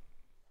 Yeah.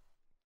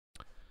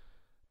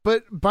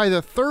 But by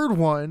the third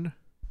one,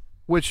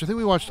 which I think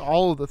we watched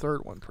all of the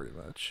third one pretty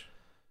much.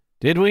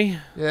 Did we?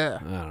 Yeah.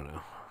 I don't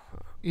know.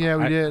 Yeah,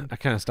 we did. I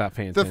kind of stopped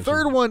paying The attention.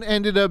 third one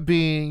ended up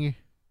being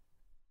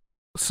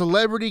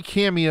Celebrity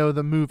Cameo,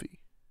 the movie.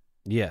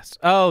 Yes.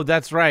 Oh,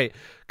 that's right.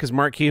 Because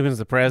Mark Cuban's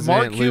the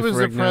president. Mark Cuban's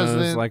the Ferrigno's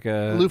president. Like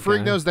Lou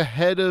Ferrigno's the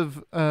head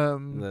of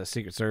the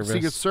Secret Service.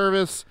 Secret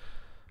Service.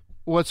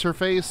 What's her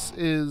face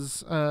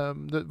is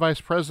the vice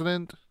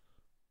president,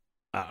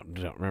 I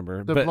don't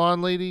remember. the but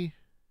blonde lady,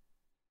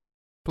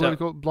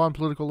 blonde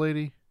political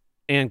lady.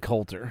 and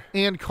Coulter.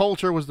 Ann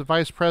Coulter was the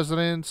vice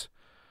president.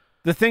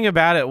 The thing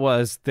about it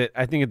was that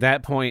I think at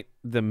that point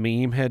the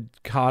meme had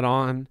caught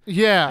on,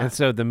 Yeah. and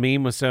so the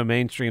meme was so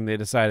mainstream they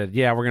decided,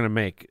 yeah, we're gonna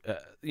make,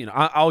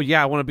 I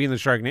want to be in the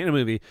Sharknado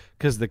movie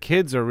because the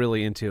kids are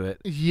really into it.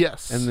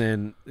 Yes. And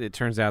then it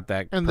turns out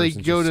that and they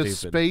person's go just to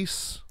stupid.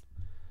 space.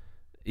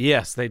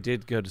 Yes, they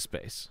did go to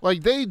space.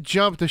 Like they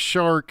jumped a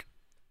shark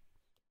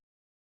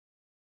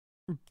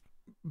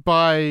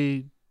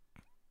by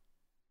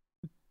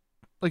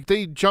like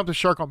they jumped a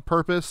shark on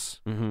purpose,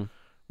 Mm-hmm.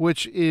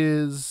 which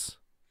is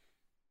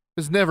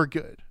never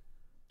good.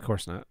 Of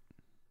course not.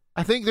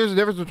 I think there's a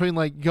difference between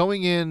like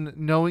going in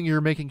knowing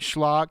you're making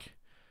schlock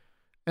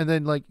and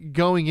then like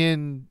going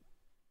in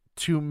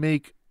to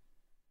make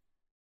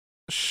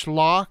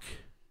schlock,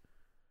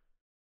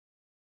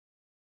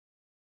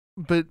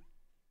 but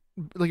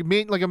like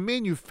a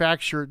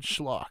manufactured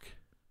schlock.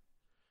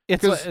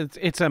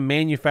 It's a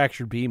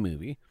manufactured B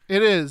movie.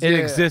 It is. It yeah.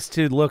 exists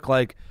to look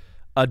like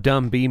a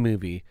dumb B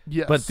movie,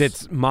 Yes. but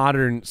that's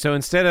modern. So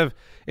instead of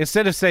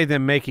say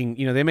them making,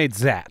 they made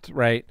Zat,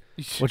 right,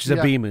 which is a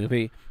Yeah. B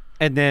movie,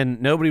 and then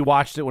nobody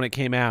watched it when it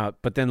came out,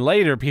 but then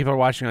later people are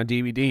watching on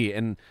DVD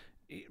and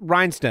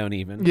Rhinestone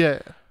even. Yeah.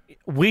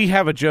 We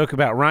have a joke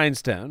about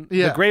Rhinestone.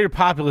 Yeah. The greater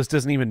populace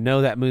doesn't even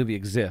know that movie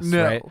exists,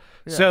 No. right?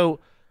 Yeah. So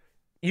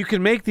you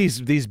can make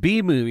these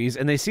B movies,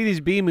 and they see these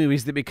B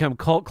movies that become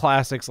cult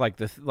classics, like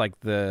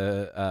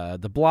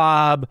the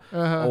Blob,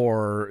 Uh-huh.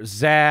 or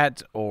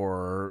Zat,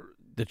 or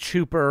the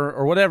Trooper,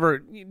 or whatever,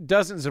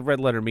 dozens of Red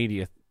Letter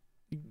Media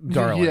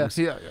darlings.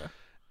 Yeah.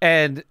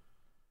 And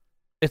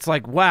it's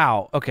like,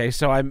 wow, okay,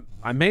 so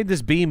I made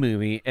this B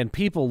movie, and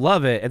people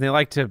love it, and they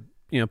like to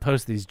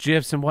post these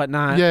GIFs and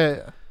whatnot.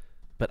 Yeah.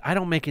 But I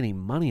don't make any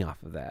money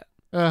off of that.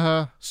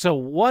 Uh-huh. So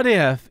what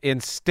if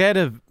instead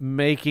of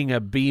making a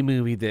B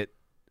movie that,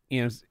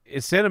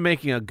 instead of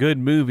making a good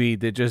movie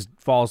that just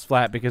falls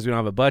flat because we don't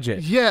have a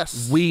budget,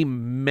 Yes. we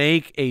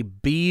make a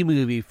B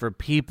movie for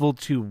people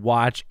to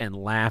watch and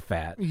laugh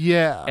at.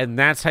 Yeah. And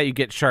that's how you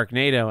get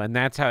Sharknado, and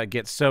that's how it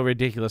gets so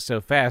ridiculous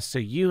so fast. So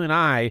you and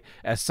I,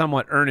 as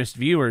somewhat earnest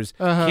viewers,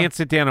 can't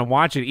sit down and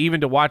watch it,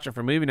 even to watch it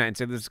for movie night and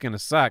say this is going to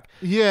suck.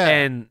 Yeah.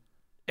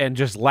 And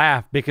just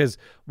laugh, because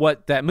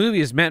what that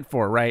movie is meant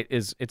for, right,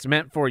 is it's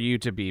meant for you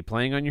to be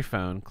playing on your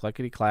phone,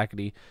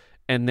 clickety-clackety,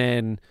 and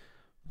then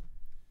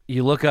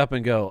you look up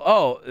and go,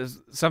 oh,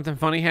 is something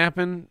funny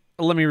happen?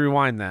 Let me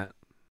rewind that.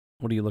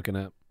 What are you looking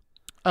at?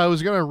 I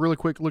was going to really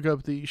quick look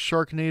up the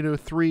Sharknado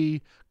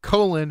 3 :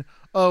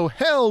 oh,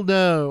 hell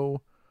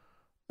no,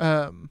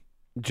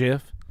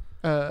 GIF?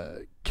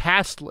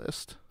 cast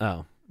list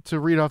Oh. to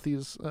read off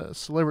these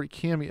celebrity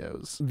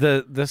cameos.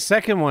 The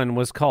second one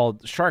was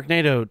called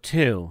Sharknado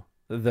 2,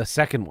 the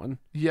second one,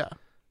 Yeah.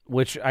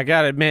 which I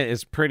gotta admit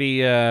is pretty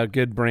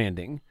good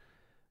branding.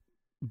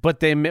 But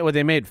they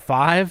made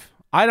 5.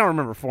 I don't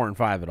remember 4 and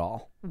 5 at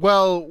all.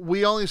 Well,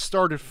 we only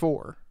started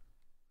 4.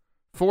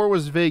 4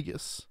 was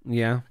Vegas.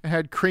 Yeah, It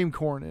had cream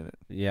corn in it.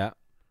 yeah.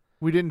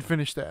 We didn't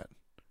finish that.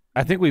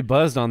 I think we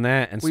buzzed on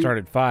that and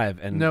started 5.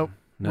 And Nope.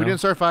 no? We didn't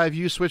start 5.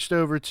 You switched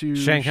over to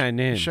Shanghai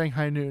Noon.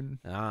 Shanghai Noon.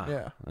 Ah,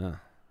 Yeah.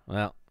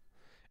 Well,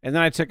 and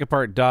then I took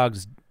apart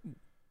Truckin'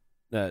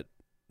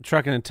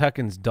 and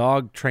Tuckin's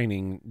dog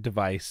training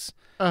device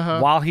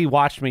while he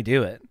watched me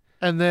do it.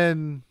 And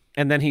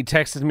then he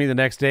texted me the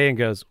next day and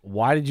goes,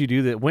 "Why did you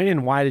do that? When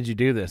and why did you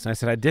do this?" And I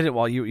said, "I did it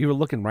while you were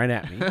looking right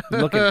at me,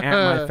 looking at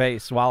my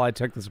face while I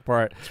took this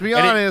apart." to be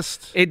And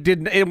honest,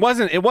 it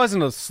wasn't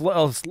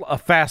a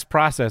fast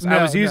process. I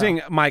No, was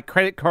using my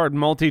credit card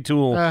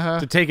multi-tool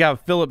to take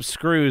out Phillips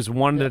screws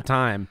one at a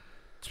time.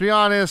 to be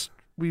honest,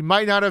 we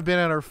might not have been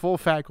at our full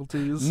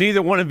faculties.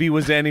 Neither one of you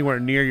was anywhere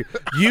near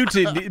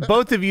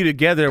both of you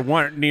together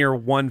weren't near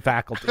one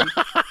faculty.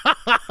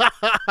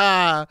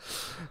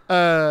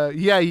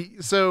 Yeah,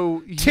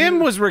 so Tim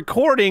was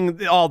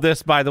recording all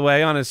this, by the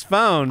way, on his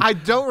phone. I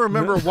don't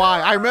remember why.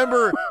 I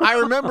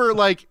remember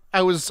like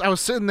I was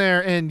sitting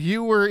there and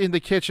you were in the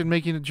kitchen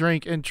making a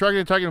drink and Truckin'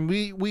 and Tuckin',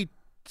 we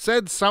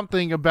said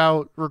something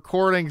about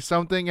recording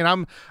something, and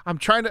I'm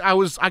trying to. I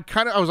was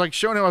like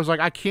showing him. I was like,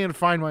 I can't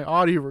find my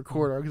audio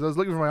recorder because I was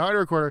looking for my audio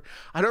recorder.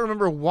 I don't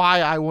remember why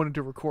I wanted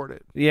to record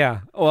it, Yeah.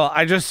 Well,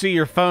 I just see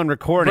your phone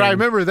recording. but I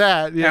remember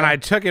that. Yeah. And I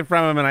took it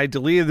from him and I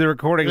deleted the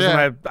recordings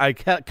Yeah. and I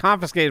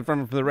confiscated from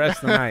him for the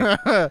rest of the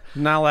night.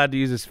 Not allowed to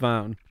use his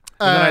phone.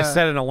 And then I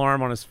set an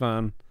alarm on his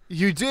phone.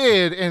 You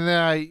did, and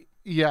then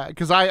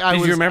because I Did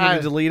was, you remember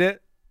to delete it?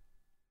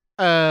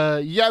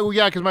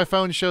 because my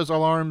phone shows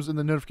alarms and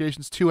the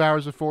notifications 2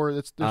 hours before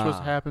they're supposed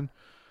to happen.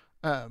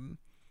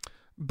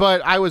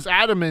 But I was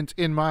adamant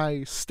in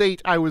my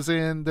state I was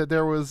in that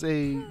there was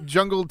a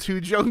Jungle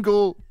to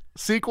Jungle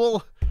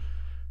sequel,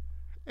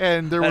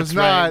 and there was That's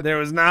not. right. There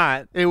was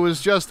not. It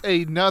was just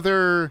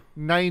another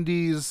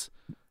 90s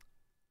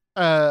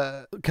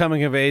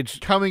Coming of age.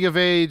 coming of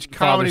age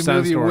comedy Father-son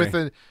movie story. with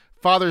a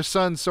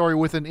father-son story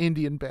with an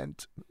Indian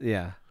bent.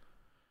 Yeah.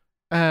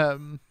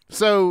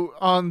 So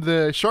on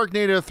the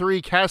Sharknado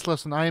 3 cast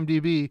list on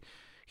IMDb,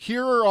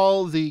 here are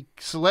all the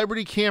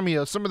celebrity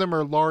cameos. Some of them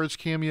are large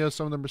cameos,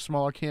 some of them are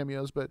smaller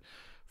cameos, but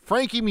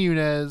Frankie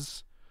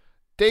Muniz,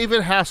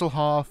 David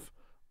Hasselhoff,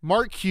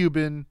 Mark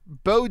Cuban,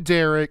 Bo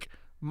Derek,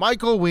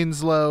 Michael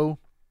Winslow,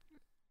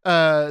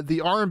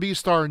 the R&B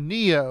star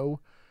Neo,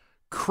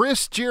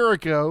 Chris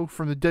Jericho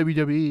from the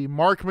WWE,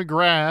 Mark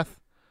McGrath,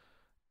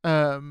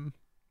 Ann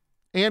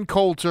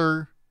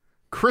Coulter,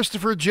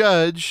 Christopher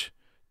Judge,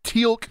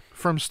 Teal'c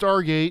from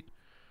Stargate,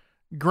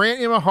 Grant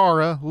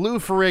Imahara, Lou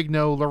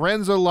Ferrigno,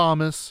 Lorenzo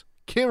Lamas,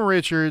 Kim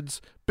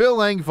Richards, Bill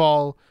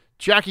Engvall,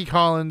 Jackie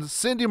Collins,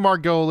 Cindy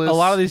Margolis. A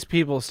lot of these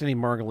people, Cindy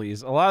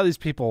Margulies, a lot of these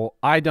people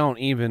I don't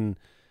even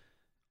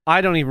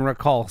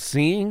recall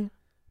seeing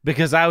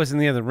because I was in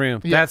the other room.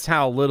 Yeah. That's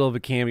how little of a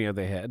cameo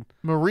they had.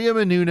 Maria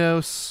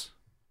Menounos,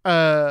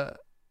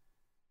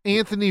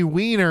 Anthony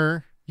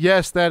Weiner.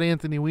 Yes, that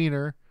Anthony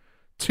Weiner.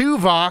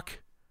 Tuvok.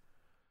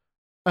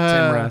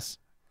 Tim Russ.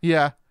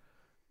 Yeah.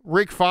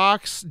 Rick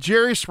Fox,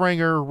 Jerry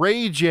Springer,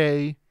 Ray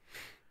J,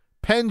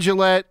 Penn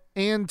Jillette,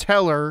 Ann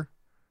Teller,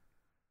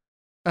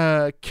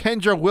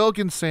 Kendra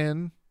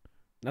Wilkinson,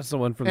 That's the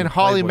one from and the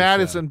Holly Playboy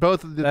Madison, show.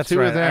 both of the That's two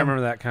right. of them. I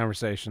remember that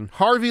conversation.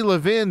 Harvey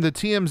Levin, the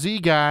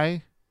TMZ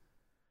guy,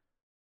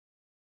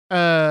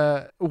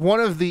 one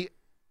of the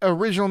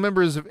original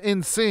members of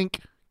NSYNC,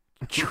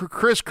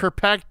 Chris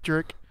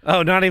Kirkpatrick.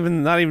 Oh, not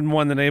even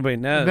one that anybody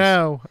knows.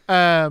 No.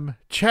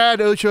 Chad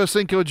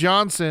Ochocinco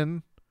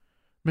Johnson,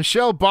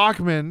 Michelle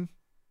Bachman,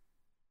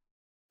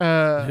 Who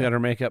had her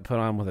makeup put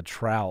on with a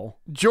trowel.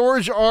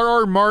 George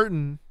R.R.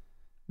 Martin,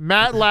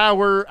 Matt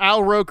Lauer,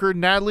 Al Roker,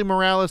 Natalie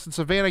Morales, and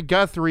Savannah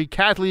Guthrie,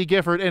 Kathleen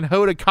Gifford, and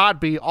Hoda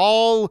Kotb,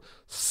 all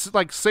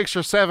like 6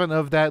 or 7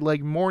 of that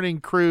like morning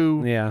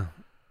crew. Yeah.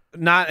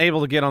 not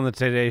able to get on the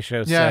Today Show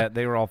Yeah. set.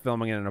 They were all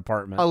filming in an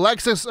apartment.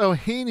 Alexis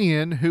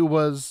Ohanian, who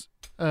was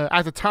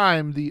at the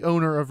time the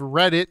owner of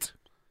Reddit,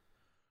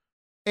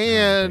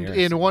 and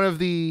in one of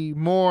the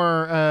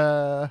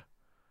more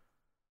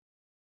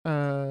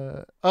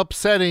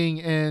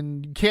upsetting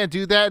and you can't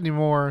do that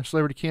anymore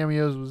celebrity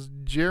cameos was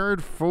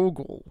Jared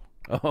Fogle.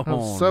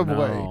 Oh,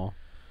 Subway. no.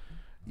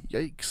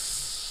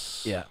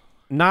 Yikes. Yeah.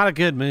 Not a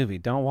good movie.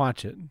 Don't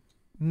watch it.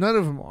 None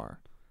of them are.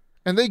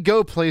 And they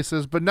go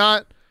places, but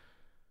not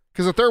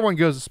because the third one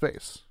goes to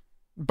space.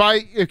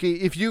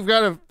 If you've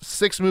got a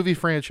 6-movie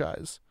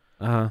franchise,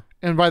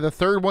 and by the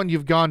third one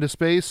you've gone to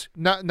space,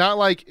 not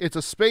like it's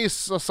a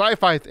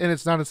sci-fi, and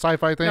it's not a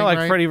sci-fi thing. No, like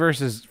right? Freddy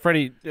versus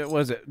Freddy.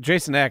 Was it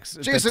Jason X?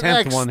 Jason the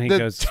 10th X, one he the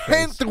goes to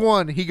 10th space.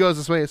 one he goes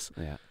to space.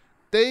 Yeah.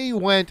 They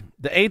went.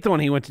 The 8th one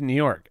he went to New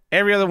York.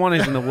 Every other one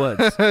is in the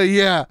woods.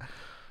 Yeah.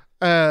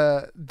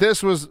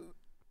 This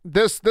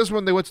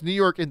one they went to New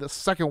York in the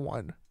second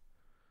one.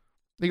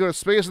 They go to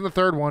space in the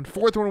third one.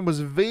 Fourth one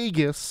was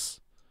Vegas.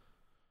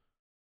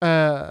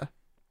 Who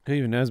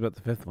even knows about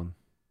the 5th one?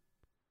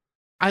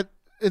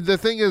 The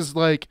thing is,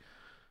 like,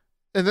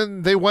 and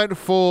then they went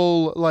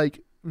full,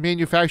 like,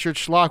 manufactured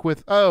schlock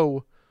with,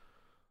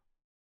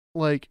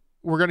 like,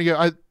 we're going to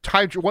go,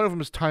 one of them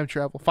is time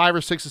travel. 5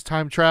 or 6 is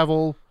time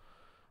travel.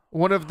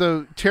 One of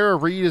the, Tara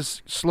Reid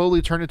is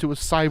slowly turned into a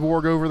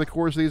cyborg over the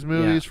course of these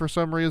movies for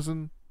some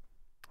reason.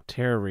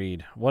 Tara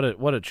Reid. What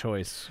a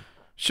choice.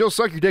 She'll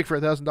suck your dick for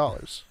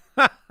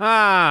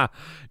 $1,000.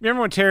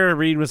 Remember when Tara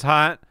Reid was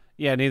hot?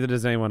 Yeah, neither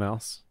does anyone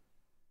else.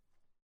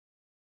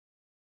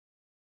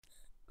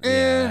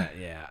 Yeah.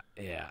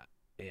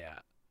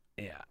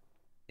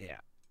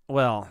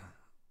 Well,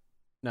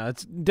 no,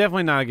 it's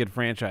definitely not a good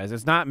franchise.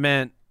 It's not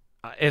meant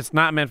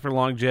for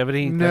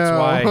longevity.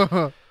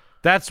 No.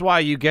 That's why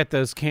you get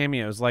those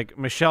cameos. Like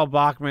Michelle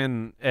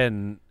Bachmann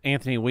and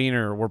Anthony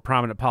Weiner were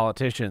prominent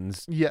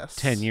politicians Yes.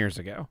 10 years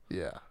ago.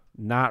 Yeah.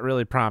 Not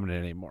really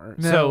prominent anymore.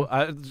 No. So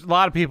a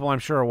lot of people, I'm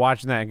sure, are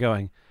watching that and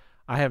going,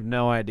 I have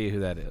no idea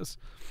who that is.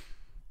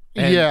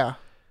 And, yeah.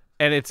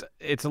 And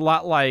it's a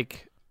lot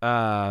like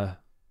a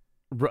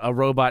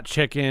Robot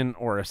Chicken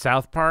or a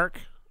South Park,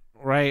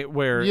 right?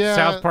 Where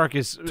South Park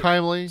is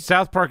timely.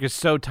 South Park is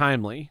so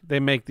timely. They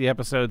make the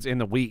episodes in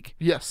the week.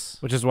 Yes.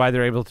 Which is why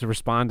they're able to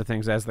respond to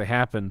things as they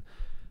happen.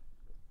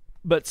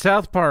 But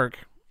South Park,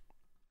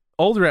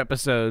 older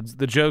episodes,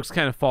 the jokes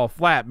kind of fall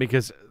flat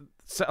because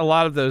a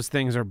lot of those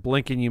things are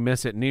blink and you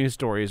miss it news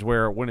stories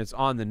where when it's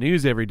on the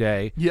news every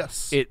day,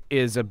 yes, it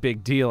is a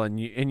big deal. And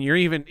you're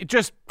even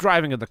just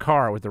driving in the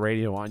car with the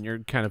radio on, you're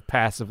kind of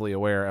passively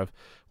aware of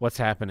what's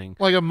happening.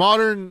 Like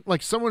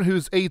like someone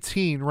who's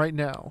 18 right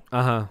now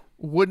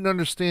wouldn't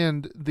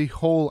understand the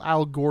whole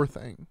Al Gore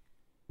thing.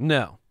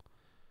 No.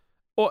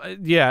 Well,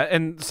 yeah,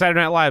 and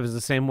Saturday Night Live is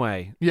the same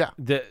way. Yeah.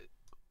 The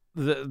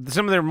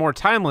some of their more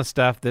timeless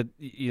stuff that,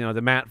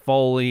 the Matt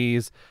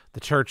Foleys,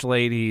 the church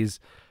ladies,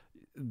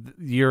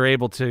 you're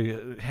able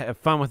to have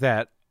fun with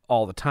that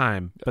all the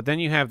time. But then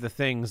you have the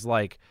things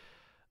like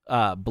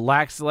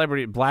Black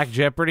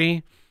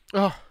Jeopardy.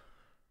 Oh,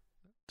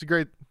 it's a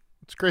great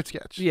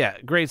sketch. Yeah,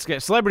 great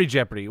sketch. Celebrity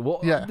Jeopardy. Well,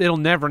 it'll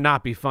never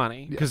not be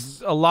funny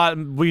because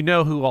we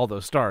know who all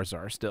those stars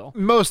are still.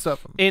 Most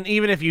of them. And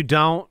even if you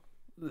don't,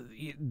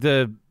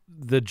 the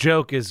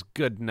joke is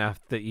good enough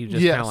that you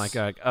just kind of like,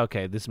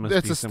 okay, this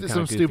must be some kind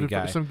of goofy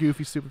guy. Some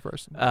goofy, stupid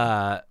person.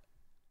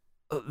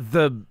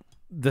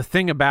 The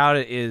thing about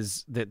it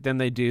is that then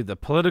they do the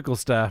political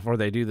stuff or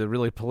they do the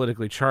really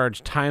politically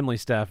charged, timely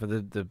stuff of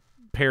the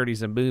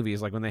parodies of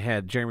movies. Like when they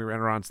had Jeremy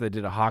Renner on, so they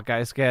did a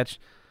Hawkeye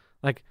sketch.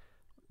 Like,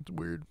 it's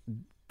weird.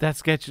 That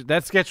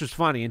sketch was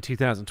funny in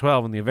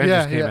 2012 when the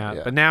Avengers came out.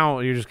 Yeah. But now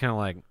you're just kind of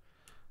like,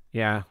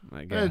 I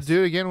guess.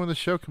 Do it again when the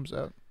show comes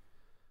out.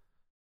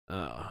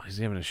 Oh, he's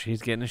getting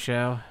a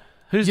show.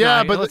 Who's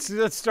not? But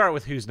let's start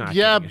with who's not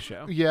getting a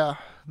show. Yeah,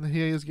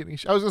 he is getting a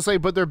show. I was gonna say,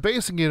 but they're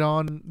basing it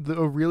on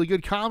a really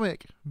good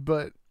comic.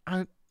 But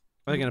are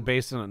they gonna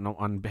base it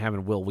on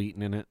having Will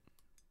Wheaton in it?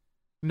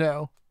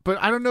 No,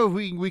 but I don't know if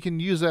we can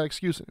use that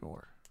excuse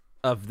anymore.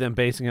 Of them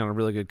basing it on a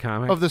really good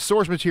comic? Of the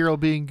source material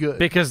being good.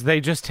 Because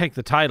they just take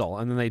the title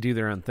and then they do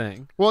their own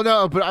thing. Well,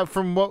 no, but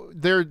from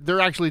what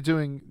they're actually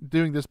doing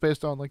this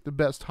based on like the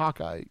best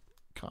Hawkeye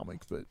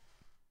comic, but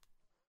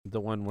the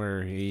one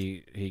where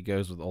he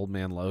goes with Old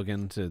Man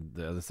Logan to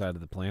the other side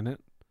of the planet?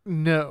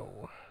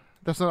 No.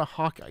 That's not a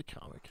Hawkeye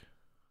comic.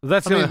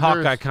 That's the only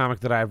Hawkeye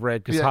comic that I've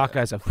read because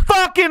Hawkeye's a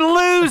fucking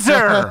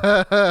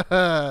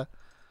loser!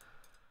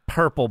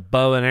 Purple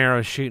bow and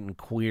arrow shooting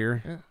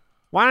queer. Yeah.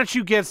 Why don't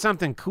you get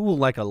something cool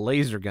like a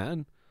laser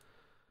gun?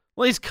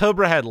 At least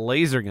Cobra had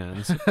laser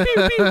guns. Pew,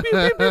 pew, pew,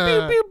 pew,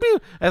 pew, pew, pew.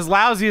 As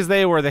lousy as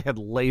they were, they had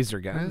laser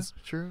guns.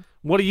 Yeah, true.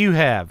 What do you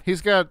have? He's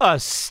got a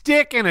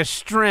stick and a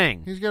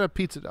string. He's got a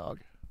pizza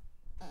dog.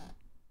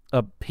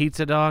 A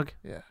pizza dog?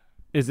 Yeah.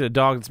 Is it a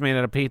dog that's made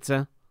out of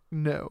pizza?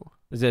 No.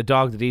 Is it a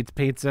dog that eats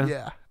pizza?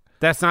 Yeah.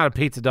 That's not a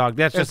pizza dog.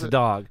 That's just a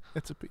dog.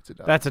 It's a pizza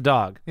dog. That's a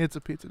dog. It's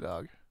a pizza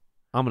dog.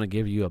 I'm going to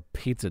give you a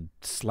pizza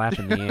slap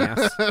in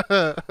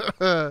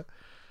the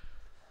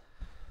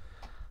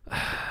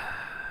ass.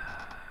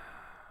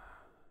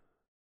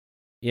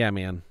 Yeah,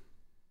 man.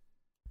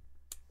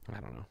 I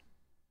don't know.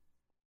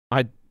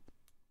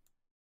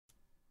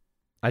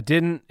 I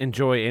didn't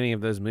enjoy any of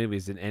those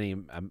movies in any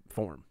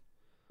form.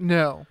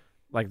 No.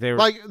 Like there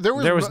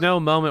was no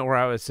moment where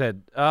I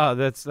said, "Oh,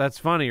 that's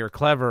funny or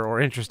clever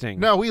or interesting."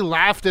 No, we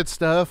laughed at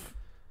stuff,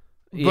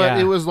 but Yeah.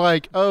 it was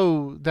like,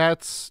 "Oh,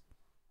 that's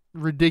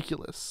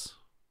ridiculous."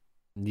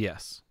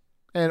 Yes.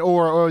 And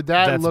or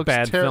that That's looks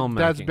bad filmmaking.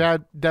 That's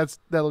bad.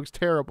 That looks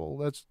terrible.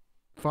 That's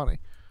funny.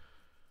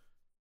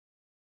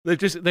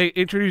 They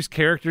introduce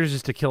characters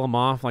just to kill them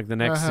off, like the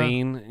next Uh-huh.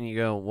 scene, and you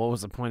go, "What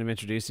was the point of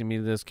introducing me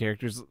to those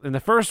characters?" In the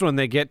first one,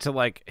 they get to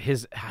like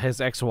his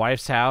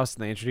ex-wife's house,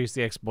 and they introduce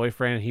the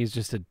ex-boyfriend, and he's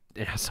just an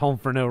asshole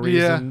for no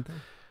reason,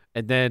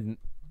 and then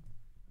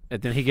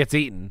he gets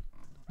eaten,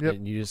 Yep.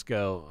 and you just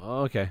go,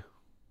 oh, "Okay."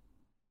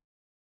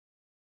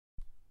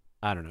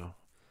 I don't know,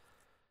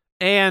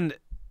 and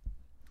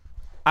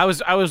I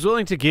was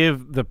willing to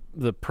give the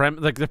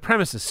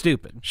premise is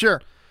stupid.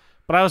 Sure.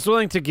 But I was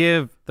willing to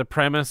give the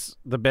premise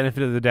the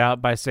benefit of the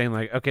doubt by saying,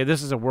 like, okay,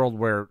 this is a world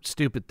where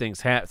stupid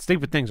things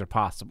are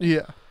possible.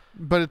 Yeah,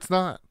 but it's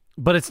not.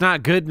 But it's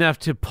not good enough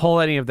to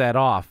pull any of that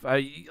off.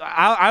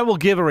 I will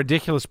give a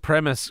ridiculous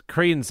premise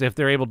credence if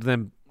they're able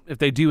to if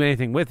they do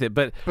anything with it.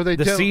 But they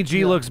the don't, CG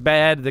yeah. looks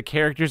bad. The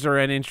characters are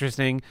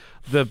uninteresting.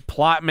 The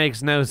plot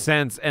makes no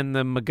sense. And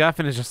the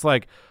MacGuffin is just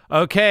like,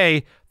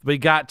 okay, we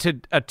got to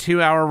a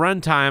 2-hour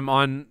runtime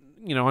on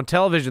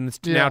television. It's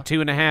now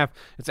 2.5.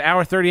 It's an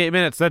hour 38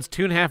 minutes. That's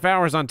 2.5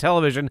 hours on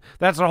television.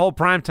 That's our whole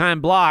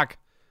primetime block.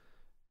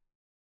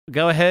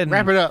 Go ahead and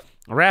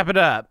Wrap it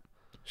up.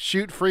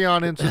 Shoot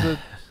Freon into the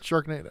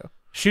Sharknado.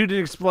 Shoot an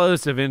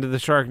explosive into the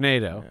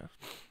Sharknado.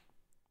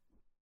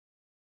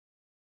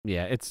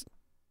 Yeah,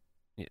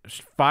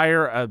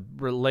 fire a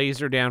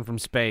laser down from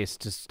space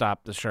to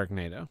stop the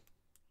Sharknado.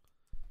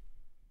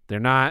 They're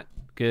not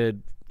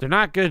good. They're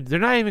not good. They're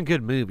not even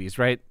good movies,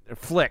 right? They're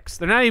flicks.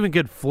 They're not even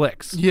good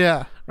flicks.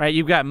 Yeah. Right?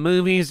 You've got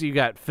movies, you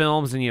got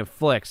films, and you have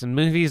flicks. And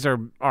movies are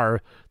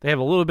they have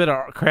a little bit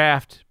of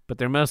craft, but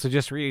they're mostly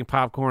just for eating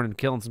popcorn and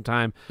killing some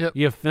time. Yep.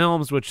 You have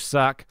films which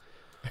suck.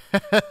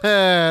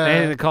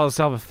 Anything that calls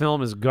itself a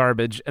film is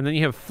garbage. And then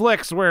you have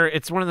flicks where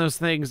it's one of those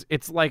things,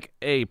 it's like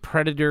a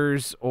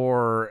Predators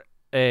or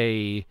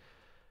a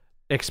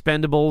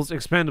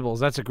Expendables.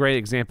 That's a great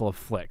example of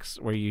flicks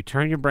where you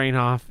turn your brain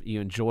off, you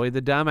enjoy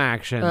the dumb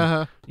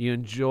action, you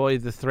enjoy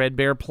the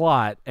threadbare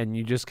plot, and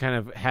you just kind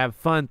of have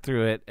fun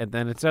through it, and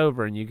then it's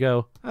over, and you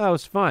go, "Oh, it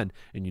was fun,"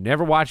 and you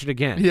never watch it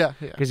again. Yeah.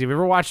 Because if you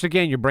ever watch it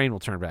again, your brain will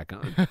turn back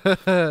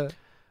on.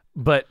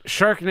 But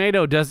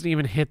Sharknado doesn't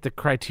even hit the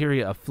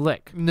criteria of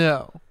flick.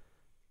 No.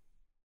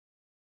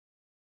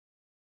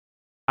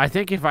 I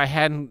think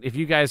if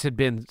you guys had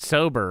been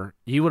sober,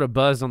 you would have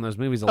buzzed on those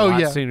movies a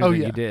lot sooner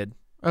than you did.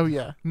 Oh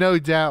yeah, no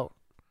doubt.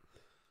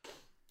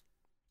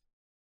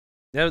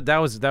 That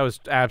was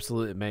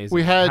absolutely amazing.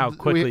 How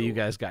quickly you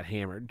guys got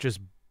hammered, just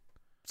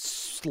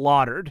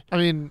slaughtered. I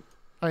mean,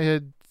 I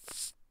had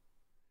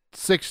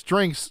 6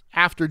 drinks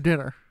after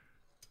dinner.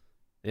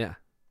 Yeah,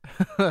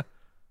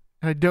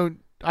 I don't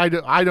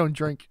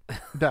drink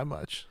that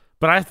much.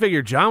 but I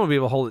figured John would be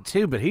able to hold it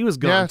too. But he was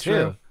going too.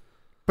 True.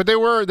 But they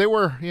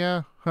were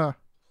yeah,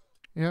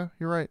 yeah.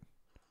 You're right.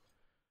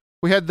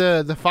 We had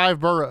the 5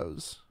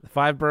 boroughs. The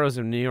 5 boroughs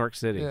of New York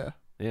City.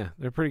 Yeah,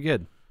 they're pretty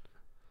good.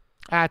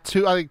 I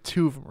think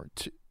 2 of them are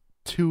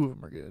two of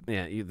them are good.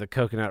 Yeah, the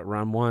coconut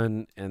rum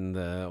one and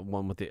the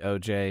one with the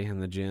OJ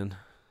and the gin,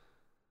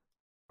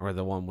 or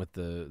the one with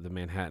the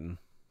Manhattan.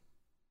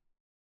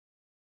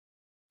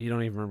 You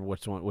don't even remember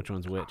which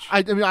one's which.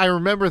 I mean, I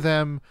remember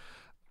them,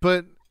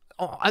 but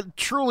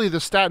truly, the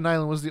Staten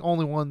Island was the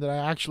only one that I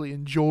actually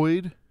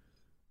enjoyed.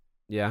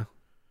 Yeah,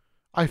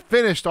 I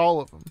finished all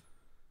of them.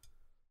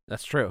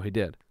 that's true. He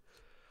did.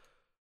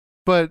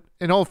 But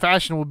an old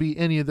fashioned will be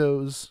any of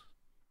those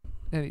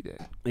any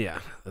day. Yeah,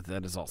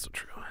 that is also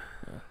true.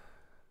 Yeah.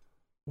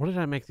 What did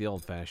I make the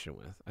old fashioned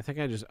with? I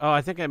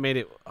think I made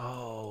it.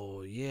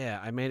 Oh yeah,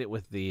 I made it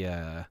with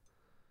the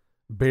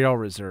Barrel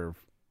Reserve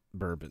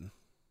bourbon.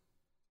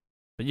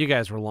 But you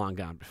guys were long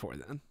gone before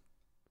then.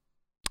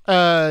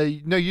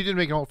 No, you didn't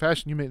make an old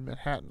fashioned. You made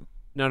Manhattan.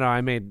 No,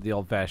 I made the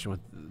old fashioned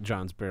with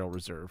John's Barrel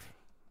Reserve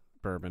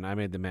bourbon. I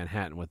made the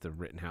Manhattan with the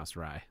Rittenhouse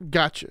rye.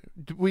 Gotcha.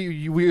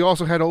 We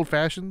also had old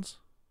fashions.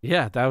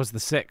 Yeah, that was the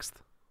 6th.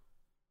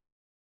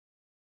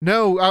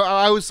 No,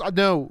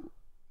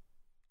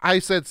 I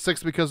said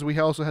 6 because we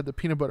also had the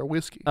peanut butter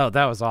whiskey. Oh,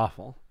 that was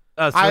awful.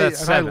 Oh, so I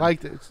that's 7.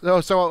 liked it.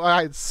 So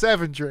I had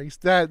 7 drinks.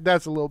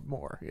 That's a little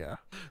more. Yeah,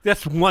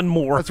 That's one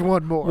more. that's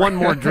one more. One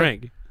more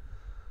drink.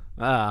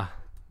 Yeah.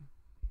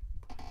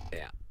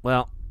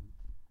 Well,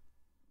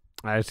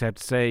 I just have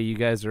to say you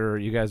guys are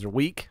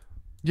weak,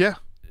 Yeah.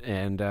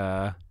 and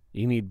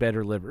you need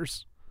better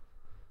livers.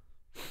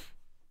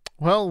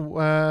 Well,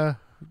 I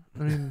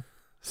mean,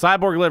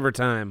 Cyborg liver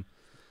time.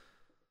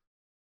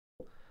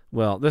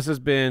 Well, this has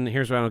been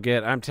Here's What I Don't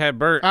Get. I'm Tad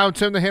Burt. I'm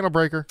Tim the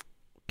Handlebreaker.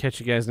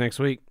 Catch you guys next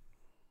week.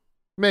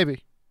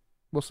 Maybe.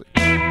 We'll see.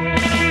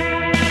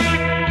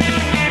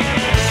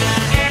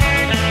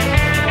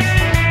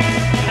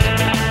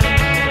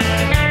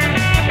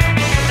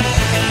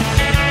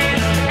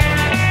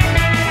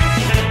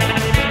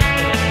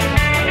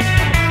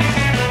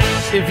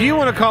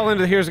 want to call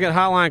into the Here's Get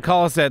Hotline,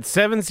 call us at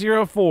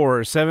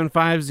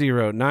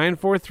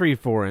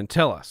 704-750-9434 and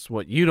tell us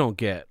what you don't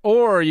get.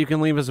 Or you can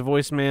leave us a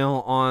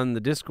voicemail on the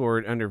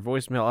Discord under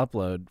voicemail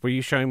upload. Were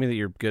you showing me that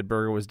your Good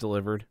Burger was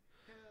delivered?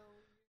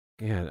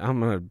 Yeah, I'm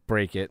going to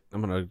break it.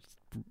 You're going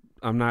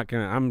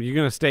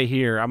to stay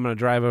here. I'm going to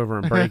drive over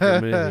and break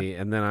your movie,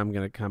 and then I'm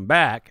going to come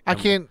back. I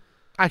can't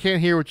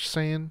hear what you're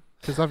saying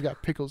because I've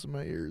got pickles in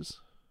my ears.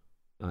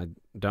 I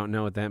don't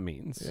know what that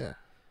means. Yeah.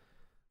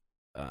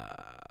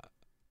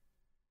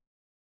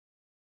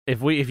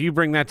 If you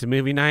bring that to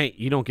movie night,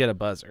 you don't get a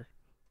buzzer.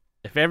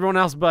 If everyone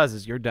else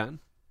buzzes, you're done.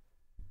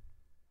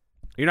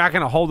 You're not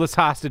going to hold us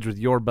hostage with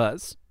your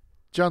buzz.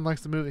 John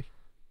likes the movie.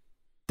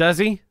 Does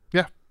he?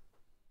 Yeah.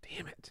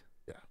 Damn it.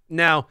 Yeah.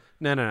 No.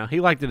 He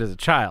liked it as a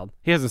child.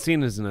 He hasn't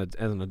seen it as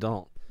an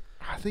adult.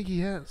 I think he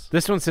has.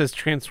 This one says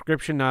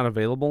transcription not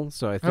available,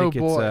 so I think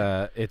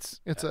it's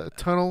a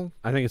tunnel.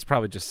 I think it's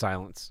probably just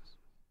silence.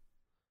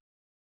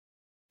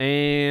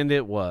 And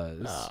it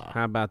was.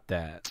 How about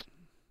that?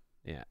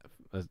 Yeah,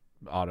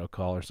 auto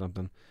call or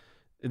something.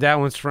 That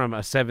one's from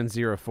a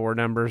 704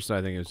 number, so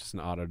I think it was just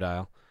an auto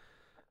dial.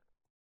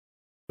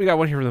 We got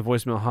one here from the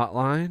voicemail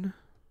hotline.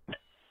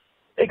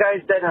 Hey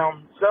guys, Dead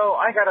Home. So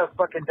I got a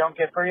fucking don't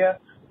get for you.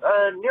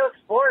 New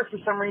Explorer, for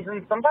some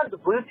reason, sometimes the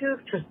Bluetooth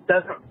just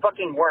doesn't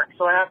fucking work,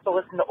 so I have to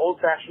listen to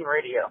old-fashioned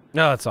radio.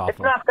 No, it's awful. It's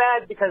not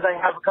bad because I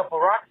have a couple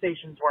rock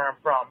stations where I'm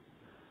from.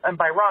 And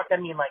by rock, I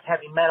mean like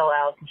heavy metal,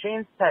 Alice in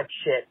Chains type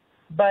shit.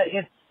 But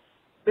it's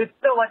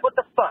still like, what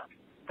the fuck,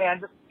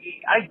 man?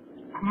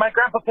 My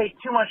grandpa paid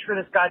too much for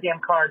this goddamn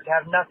car to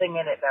have nothing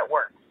in it that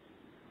works.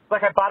 It's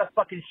like I bought a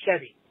fucking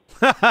Chevy.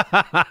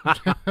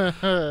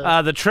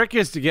 The trick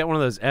is to get one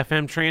of those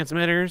FM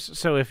transmitters.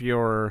 So if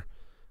your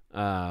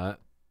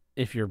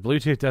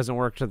Bluetooth doesn't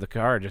work to the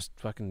car, just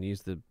fucking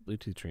use the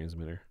Bluetooth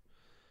transmitter.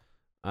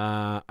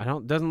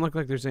 Doesn't look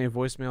like there's any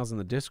voicemails in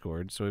the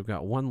Discord, so we've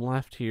got one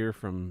left here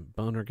from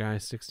Boner Guy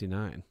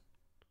 69.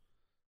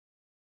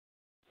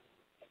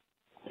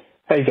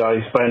 Hey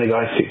guys, Boner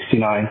Guy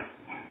 69.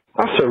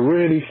 That's a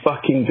really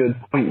fucking good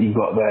point you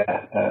got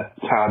there,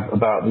 Tab,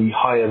 about the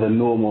higher than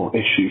normal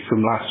issue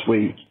from last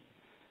week.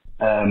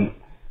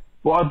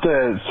 What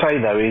I'd say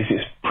though is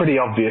it's pretty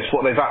obvious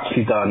what they've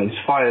actually done is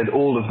fired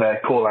all of their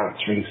call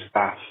answering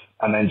staff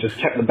and then just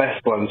kept the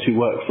best ones who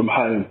work from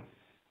home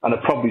and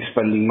are probably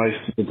spending most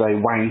of the day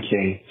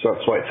wanking, so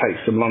that's why it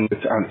takes them longer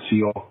to answer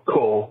your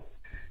call.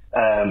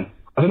 I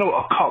don't know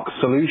what a Cox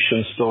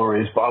Solution store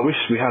is, but I wish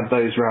we had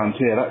those around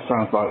here. That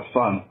sounds like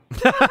fun.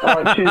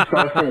 All right, cheers,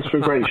 guys. Thanks for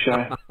a great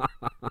show.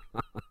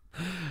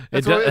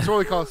 It's what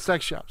we call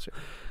sex shops here.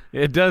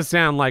 It does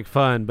sound like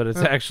fun, but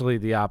it's actually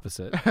the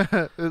opposite.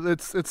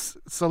 It's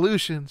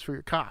solutions for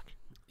your cock.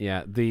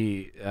 Yeah,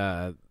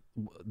 they're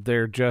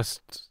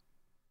just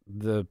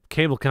the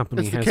cable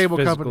company has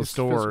physical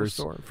stores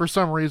for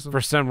some reason.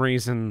 For some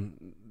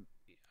reason,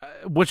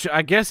 which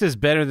I guess is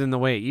better than the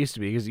way it used to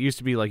be, because it used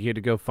to be like you had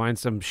to go find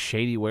some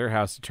shady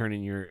warehouse to turn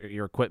in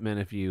your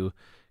equipment if you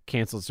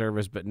canceled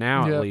service. But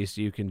now at least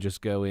you can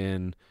just go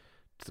in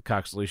to the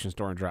Cox Solution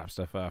store and drop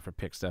stuff off or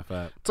pick stuff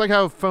up. It's like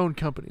how phone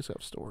companies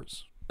have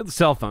stores.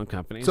 Cell phone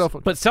companies.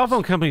 But cell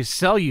phone companies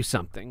sell you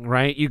something,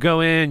 right? You go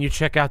in, you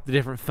check out the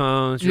different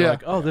phones. You're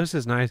like, oh, this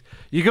is nice.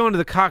 You go into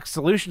the Cox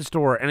Solution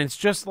store, and it's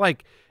just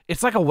like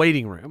it's like a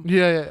waiting room.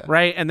 Yeah.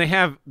 Right? And they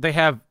have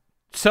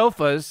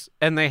sofas,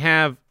 and they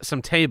have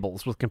some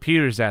tables with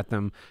computers at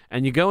them.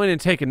 And you go in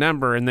and take a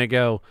number, and they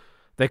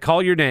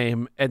call your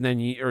name and then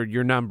or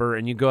your number,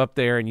 and you go up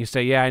there and you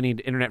say, yeah, I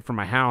need internet for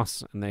my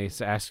house. And they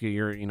ask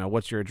you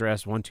what's your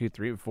address?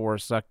 123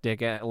 Suck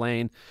Dick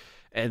Lane.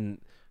 And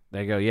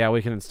they go, yeah,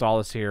 we can install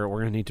this here.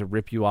 We're going to need to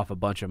rip you off a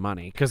bunch of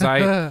money. Because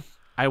I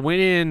went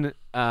in,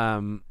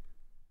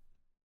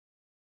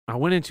 I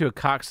went into a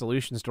Cox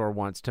Solution store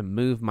once to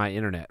move my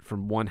internet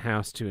from one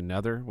house to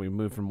another. We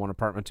moved from one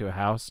apartment to a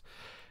house.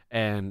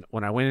 And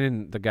when I went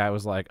in, the guy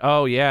was like,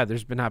 oh, yeah, there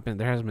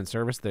hasn't been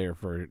service there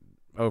for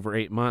over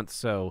 8 months.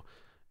 So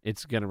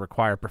it's going to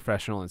require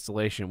professional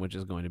installation, which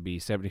is going to be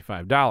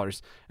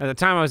 $75. At the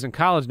time I was in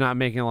college, not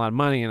making a lot of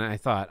money. And I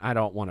thought, I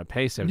don't want to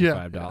pay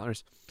 $75. Yeah.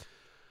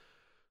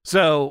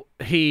 So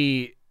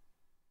it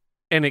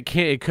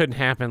couldn't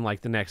happen like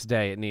the next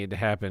day. It needed to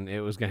happen. It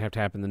was going to have to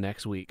happen the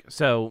next week.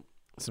 So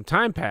some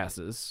time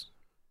passes.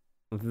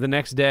 The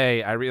next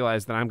day, I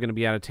realized that I'm going to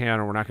be out of town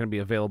or we're not going to be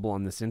available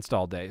on this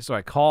install day. So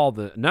I call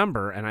the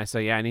number and I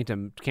say, yeah, I need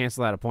to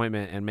cancel that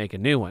appointment and make a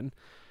new one.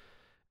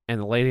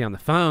 And the lady on the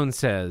phone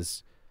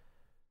says,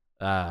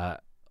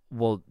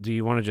 well, do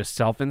you want to just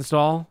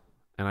self-install?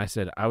 And I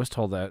said, I was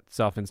told that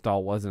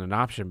self-install wasn't an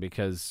option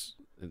because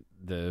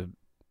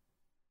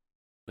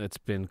it's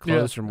been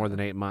closed for more than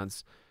 8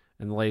 months.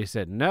 And the lady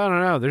said,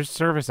 no, there's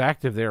service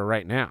active there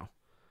right now.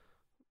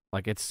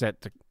 Like it's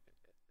set to.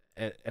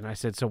 And I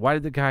said, so why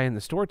did the guy in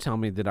the store tell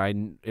me that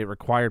it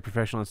required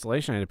professional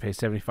installation? I had to pay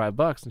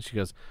 $75. And she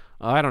goes,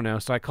 oh, I don't know.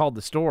 So I called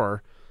the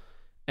store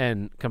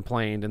and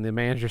complained. And the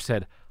manager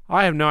said,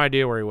 I have no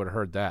idea where he would have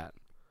heard that.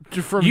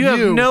 You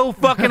have no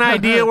fucking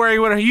idea where he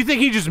would have. You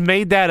think he just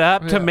made that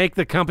up to make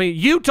the company?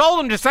 You told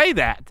him to say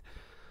that.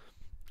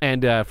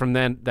 And from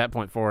that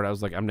point forward, I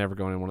was like, I'm never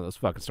going in one of those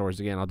fucking stores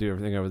again. I'll do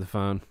everything over the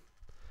phone.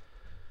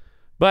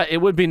 But it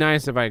would be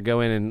nice if I could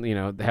go in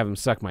and, have them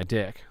suck my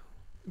dick.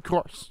 Of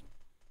course.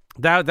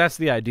 That's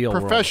the ideal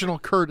Professional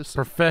courtesy.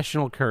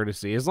 Professional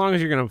courtesy. As long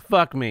as you're going to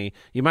fuck me,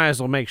 you might as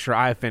well make sure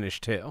I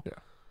finish too.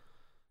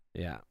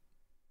 Yeah.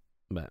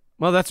 But,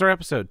 well, that's our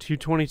episode,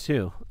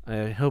 222.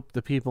 I hope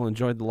the people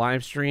enjoyed the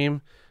live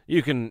stream.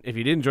 You can, if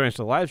you didn't join us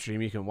to the live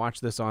stream, you can watch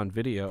this on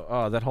video.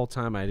 Oh, that whole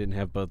time I didn't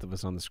have both of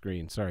us on the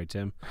screen. Sorry,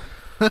 Tim.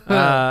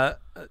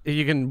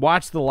 You can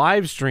watch the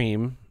live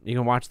stream. You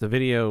can watch the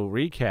video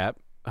recap.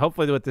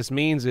 Hopefully what this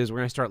means is we're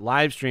going to start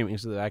live streaming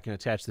so that I can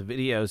attach the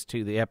videos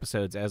to the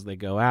episodes as they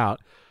go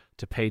out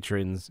to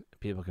patrons.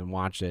 People can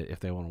watch it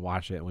if they want to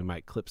watch it. And we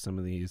might clip some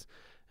of these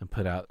and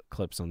put out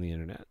clips on the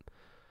internet.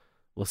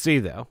 We'll see,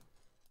 though.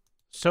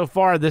 So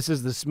far, this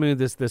is the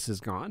smoothest this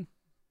has gone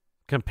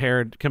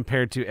compared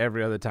to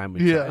every other time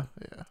we've tried.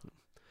 Yeah.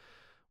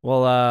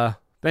 Well,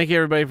 thank you,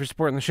 everybody, for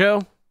supporting the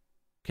show.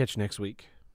 Catch you next week.